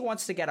Inasi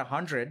wants to get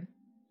 100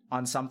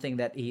 on something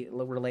that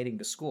relating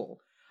to school,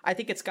 I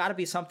think it's got to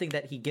be something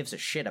that he gives a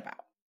shit about.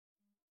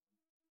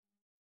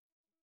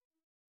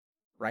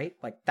 Right?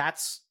 Like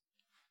that's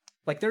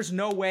like there's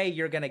no way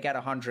you're going to get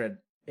 100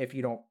 if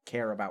you don't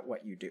care about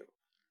what you do.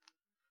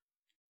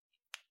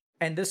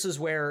 And this is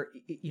where,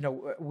 you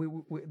know,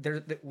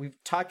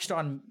 we've touched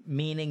on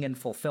meaning and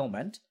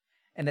fulfillment,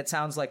 and it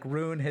sounds like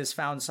Rune has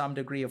found some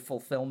degree of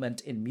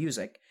fulfillment in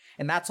music.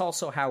 And that's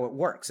also how it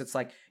works. It's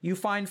like you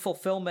find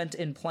fulfillment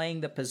in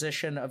playing the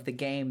position of the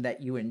game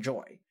that you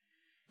enjoy.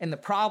 And the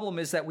problem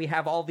is that we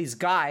have all these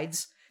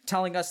guides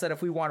telling us that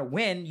if we want to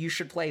win, you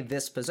should play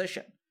this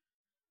position.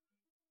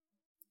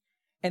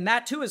 And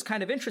that too is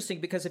kind of interesting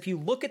because if you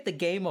look at the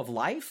game of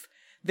life,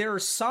 there are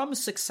some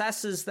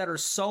successes that are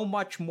so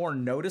much more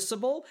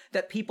noticeable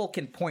that people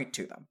can point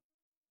to them.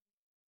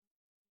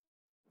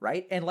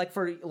 Right? And like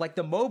for like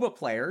the MOBA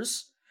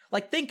players,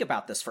 like think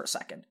about this for a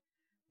second.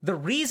 The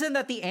reason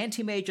that the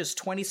anti-mage is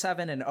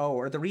 27-0,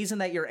 or the reason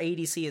that your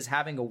ADC is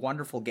having a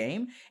wonderful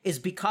game, is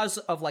because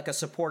of like a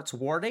support's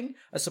warding,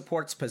 a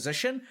support's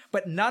position,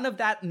 but none of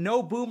that,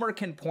 no boomer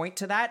can point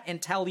to that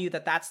and tell you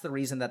that that's the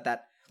reason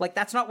that like,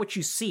 that's not what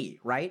you see,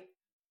 right?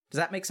 Does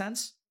that make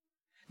sense?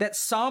 That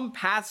some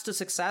paths to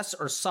success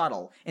are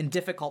subtle and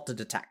difficult to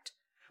detect.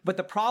 But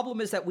the problem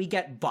is that we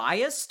get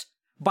biased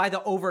by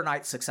the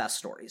overnight success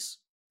stories.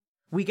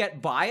 We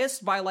get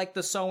biased by like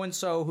the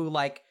so-and-so who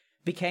like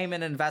became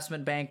an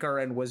investment banker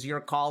and was your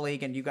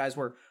colleague and you guys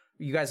were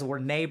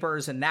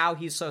neighbors and now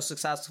he's so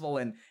successful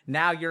and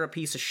now you're a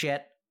piece of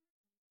shit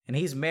and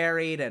he's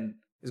married and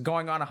is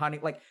going on a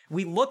honeymoon. Like,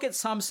 we look at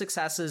some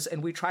successes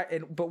and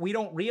but we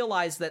don't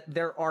realize that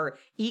there are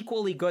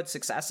equally good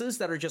successes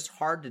that are just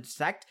hard to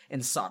detect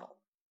and subtle.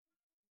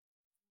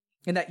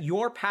 And that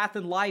your path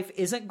in life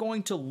isn't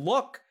going to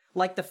look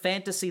like the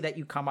fantasy that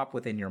you come up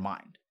with in your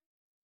mind.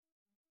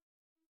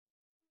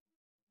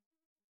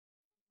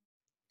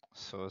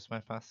 So is my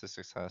path to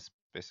success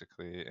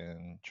basically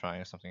in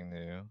trying something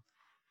new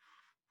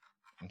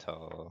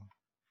until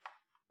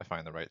I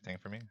find the right thing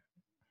for me,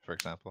 for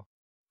example?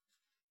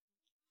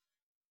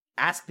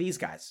 Ask these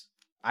guys.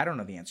 I don't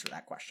know the answer to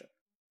that question.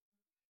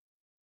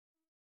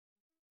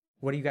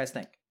 What do you guys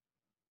think?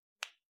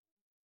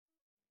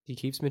 He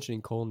keeps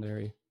mentioning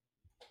culinary.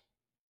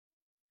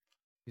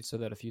 He said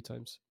that a few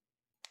times.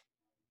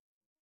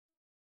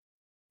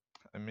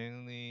 I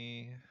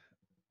mainly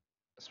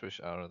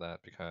switched out of that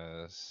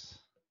because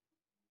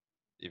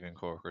even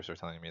coworkers are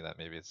telling me that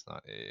maybe it's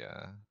not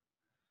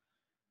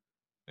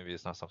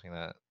something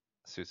that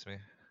suits me,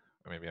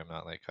 or maybe I'm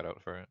not like cut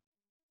out for it.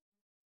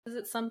 Is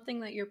it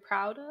something that you're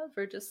proud of,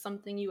 or just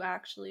something you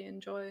actually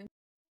enjoy?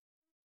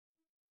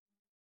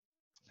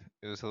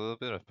 It was a little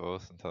bit of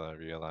both until I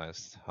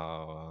realized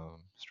how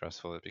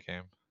stressful it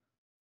became.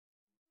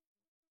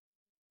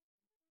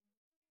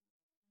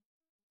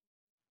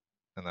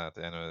 And at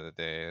the end of the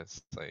day,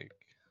 it's like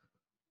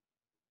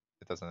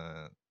it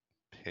doesn't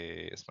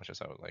pay as much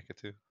as I would like it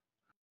to.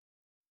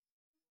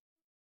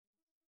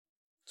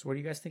 So what do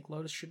you guys think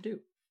Lotus should do?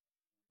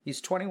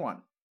 He's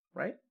 21,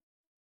 right?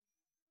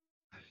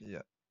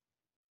 Yeah.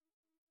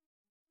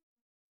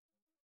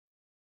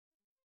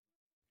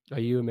 Are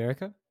you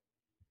America?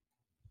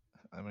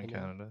 I'm in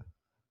Canada.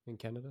 In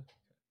Canada?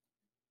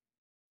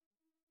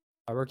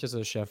 I worked as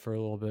a chef for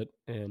a little bit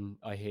and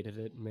I hated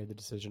it and made the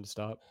decision to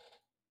stop.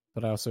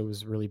 But I also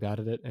was really bad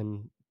at it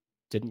and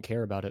didn't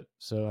care about it.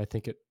 So I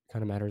think it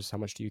kind of matters how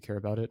much do you care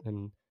about it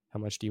and how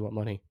much do you want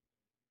money.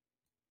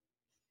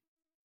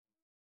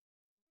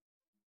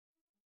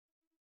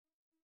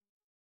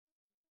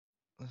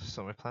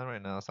 So my plan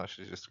right now is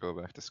actually just to go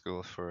back to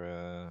school for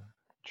a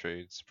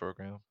trades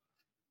program,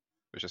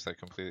 which is like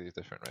completely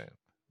different, right?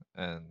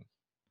 And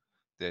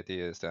the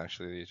idea is to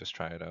actually just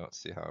try it out,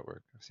 see how it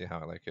works, see how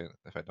I like it.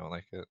 If I don't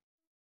like it,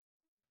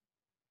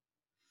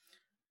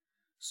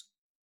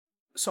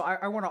 so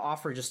I want to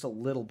offer just a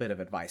little bit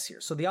of advice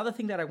here. So the other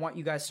thing that I want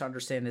you guys to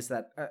understand is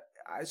that,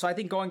 so I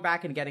think going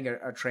back and getting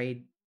a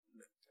trade,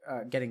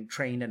 getting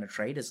trained in a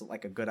trade is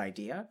like a good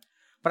idea.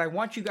 But I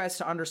want you guys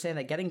to understand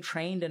that getting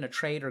trained in a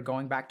trade or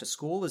going back to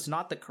school is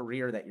not the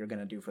career that you're going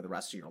to do for the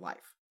rest of your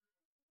life.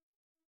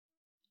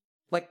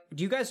 Like,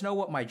 do you guys know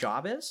what my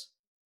job is?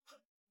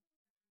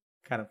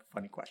 Kind of a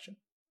funny question.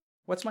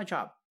 What's my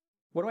job?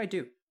 What do I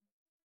do?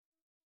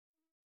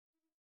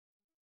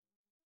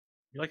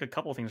 You're like a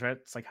couple things, right?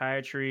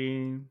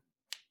 Psychiatry,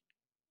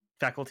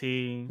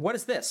 faculty. What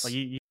is this?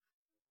 Like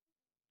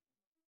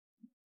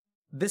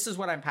This is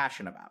what I'm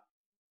passionate about.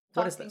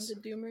 What is this?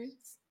 Talking to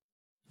doomers?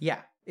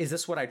 Yeah. Is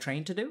this what I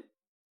trained to do?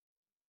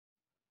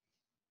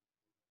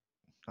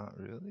 not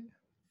really.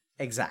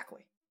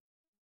 Exactly.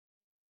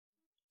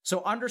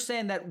 So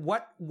understand that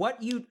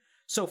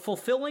so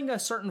fulfilling a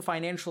certain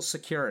financial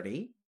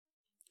security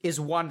is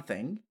one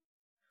thing.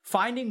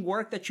 Finding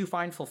work that you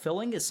find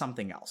fulfilling is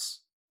something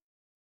else.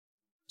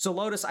 So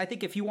Lotus, I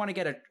think if you want to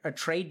get a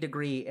trade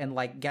degree and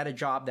like get a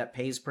job that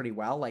pays pretty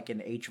well, like in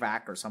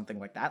HVAC or something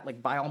like that,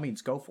 like by all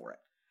means go for it.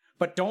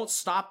 But don't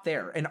stop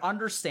there and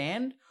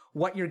understand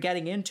what you're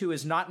getting into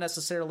is not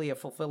necessarily a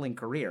fulfilling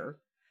career,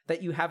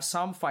 that you have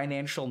some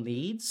financial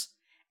needs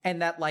and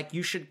that like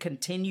you should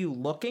continue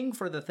looking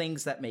for the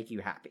things that make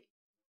you happy.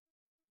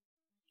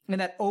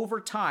 And that over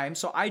time,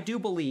 so I do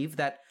believe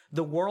that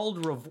the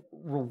world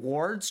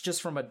rewards,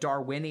 just from a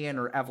Darwinian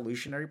or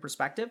evolutionary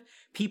perspective,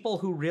 people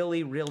who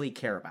really, really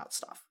care about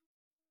stuff.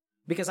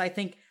 Because I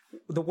think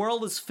the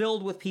world is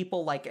filled with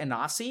people like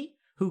Inasi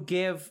who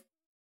give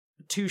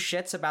two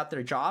shits about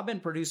their job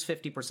and produce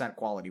 50%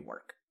 quality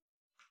work.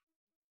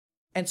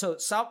 And so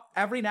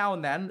every now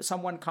and then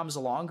someone comes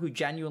along who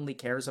genuinely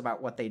cares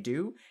about what they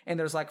do, and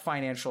there's like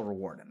financial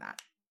reward in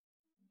that.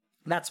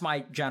 That's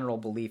my general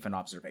belief and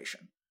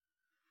observation.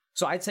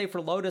 So I'd say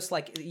for Lotus,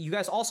 like, you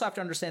guys also have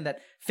to understand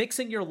that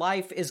fixing your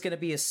life is going to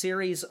be a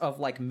series of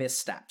like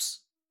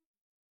missteps.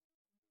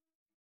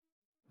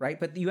 Right?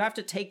 But you have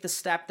to take the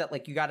step that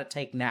like you got to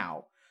take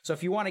now. So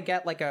if you want to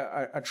get like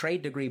a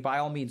trade degree, by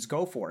all means,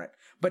 go for it.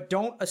 But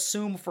don't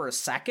assume for a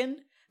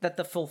second that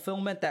the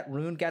fulfillment that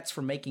Rune gets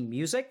from making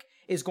music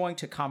is going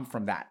to come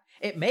from that.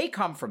 It may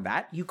come from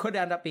that. You could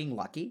end up being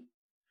lucky.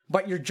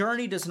 But your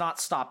journey does not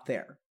stop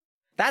there.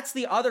 That's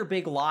the other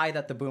big lie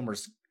that the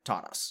boomers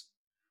taught us,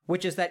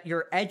 which is that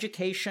your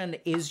education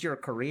is your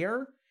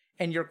career,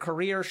 and your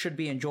career should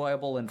be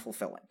enjoyable and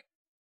fulfilling.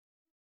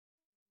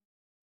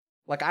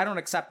 Like, I don't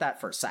accept that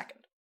for a second.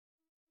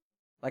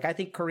 Like, I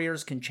think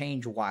careers can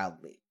change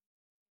wildly.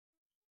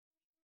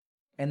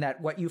 And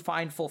that what you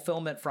find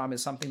fulfillment from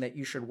is something that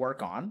you should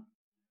work on.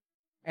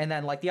 And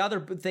then, like, the other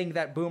thing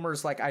that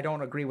boomers, like, I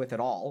don't agree with at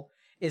all,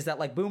 is that,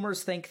 like,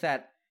 boomers think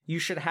that you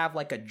should have,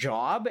 like, a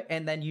job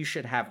and then you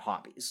should have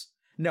hobbies.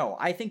 No,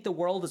 I think the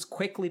world is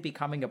quickly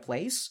becoming a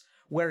place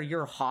where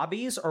your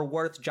hobbies are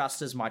worth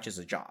just as much as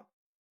a job.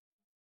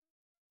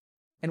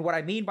 And what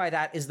I mean by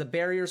that is the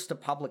barriers to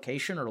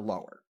publication are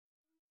lower.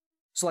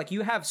 So, like,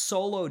 you have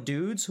solo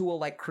dudes who will,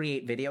 like,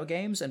 create video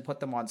games and put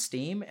them on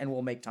Steam and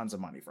will make tons of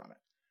money from it.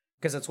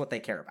 Because it's what they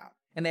care about.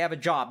 And they have a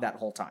job that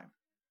whole time.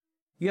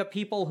 You have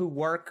people who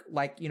work,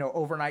 like, you know,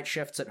 overnight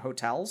shifts at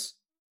hotels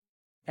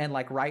and,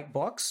 like, write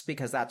books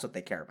because that's what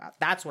they care about.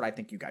 That's what I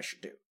think you guys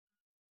should do.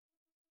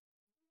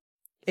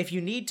 If you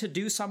need to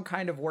do some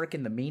kind of work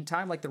in the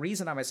meantime, like, the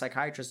reason I'm a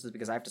psychiatrist is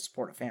because I have to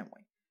support a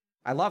family.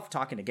 I love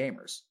talking to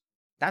gamers.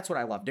 That's what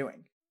I love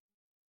doing.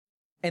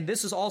 And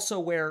this is also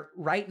where,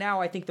 right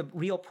now, I think the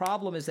real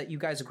problem is that you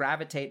guys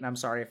gravitate, and I'm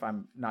sorry if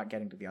I'm not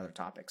getting to the other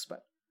topics,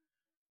 but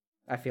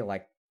I feel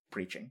like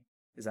preaching.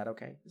 Is that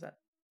okay? Is that...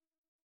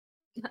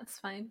 That's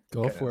fine.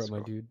 Go Okay, for that's it, my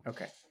cool. dude.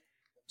 Okay.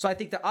 So I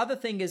think the other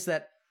thing is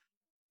that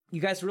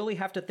you guys really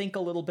have to think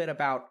a little bit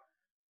about,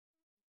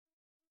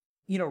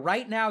 you know,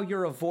 right now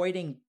you're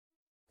avoiding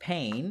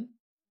pain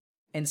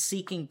and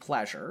seeking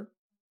pleasure.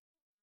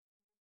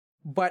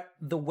 But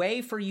the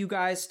way for you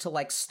guys to,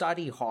 like,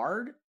 study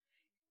hard,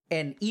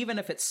 and even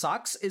if it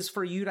sucks, is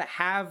for you to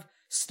have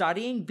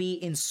studying be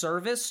in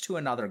service to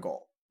another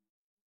goal.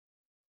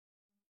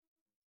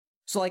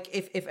 So, like,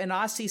 if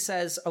Anasi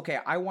says, okay,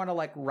 I want to,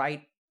 like,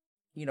 write,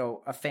 you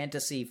know, a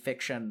fantasy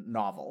fiction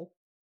novel,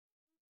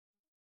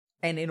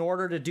 and in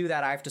order to do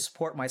that, I have to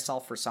support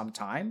myself for some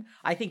time,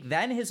 I think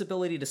then his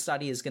ability to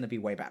study is going to be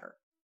way better.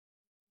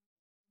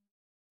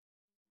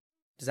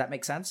 Does that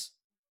make sense?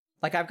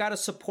 Like, I've got to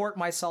support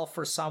myself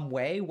for some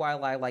way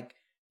while I, like,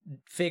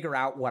 figure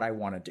out what I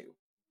want to do.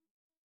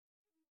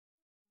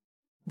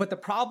 But the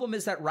problem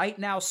is that right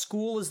now,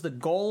 school is the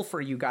goal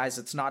for you guys.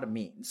 It's not a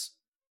means.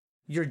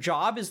 Your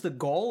job is the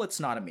goal. It's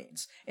not a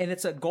means. And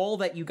it's a goal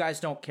that you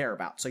guys don't care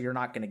about, so you're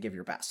not going to give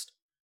your best.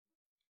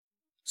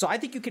 So I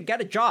think you could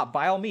get a job,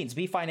 by all means,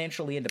 be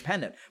financially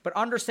independent. But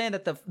understand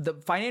that the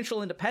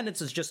financial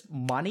independence is just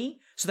money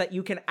so that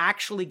you can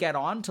actually get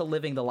on to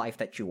living the life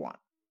that you want.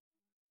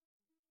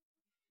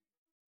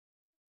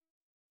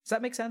 Does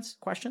that make sense?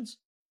 Questions?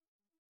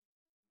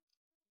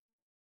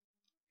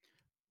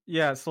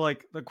 Yeah, so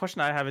like the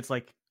question I have is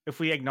like if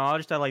we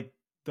acknowledge that like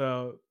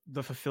the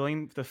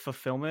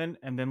fulfillment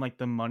and then like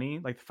the money,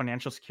 like the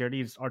financial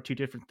security are two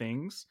different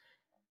things,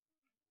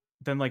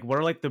 then like what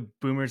are like the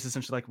boomers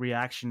essentially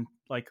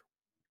like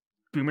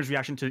boomers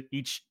reaction to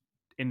each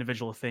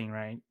individual thing,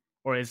 right?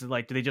 Or is it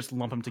like do they just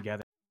lump them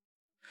together?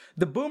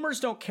 The boomers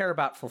don't care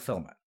about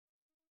fulfillment.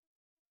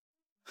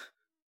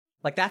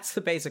 Like, that's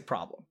the basic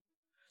problem.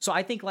 So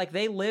I think, like,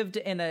 they lived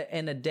in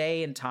a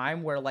day and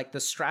time where, like, the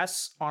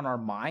stress on our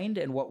mind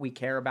and what we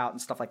care about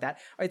and stuff like that,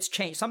 it's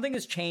changed. Something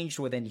has changed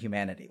within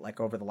humanity,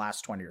 like, over the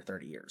last 20 or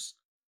 30 years.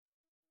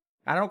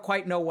 I don't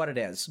quite know what it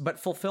is, but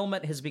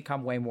fulfillment has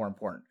become way more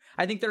important.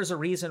 I think there's a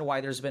reason why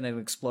there's been an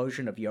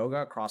explosion of yoga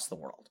across the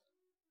world.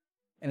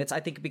 And it's, I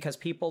think, because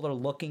people are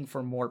looking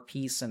for more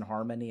peace and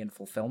harmony and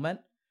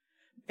fulfillment.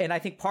 And I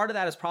think part of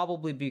that is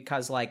probably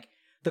because, like,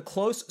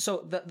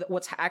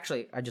 what's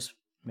actually, I just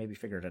maybe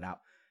figured it out.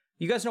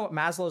 You guys know what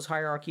Maslow's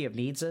hierarchy of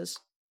needs is?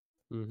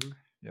 Mm-hmm.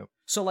 Yep.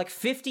 So, like,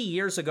 50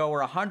 years ago or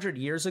 100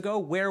 years ago,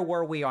 where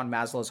were we on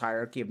Maslow's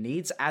hierarchy of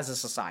needs as a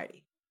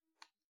society?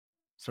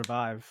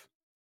 Survive.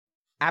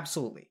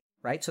 Absolutely,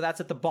 right? So that's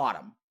at the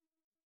bottom.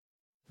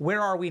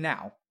 Where are we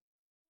now?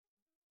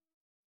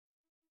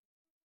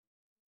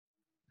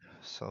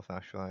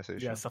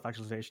 Self-actualization. Yeah,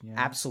 self-actualization. Yeah.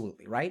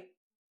 Absolutely, right?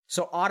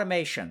 So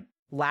automation,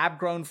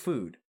 lab-grown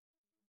food,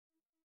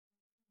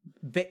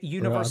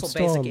 universal I'm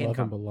still basic in love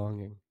income. and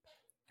belonging.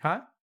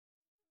 Huh?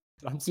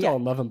 I'm still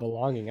in love and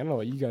belonging. I don't know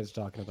what you guys are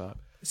talking about.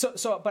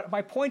 But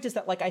my point is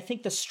that, like, I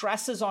think the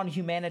stresses on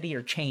humanity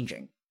are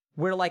changing.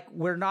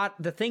 We're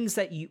not, the things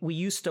that we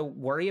used to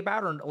worry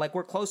about are, like,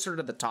 we're closer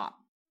to the top.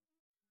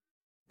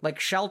 Like,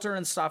 shelter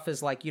and stuff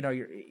is, like, you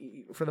know,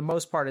 for the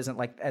most part isn't,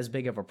 like, as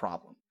big of a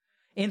problem.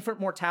 Infant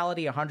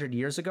mortality 100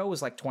 years ago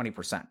was, like,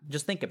 20%.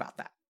 Just think about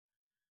that.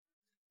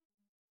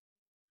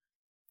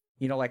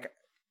 You know, like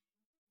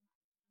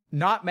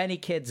not many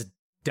kids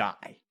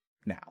die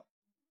now.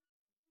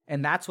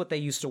 And that's what they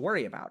used to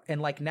worry about.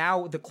 And like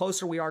now, the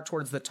closer we are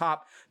towards the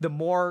top, the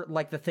more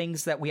like the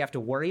things that we have to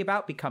worry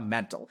about become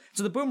mental.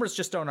 So the boomers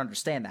just don't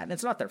understand that. And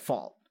it's not their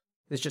fault.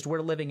 It's just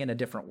we're living in a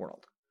different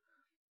world.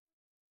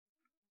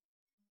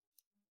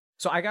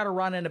 So I got to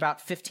run in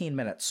about 15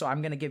 minutes. So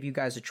I'm going to give you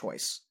guys a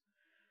choice.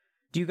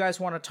 Do you guys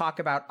want to talk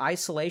about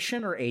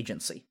isolation or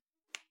agency?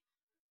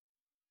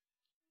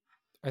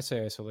 I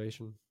say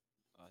isolation.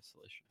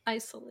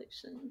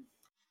 Isolation.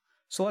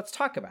 So let's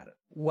talk about it.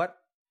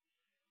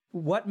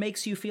 What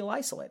makes you feel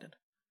isolated?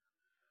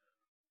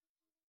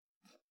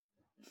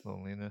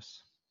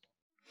 Loneliness.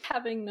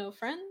 Having no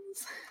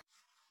friends.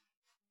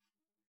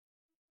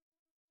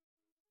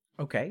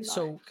 Okay, Not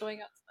so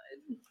going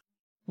outside.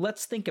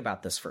 let's think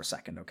about this for a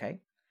second, okay?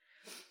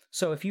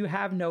 So if you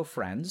have no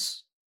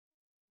friends,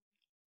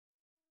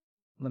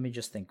 let me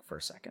just think for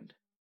a second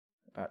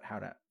about how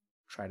to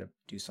try to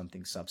do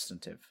something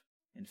substantive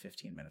in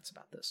 15 minutes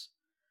about this.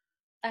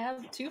 I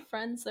have 2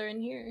 friends that are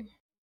in here.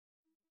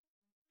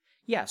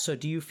 Yeah, so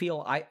do you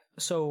feel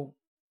so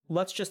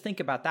let's just think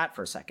about that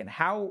for a second.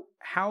 How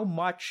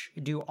much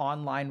do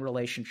online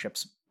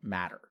relationships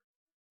matter?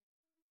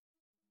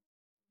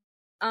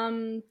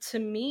 To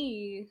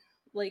me,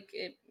 like,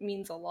 it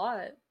means a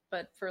lot,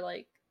 but for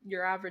like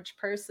your average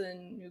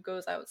person who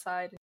goes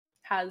outside and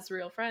has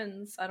real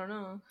friends, I don't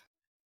know.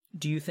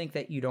 Do you think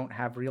that you don't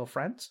have real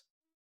friends?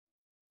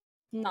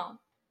 No,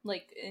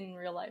 like in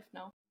real life,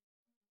 no.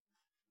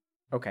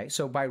 Okay,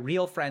 so by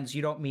real friends,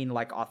 you don't mean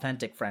like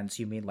authentic friends,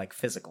 you mean like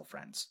physical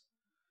friends.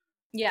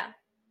 Yeah.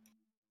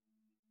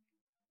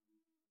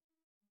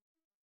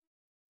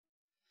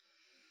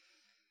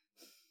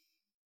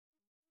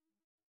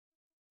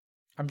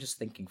 I'm just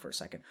thinking for a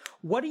second.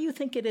 What do you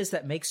think it is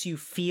that makes you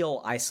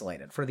feel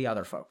isolated for the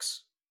other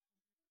folks?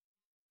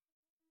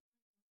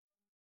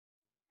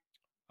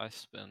 I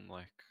spend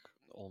like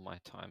all my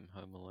time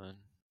home alone.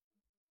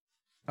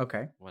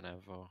 Okay.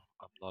 Whenever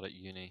I'm not at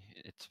uni,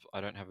 I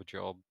don't have a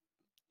job,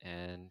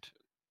 and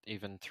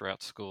even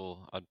throughout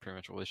school, I'd pretty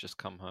much always just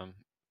come home,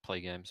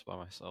 play games by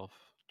myself,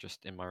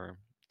 just in my room.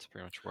 It's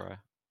pretty much where I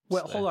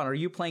Well, stay. hold on. Are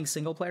you playing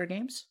single player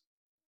games?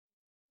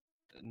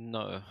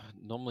 No,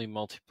 normally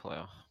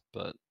multiplayer,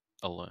 but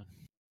alone.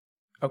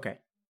 Okay.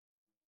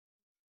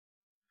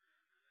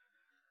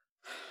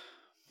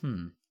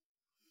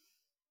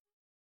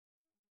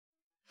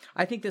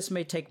 I think this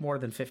may take more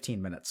than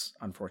 15 minutes,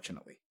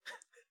 unfortunately.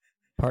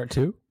 Part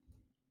 2?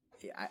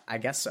 Yeah, I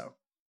guess so.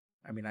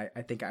 I mean, I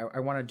think I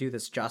want to do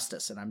this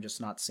justice, and I'm just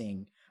not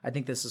seeing... I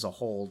think this is a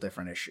whole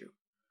different issue.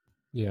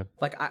 Yeah.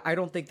 Like, I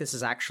don't think this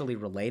is actually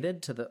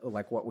related to the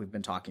like what we've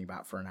been talking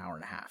about for an hour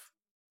and a half.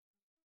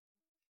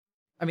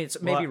 I mean,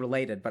 it's maybe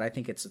related, but I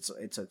think it's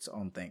its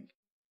own thing.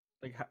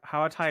 Like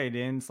how I tie it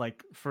in is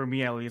like, for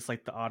me at least,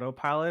 like the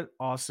autopilot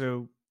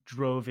also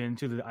drove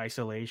into the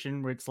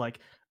isolation, where it's like,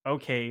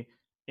 okay,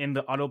 in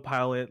the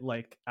autopilot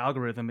like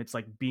algorithm, it's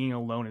like being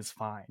alone is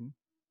fine.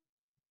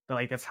 But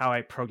like that's how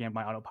I programmed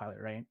my autopilot,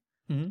 right?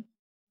 Mm-hmm.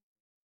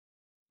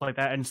 Like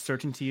that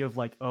uncertainty of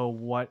like, oh,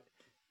 what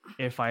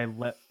if I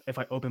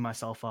open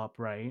myself up,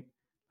 right?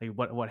 Like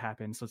what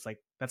happens? So it's like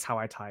that's how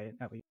I tie it,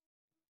 at least.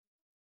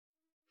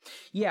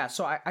 Yeah,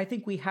 so I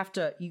think we have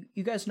to...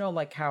 You guys know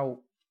like how,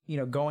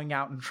 going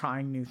out and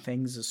trying new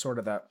things is sort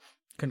of the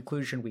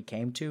conclusion we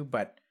came to,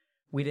 but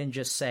we didn't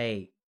just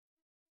say,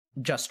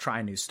 just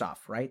try new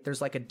stuff, right? There's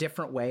like a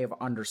different way of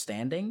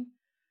understanding,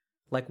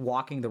 like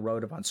walking the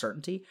road of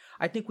uncertainty.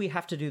 I think we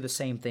have to do the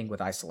same thing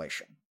with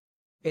isolation.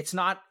 It's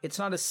not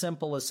as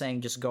simple as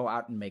saying just go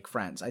out and make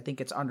friends. I think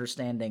it's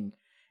understanding,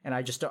 and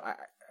I just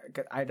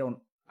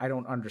don't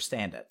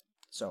understand it.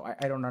 So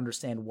I don't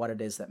understand what it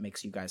is that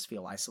makes you guys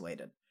feel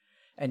isolated.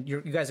 And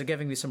you guys are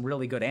giving me some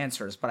really good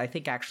answers, but I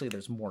think actually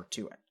there's more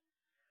to it.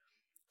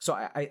 So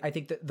I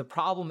think that the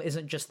problem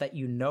isn't just that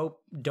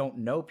don't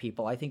know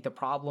people. I think the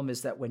problem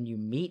is that when you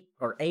meet,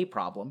 or a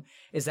problem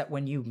is that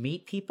when you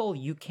meet people,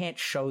 you can't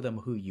show them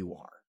who you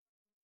are.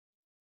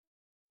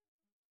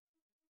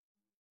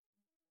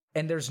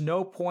 And there's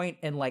no point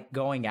in like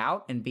going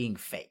out and being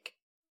fake.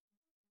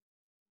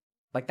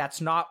 Like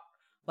that's not,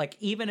 like,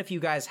 even if you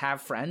guys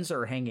have friends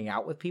or are hanging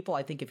out with people,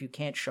 I think if you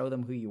can't show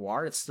them who you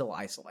are, it's still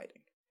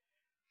isolating.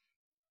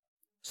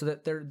 So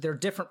that they're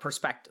different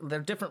perspectives, there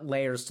are different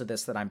layers to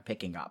this that I'm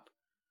picking up.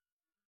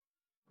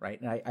 Right?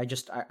 And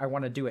I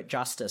want to do it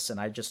justice, and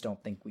I just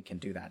don't think we can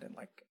do that in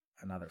like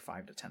another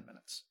 5 to 10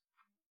 minutes.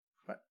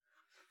 But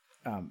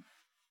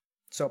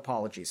so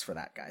apologies for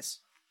that, guys.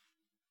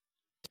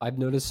 I've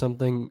noticed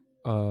something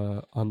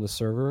on the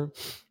server.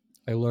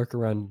 I lurk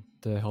around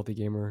the Healthy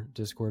Gamer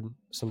Discord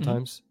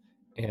sometimes,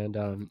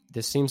 and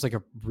this seems like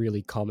a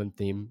really common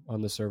theme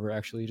on the server,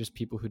 actually, just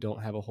people who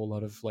don't have a whole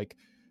lot of like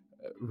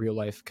real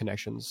life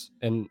connections.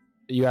 And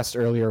you asked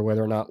earlier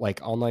whether or not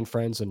like online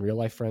friends and real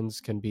life friends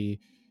can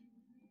be,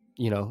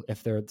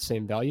 if they're the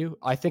same value.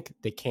 I think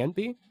they can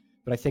be,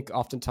 but I think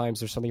oftentimes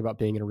there's something about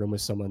being in a room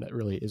with someone that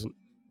really isn't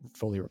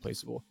fully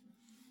replaceable.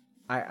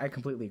 I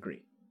completely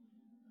agree.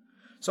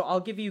 So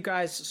I'll give you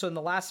guys, so in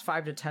the last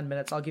 5 to 10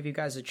 minutes, I'll give you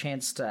guys a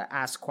chance to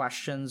ask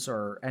questions,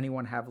 or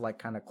anyone have like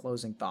kind of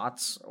closing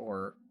thoughts,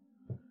 or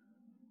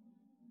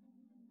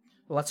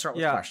well, let's start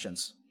with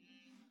questions.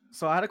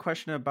 So I had a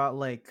question about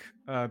like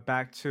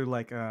back to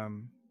like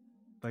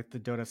the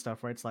Dota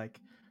stuff where it's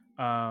like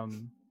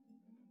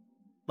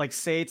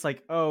say it's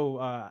like, oh,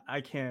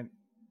 I can't.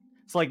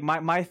 So like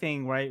my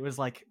thing, right, was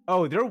like,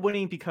 oh, they're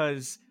winning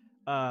because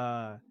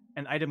an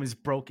item is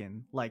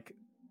broken. Like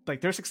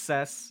their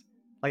success,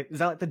 like, is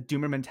that like the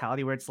doomer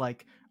mentality where it's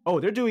like,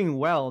 oh, they're doing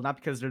well not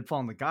because they're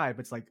following the guide,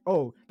 but it's like,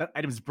 oh, that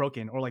item is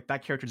broken, or like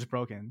that character is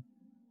broken.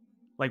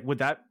 Like, would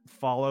that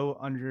follow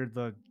under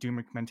the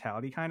doomer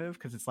mentality kind of?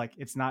 Because it's like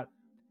it's not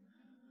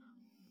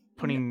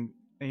putting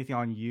anything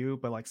on you,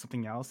 but like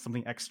something else,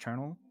 something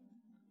external.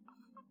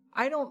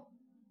 I don't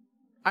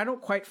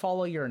quite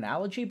follow your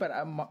analogy, but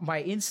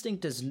my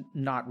instinct is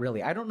not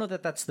really. I don't know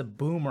that that's the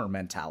boomer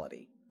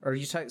mentality. Or are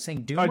you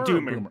saying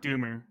doomer?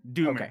 Doomer.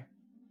 Okay.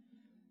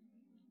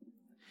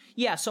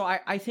 Yeah, so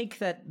I think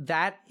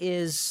that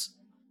is...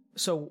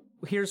 So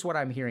here's what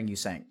I'm hearing you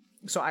saying.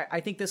 So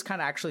I think this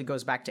kind of actually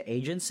goes back to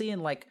agency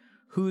and like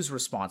who's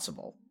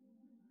responsible.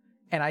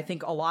 And I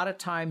think a lot of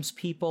times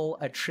people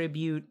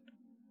attribute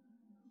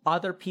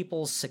other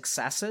people's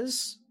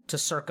successes to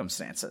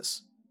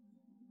circumstances.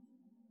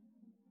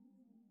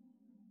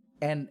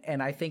 And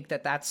I think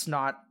that's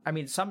not... I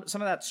mean, some of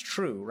that's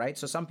true, right?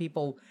 So some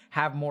people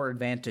have more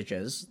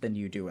advantages than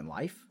you do in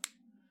life,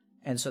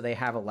 and so they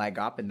have a leg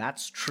up, and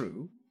that's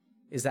true.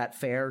 Is that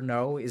fair?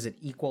 No. Is it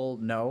equal?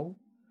 No.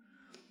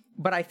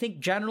 But I think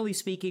generally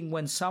speaking,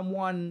 when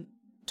someone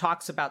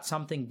talks about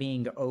something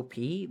being OP,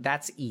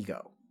 that's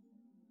ego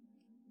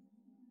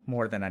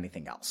more than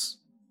anything else,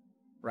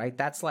 right?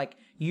 That's like,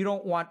 you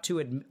don't want to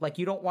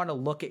you don't want to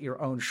look at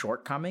your own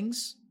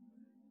shortcomings,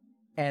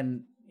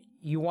 and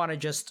you want to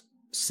just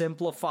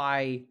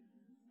simplify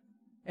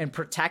and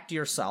protect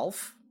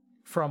yourself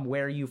from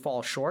where you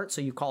fall short,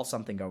 so you call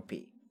something OP.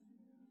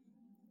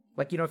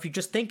 Like, if you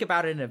just think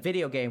about it in a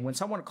video game, when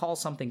someone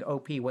calls something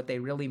OP, what they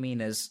really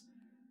mean is,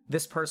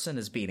 this person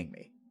is beating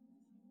me.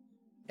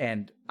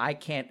 And I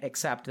can't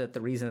accept that the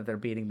reason that they're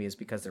beating me is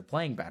because they're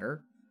playing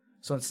better.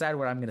 So instead,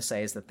 what I'm going to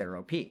say is that they're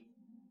OP.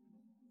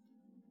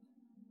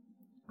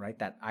 Right?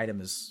 That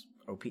item is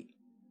OP.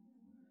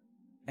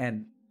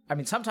 And, I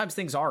mean, sometimes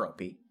things are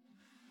OP.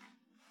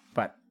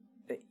 But,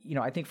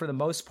 I think for the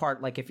most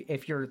part, like,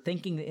 if you're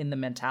thinking in the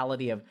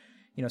mentality of,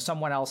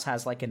 someone else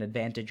has like an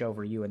advantage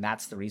over you and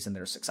that's the reason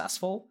they're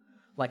successful,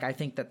 like, I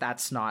think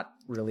that's not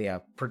really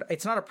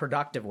it's not a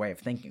productive way of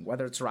thinking,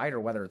 whether it's right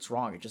or whether it's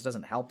wrong. It just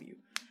doesn't help you.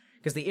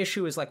 Because the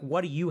issue is like,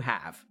 what do you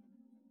have,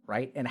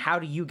 right? And how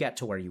do you get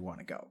to where you want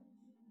to go?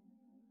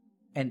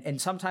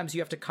 And sometimes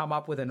you have to come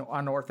up with an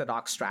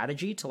unorthodox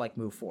strategy to like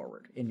move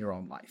forward in your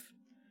own life,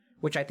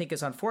 which I think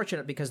is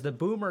unfortunate because the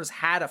boomers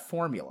had a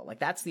formula.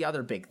 Like, that's the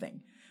other big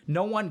thing.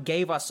 No one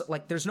gave us,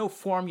 like, there's no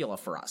formula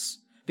for us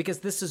because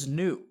this is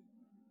new.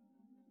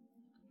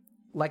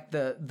 Like,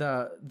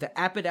 the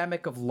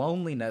epidemic of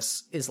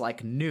loneliness is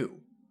like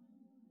new.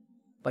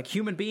 Like,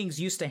 human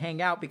beings used to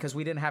hang out because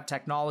we didn't have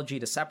technology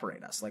to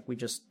separate us. Like, we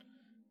just,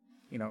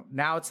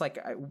 now it's like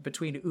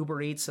between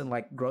Uber Eats and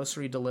like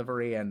grocery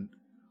delivery and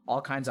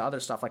all kinds of other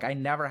stuff. Like, I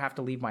never have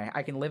to leave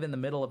I can live in the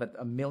middle of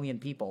a million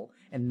people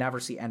and never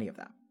see any of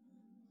them.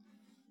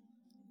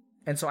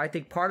 And so I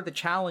think part of the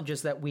challenge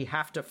is that we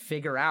have to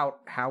figure out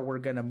how we're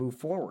going to move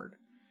forward.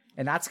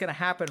 And that's going to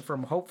happen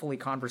from hopefully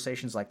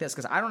conversations like this,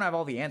 because I don't have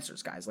all the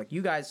answers, guys. Like,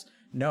 you guys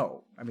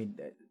know. I mean,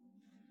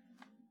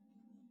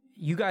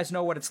 you guys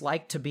know what it's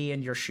like to be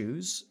in your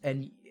shoes,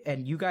 and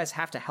you guys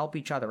have to help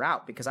each other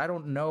out, because I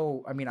don't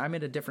know. I mean, I'm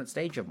in a different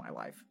stage of my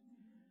life.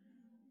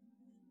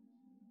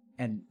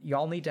 And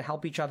y'all need to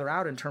help each other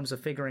out in terms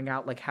of figuring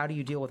out, like, how do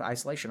you deal with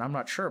isolation? I'm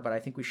not sure, but I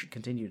think we should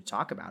continue to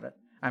talk about it.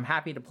 I'm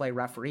happy to play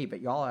referee,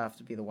 but y'all have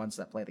to be the ones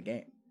that play the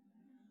game.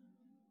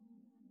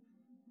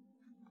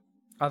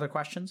 Other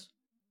questions?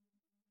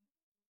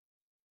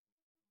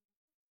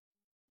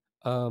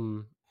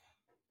 And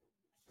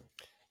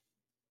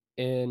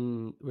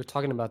we're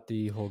talking about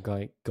the whole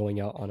guy going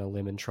out on a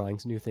limb and trying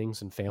new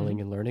things and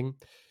failing and learning.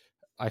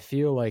 I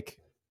feel like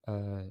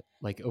I've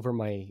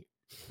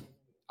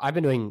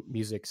been doing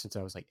music since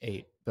I was like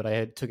 8, but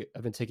I've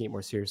been taking it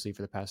more seriously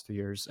for the past 3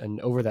 years. And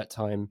over that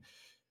time,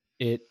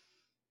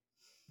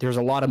 there's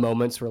a lot of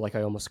moments where like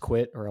I almost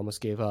quit or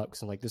almost gave up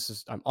because I'm like,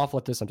 I'm awful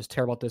at this. I'm just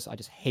terrible at this. I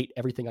just hate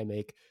everything I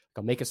make.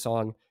 I'll make a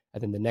song,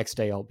 and then the next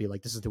day I'll be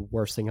like, this is the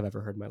worst thing I've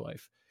ever heard in my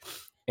life.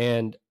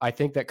 And I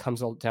think that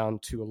comes down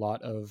to a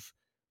lot of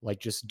like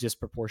just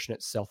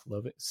disproportionate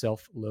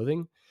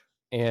self-loathing.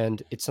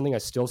 And it's something I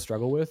still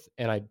struggle with.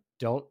 And I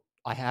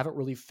haven't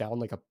really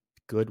found like a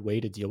good way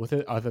to deal with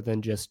it other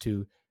than just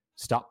to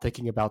stop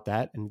thinking about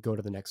that and go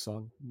to the next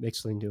song, make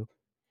something new.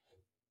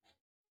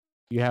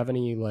 Do you have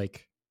any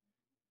like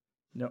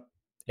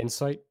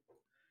insight?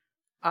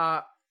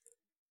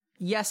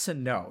 Yes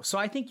and no. So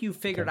I think you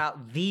figured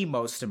out the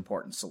most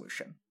important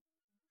solution.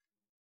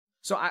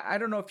 So I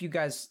don't know if you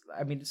guys,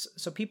 I mean,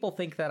 so people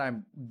think that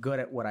I'm good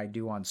at what I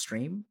do on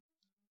stream.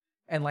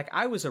 And like,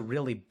 I was a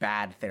really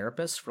bad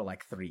therapist for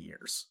like 3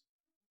 years.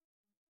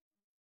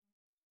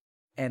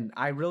 And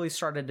I really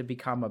started to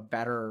become a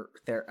better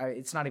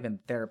it's not even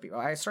therapy.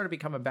 I started to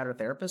become a better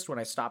therapist when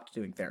I stopped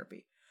doing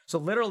therapy. So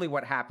literally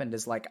what happened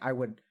is like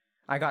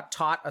I got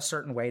taught a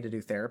certain way to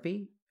do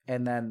therapy,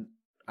 and then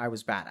I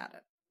was bad at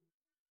it.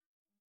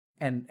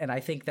 And I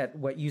think that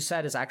what you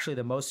said is actually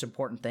the most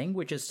important thing,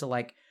 which is to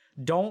like,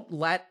 don't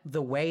let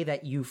the way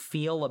that you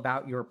feel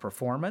about your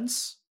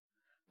performance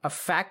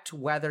affect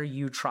whether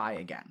you try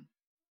again.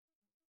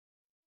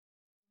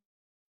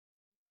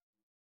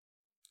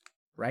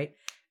 Right?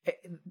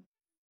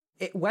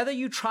 Whether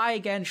you try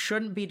again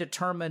shouldn't be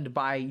determined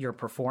by your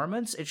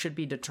performance. It should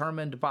be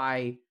determined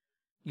by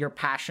your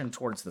passion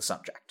towards the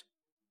subject.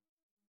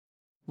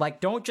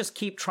 Like, don't just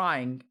keep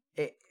trying.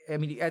 I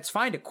mean, it's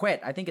fine to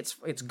quit. I think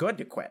it's good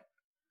to quit.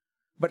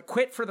 But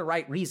quit for the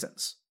right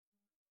reasons.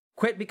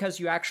 Quit because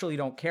you actually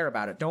don't care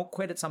about it. Don't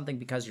quit at something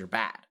because you're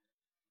bad.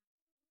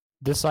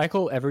 The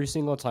cycle every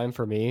single time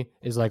for me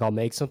is like, I'll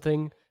make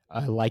something,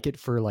 I like it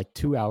for like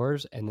 2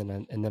 hours, and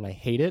then I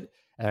hate it,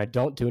 and I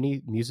don't do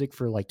any music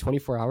for like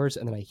 24 hours,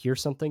 and then I hear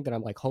something that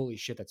I'm like, holy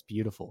shit, that's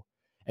beautiful.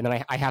 And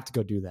then I have to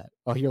go do that.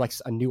 I'll hear like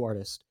a new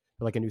artist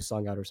or like a new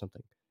song out or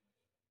something.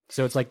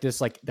 So it's like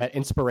this, like that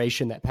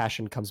inspiration, that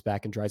passion comes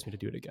back and drives me to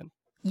do it again.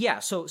 Yeah,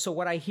 so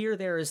what I hear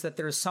there is that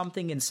there's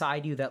something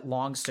inside you that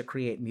longs to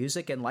create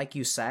music, and like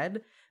you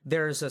said,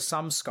 there's a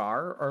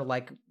samskar, or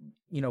like,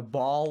 you know,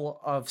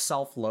 ball of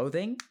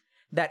self-loathing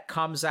that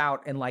comes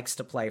out and likes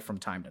to play from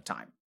time to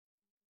time.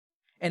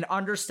 And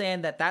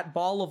understand that that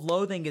ball of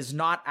loathing is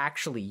not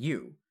actually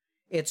you.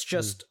 It's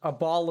just a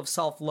ball of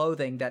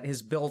self-loathing that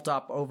has built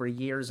up over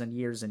years and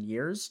years and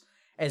years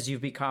as you've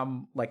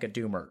become like a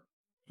doomer,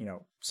 you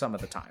know, some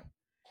of the time.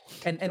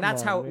 And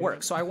that's how it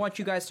works. So I want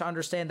you guys to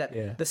understand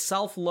that the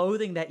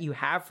self-loathing that you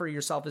have for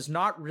yourself is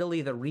not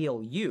really the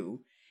real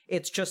you.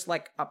 It's just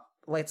like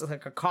it's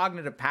like a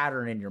cognitive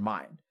pattern in your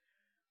mind.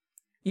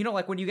 You know,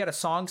 like when you get a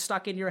song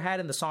stuck in your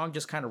head and the song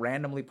just kind of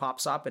randomly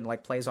pops up and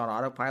like plays on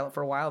autopilot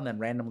for a while and then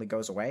randomly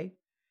goes away.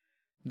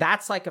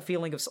 That's like a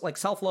feeling of like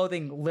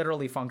self-loathing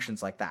literally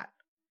functions like that.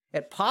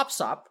 It pops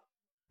up.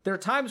 There are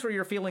times where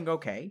you're feeling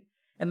okay,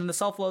 and then the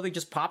self-loathing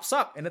just pops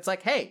up and it's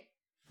like, hey,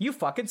 you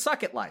fucking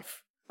suck at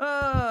life.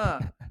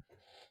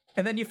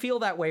 And then you feel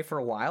that way for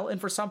a while,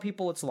 and for some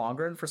people it's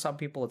longer and for some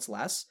people it's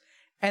less,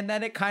 and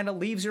then it kind of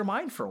leaves your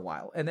mind for a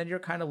while, and then you're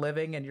kind of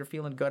living and you're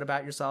feeling good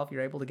about yourself,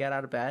 you're able to get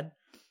out of bed,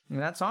 and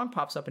that song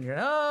pops up and you're,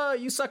 oh,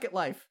 you suck at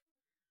life,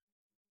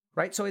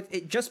 right? So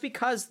it just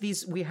because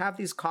we have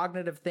these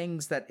cognitive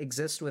things that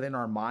exist within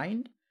our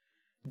mind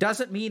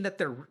doesn't mean that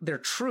they're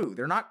true.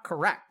 They're not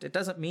correct. It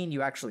doesn't mean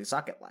you actually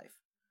suck at life.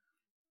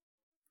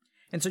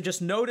 And so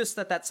just notice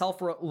that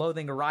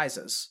self-loathing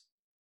arises.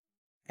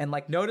 And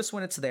like, notice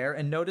when it's there,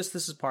 and notice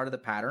this is part of the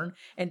pattern,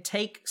 and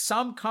take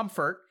some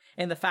comfort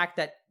in the fact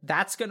that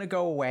that's going to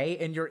go away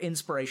and your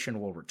inspiration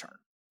will return.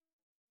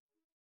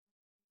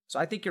 So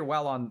I think you're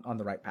well on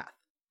the right path.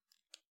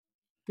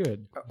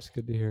 Good. That's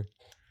good to hear.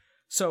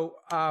 So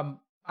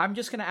I'm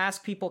just going to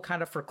ask people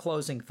kind of for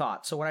closing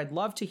thoughts. So what I'd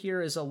love to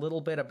hear is a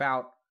little bit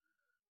about,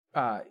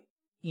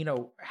 you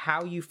know,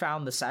 how you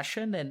found the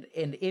session, and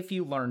if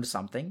you learned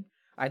something,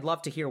 I'd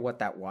love to hear what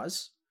that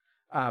was.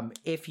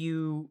 If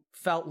you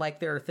felt like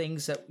there are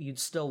things that you'd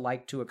still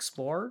like to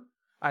explore,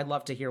 I'd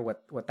love to hear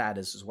what that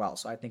is as well.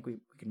 So I think we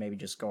can maybe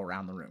just go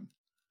around the room.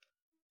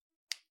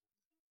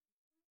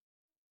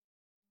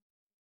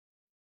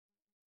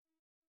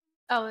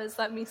 Oh, is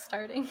that me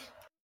starting?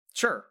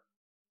 Sure.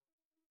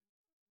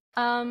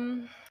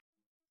 As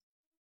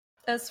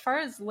far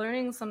as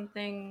learning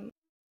something,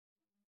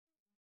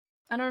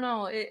 I don't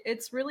know.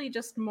 It's really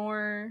just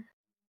more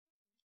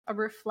a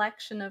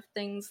reflection of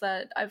things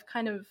that I've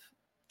kind of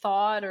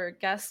thought or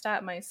guessed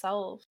at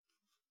myself.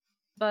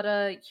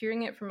 But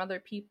hearing it from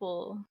other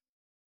people,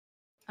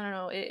 I don't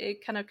know,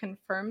 it kind of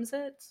confirms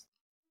it.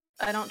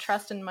 I don't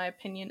trust in my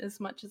opinion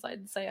as much as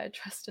I'd say I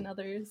trust in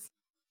others.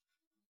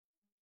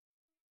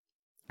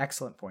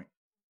 Excellent point.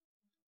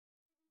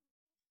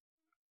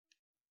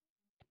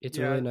 It's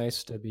really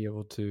nice to be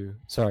able to...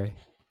 Sorry.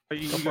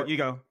 You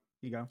go.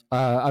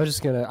 I was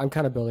just I'm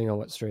kind of building on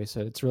what Stray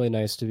said. It's really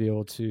nice to be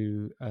able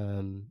to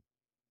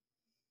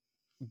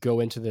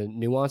go into the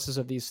nuances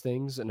of these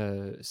things in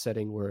a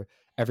setting where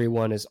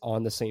everyone is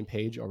on the same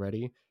page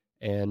already,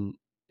 and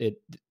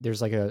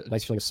there's like a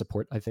nice feeling of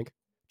support, I think,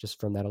 just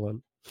from that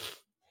alone.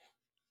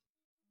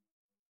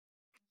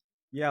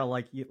 Yeah,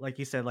 like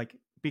you said, like,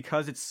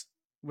 because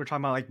we're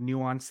talking about like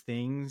nuanced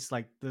things,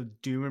 like the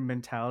doomer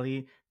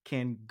mentality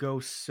can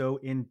go so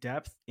in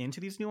depth into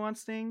these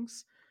nuanced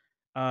things,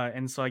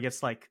 and so I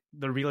guess like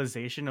the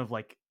realization of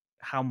like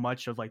how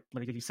much of like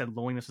you said,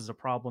 loneliness is a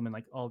problem, and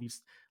like all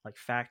these like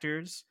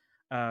factors.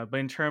 But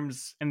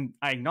and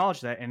I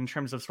acknowledge that, and in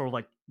terms of sort of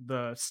like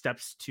the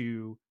steps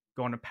to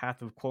go on a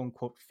path of quote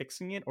unquote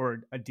fixing it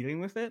or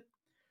dealing with it,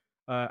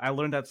 I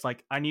learned that's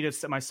like I need to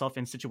set myself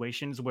in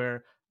situations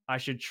where I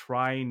should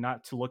try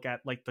not to look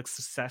at like the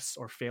success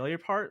or failure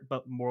part,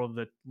 but more of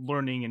the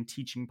learning and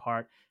teaching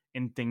part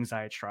in things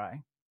I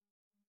try.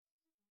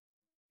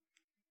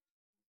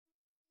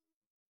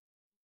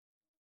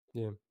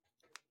 Yeah.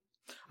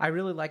 I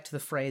really liked the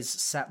phrase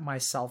set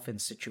myself in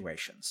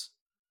situations.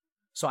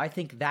 So I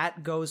think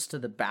that goes to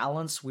the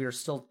balance we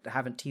still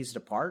haven't teased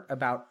apart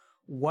about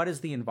what is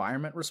the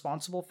environment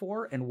responsible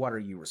for and what are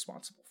you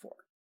responsible for.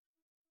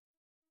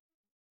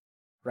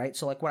 Right?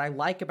 So like what I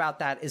like about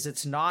that is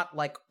it's not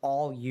like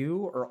all you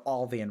or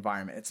all the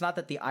environment. It's not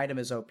that the item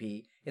is OP.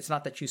 It's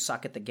not that you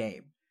suck at the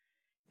game.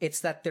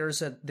 It's that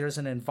there's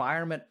an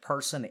environment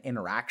person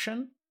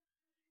interaction.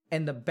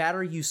 And the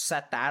better you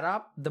set that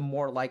up, the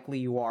more likely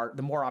you are,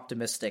 the more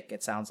optimistic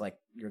it sounds like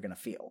you're going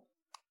to feel.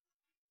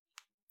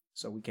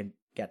 So we can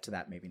get to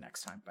that maybe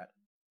next time. But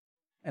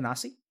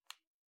Anasi?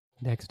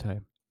 Next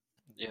time.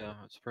 Yeah,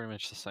 it's pretty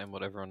much the same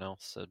what everyone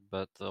else said,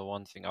 but the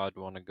one thing I'd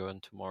want to go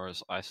into more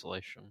is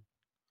isolation.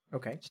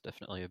 Okay. It's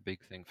definitely a big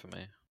thing for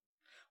me.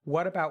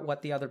 What about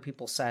what the other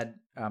people said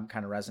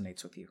kind of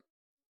resonates with you?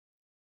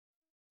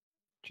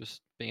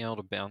 Just being able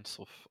to bounce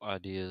off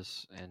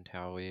ideas and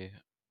how we're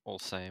all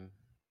same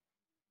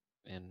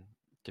in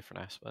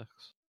different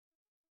aspects.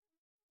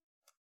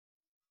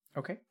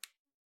 Okay.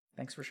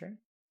 Thanks for sharing.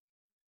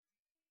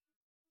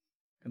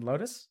 And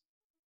Lotus?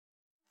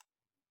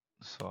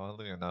 So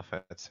oddly enough,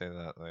 I'd say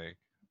that like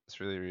it's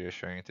really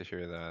reassuring to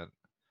hear that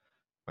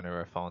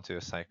whenever I fall into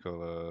a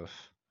cycle of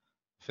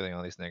feeling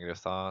all these negative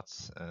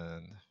thoughts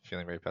and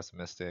feeling very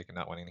pessimistic and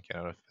not wanting to get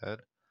out of bed,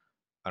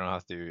 I don't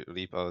have to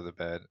leap out of the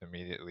bed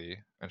immediately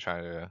and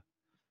try to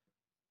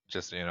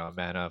just,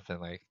 man up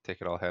and like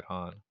take it all head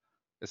on.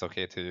 It's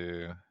okay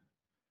to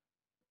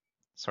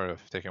sort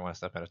of take it one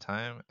step at a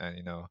time,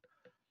 and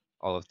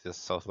all of this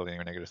self-loathing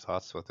or negative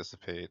thoughts will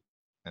dissipate,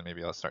 and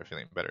maybe I'll start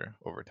feeling better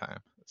over time.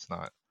 It's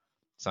not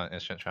an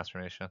instant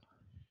transformation.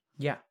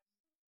 Yeah.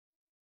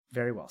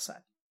 Very well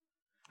said.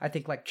 I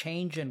think like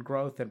change and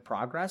growth and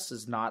progress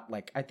is not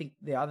like, I think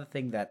the other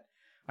thing that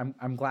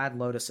I'm glad,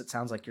 Lotus, it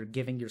sounds like you're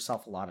giving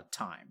yourself a lot of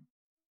time,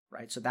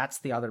 right? So that's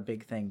the other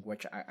big thing,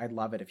 which I'd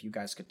love it if you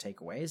guys could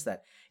take away, is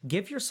that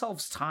give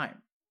yourselves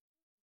time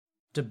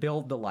to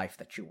build the life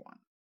that you want.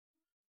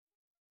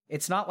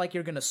 It's not like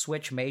you're going to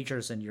switch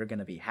majors and you're going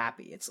to be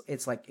happy.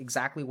 It's like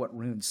exactly what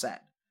Rune said,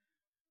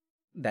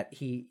 that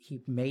he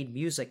made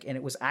music and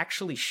it was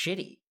actually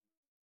shitty.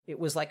 It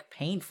was like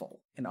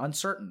painful and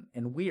uncertain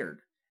and weird.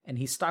 And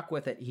he stuck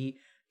with it.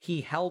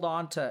 He held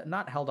on to,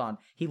 not held on,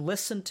 he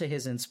listened to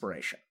his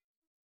inspiration.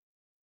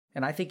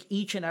 And I think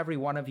each and every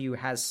one of you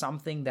has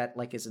something that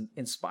like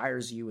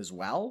inspires you as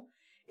well.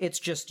 It's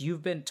just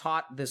you've been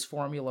taught this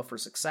formula for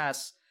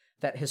success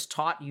that has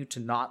taught you to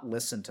not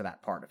listen to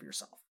that part of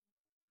yourself.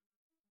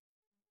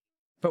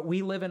 But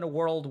we live in a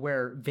world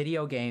where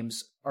video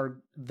games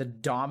are the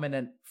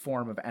dominant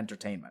form of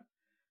entertainment.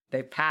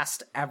 They've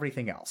passed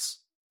everything else,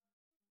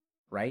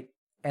 right?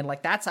 And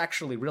like that's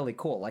actually really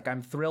cool. Like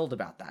I'm thrilled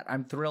about that.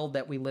 I'm thrilled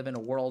that we live in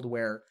a world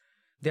where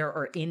there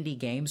are indie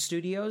game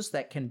studios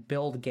that can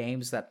build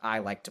games that I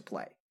like to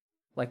play.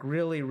 Like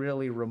really,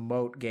 really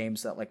remote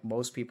games that like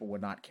most people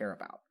would not care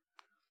about.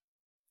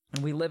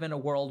 And we live in a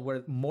world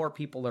where more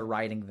people are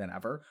writing than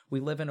ever.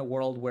 We live in a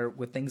world where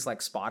with things like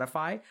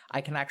Spotify,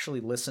 I can actually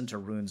listen to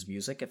Rune's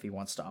music if he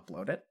wants to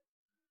upload it.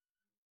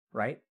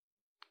 Right?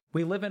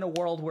 We live in a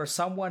world where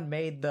someone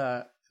made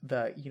the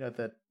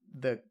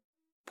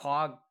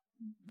cock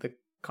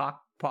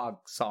pog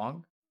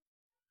song.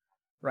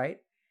 Right?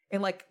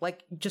 And like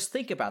just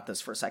think about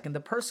this for a second. The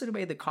person who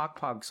made the cock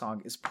pog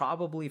song is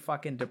probably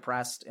fucking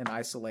depressed and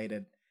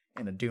isolated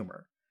and a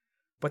doomer.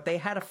 But they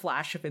had a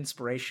flash of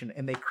inspiration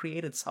and they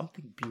created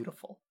something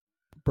beautiful.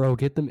 Bro,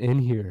 get them in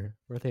here.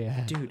 Where they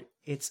at? Dude,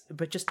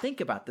 but just think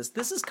about this.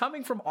 This is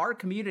coming from our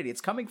community. It's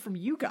coming from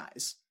you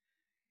guys.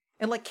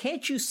 And like,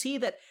 can't you see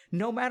that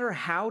no matter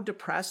how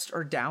depressed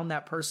or down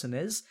that person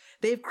is,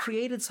 they've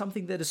created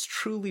something that is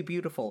truly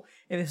beautiful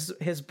and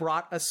has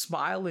brought a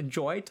smile and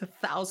joy to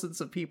thousands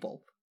of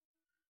people.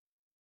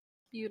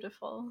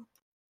 Beautiful.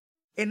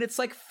 And it's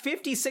like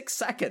 56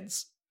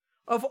 seconds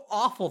of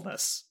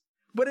awfulness.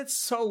 But it's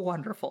so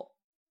wonderful.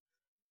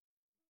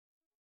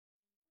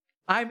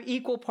 I'm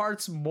equal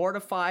parts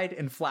mortified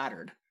and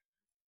flattered.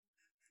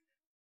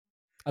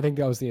 I think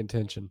that was the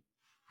intention.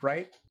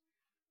 Right?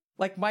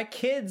 Like, my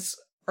kids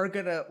are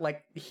gonna,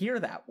 like, hear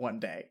that one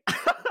day.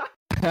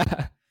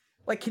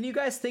 Like, can you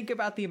guys think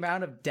about the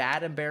amount of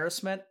dad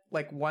embarrassment?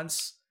 Like, when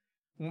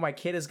my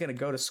kid is gonna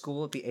go to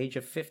school at the age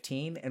of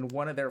 15 and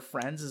one of their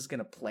friends is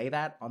gonna play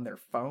that on their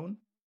phone?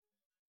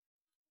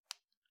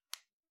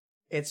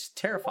 It's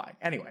terrifying.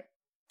 Anyway.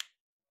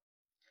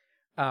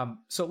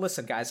 So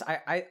listen, guys,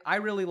 I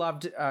really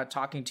loved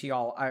talking to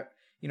y'all.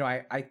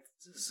 I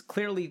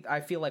clearly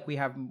feel like we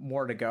have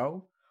more to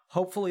go.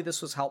 Hopefully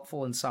this was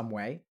helpful in some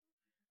way.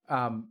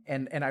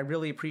 And I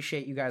really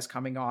appreciate you guys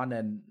coming on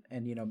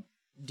and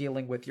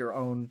dealing with your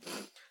own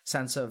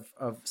senses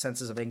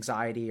of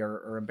anxiety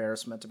or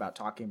embarrassment about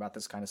talking about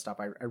this kind of stuff.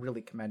 I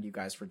really commend you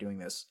guys for doing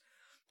this.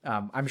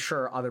 I'm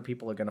sure other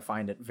people are going to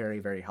find it very,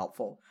 very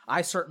helpful.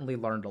 I certainly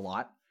learned a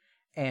lot,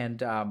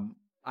 and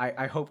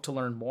I hope to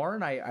learn more,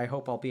 and I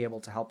hope I'll be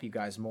able to help you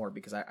guys more,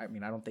 because I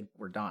don't think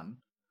we're done,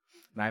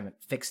 and I haven't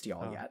fixed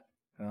y'all yet.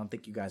 I don't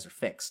think you guys are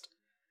fixed.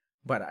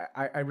 But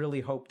I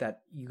really hope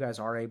that you guys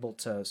are able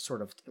to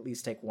sort of at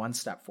least take one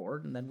step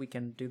forward, and then we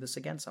can do this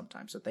again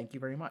sometime. So thank you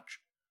very much.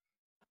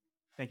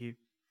 Thank you.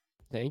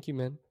 Thank you,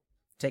 man.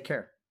 Take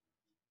care.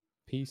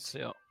 Peace. See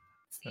ya.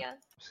 See ya.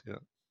 See ya.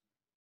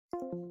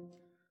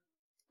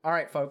 All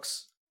right,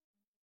 folks.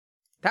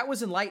 That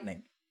was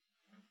enlightening.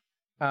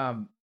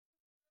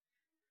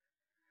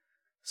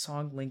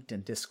 Song linked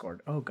in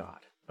Discord. Oh, God.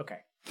 Okay.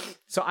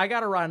 So I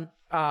got to run.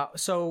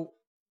 So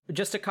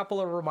just a couple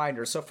of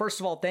reminders. So first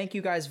of all, thank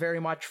you guys very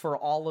much for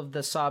all of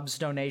the subs,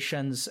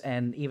 donations,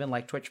 and even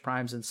like Twitch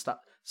Primes and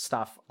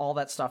stuff. All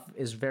that stuff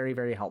is very,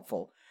 very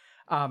helpful.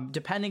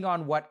 Depending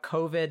on what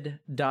COVID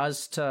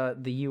does to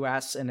the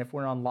US and if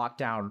we're on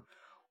lockdown,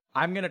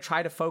 I'm going to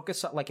try to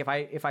focus, like if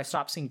I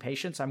stop seeing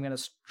patients, I'm going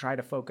to try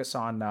to focus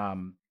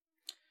on,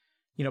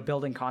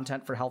 building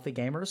content for healthy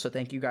gamers. So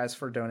thank you guys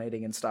for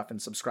donating and stuff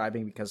and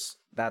subscribing, because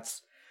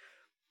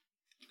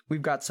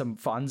we've got some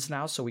funds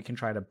now, so we can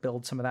try to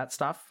build some of that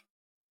stuff.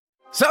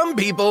 Some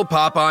people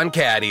pop on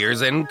cat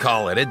ears and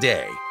call it a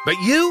day. But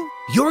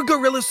your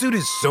gorilla suit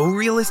is so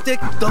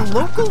realistic, the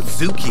local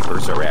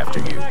zookeepers are after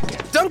you.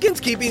 Dunkin's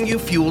keeping you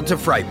fueled to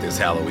fright this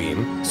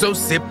Halloween, so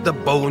sip the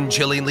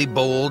bone-chillingly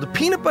bold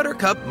peanut butter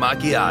cup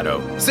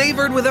macchiato,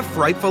 savored with a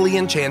frightfully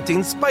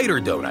enchanting spider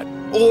donut.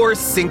 Or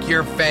sink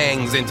your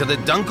fangs into the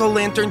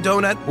Dunk-O-Lantern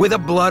donut with a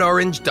blood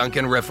orange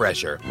Dunkin'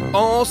 refresher.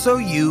 All so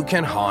you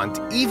can haunt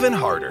even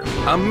harder.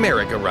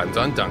 America runs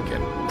on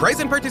Dunkin'.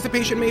 Price and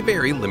participation may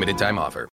vary, limited time offer.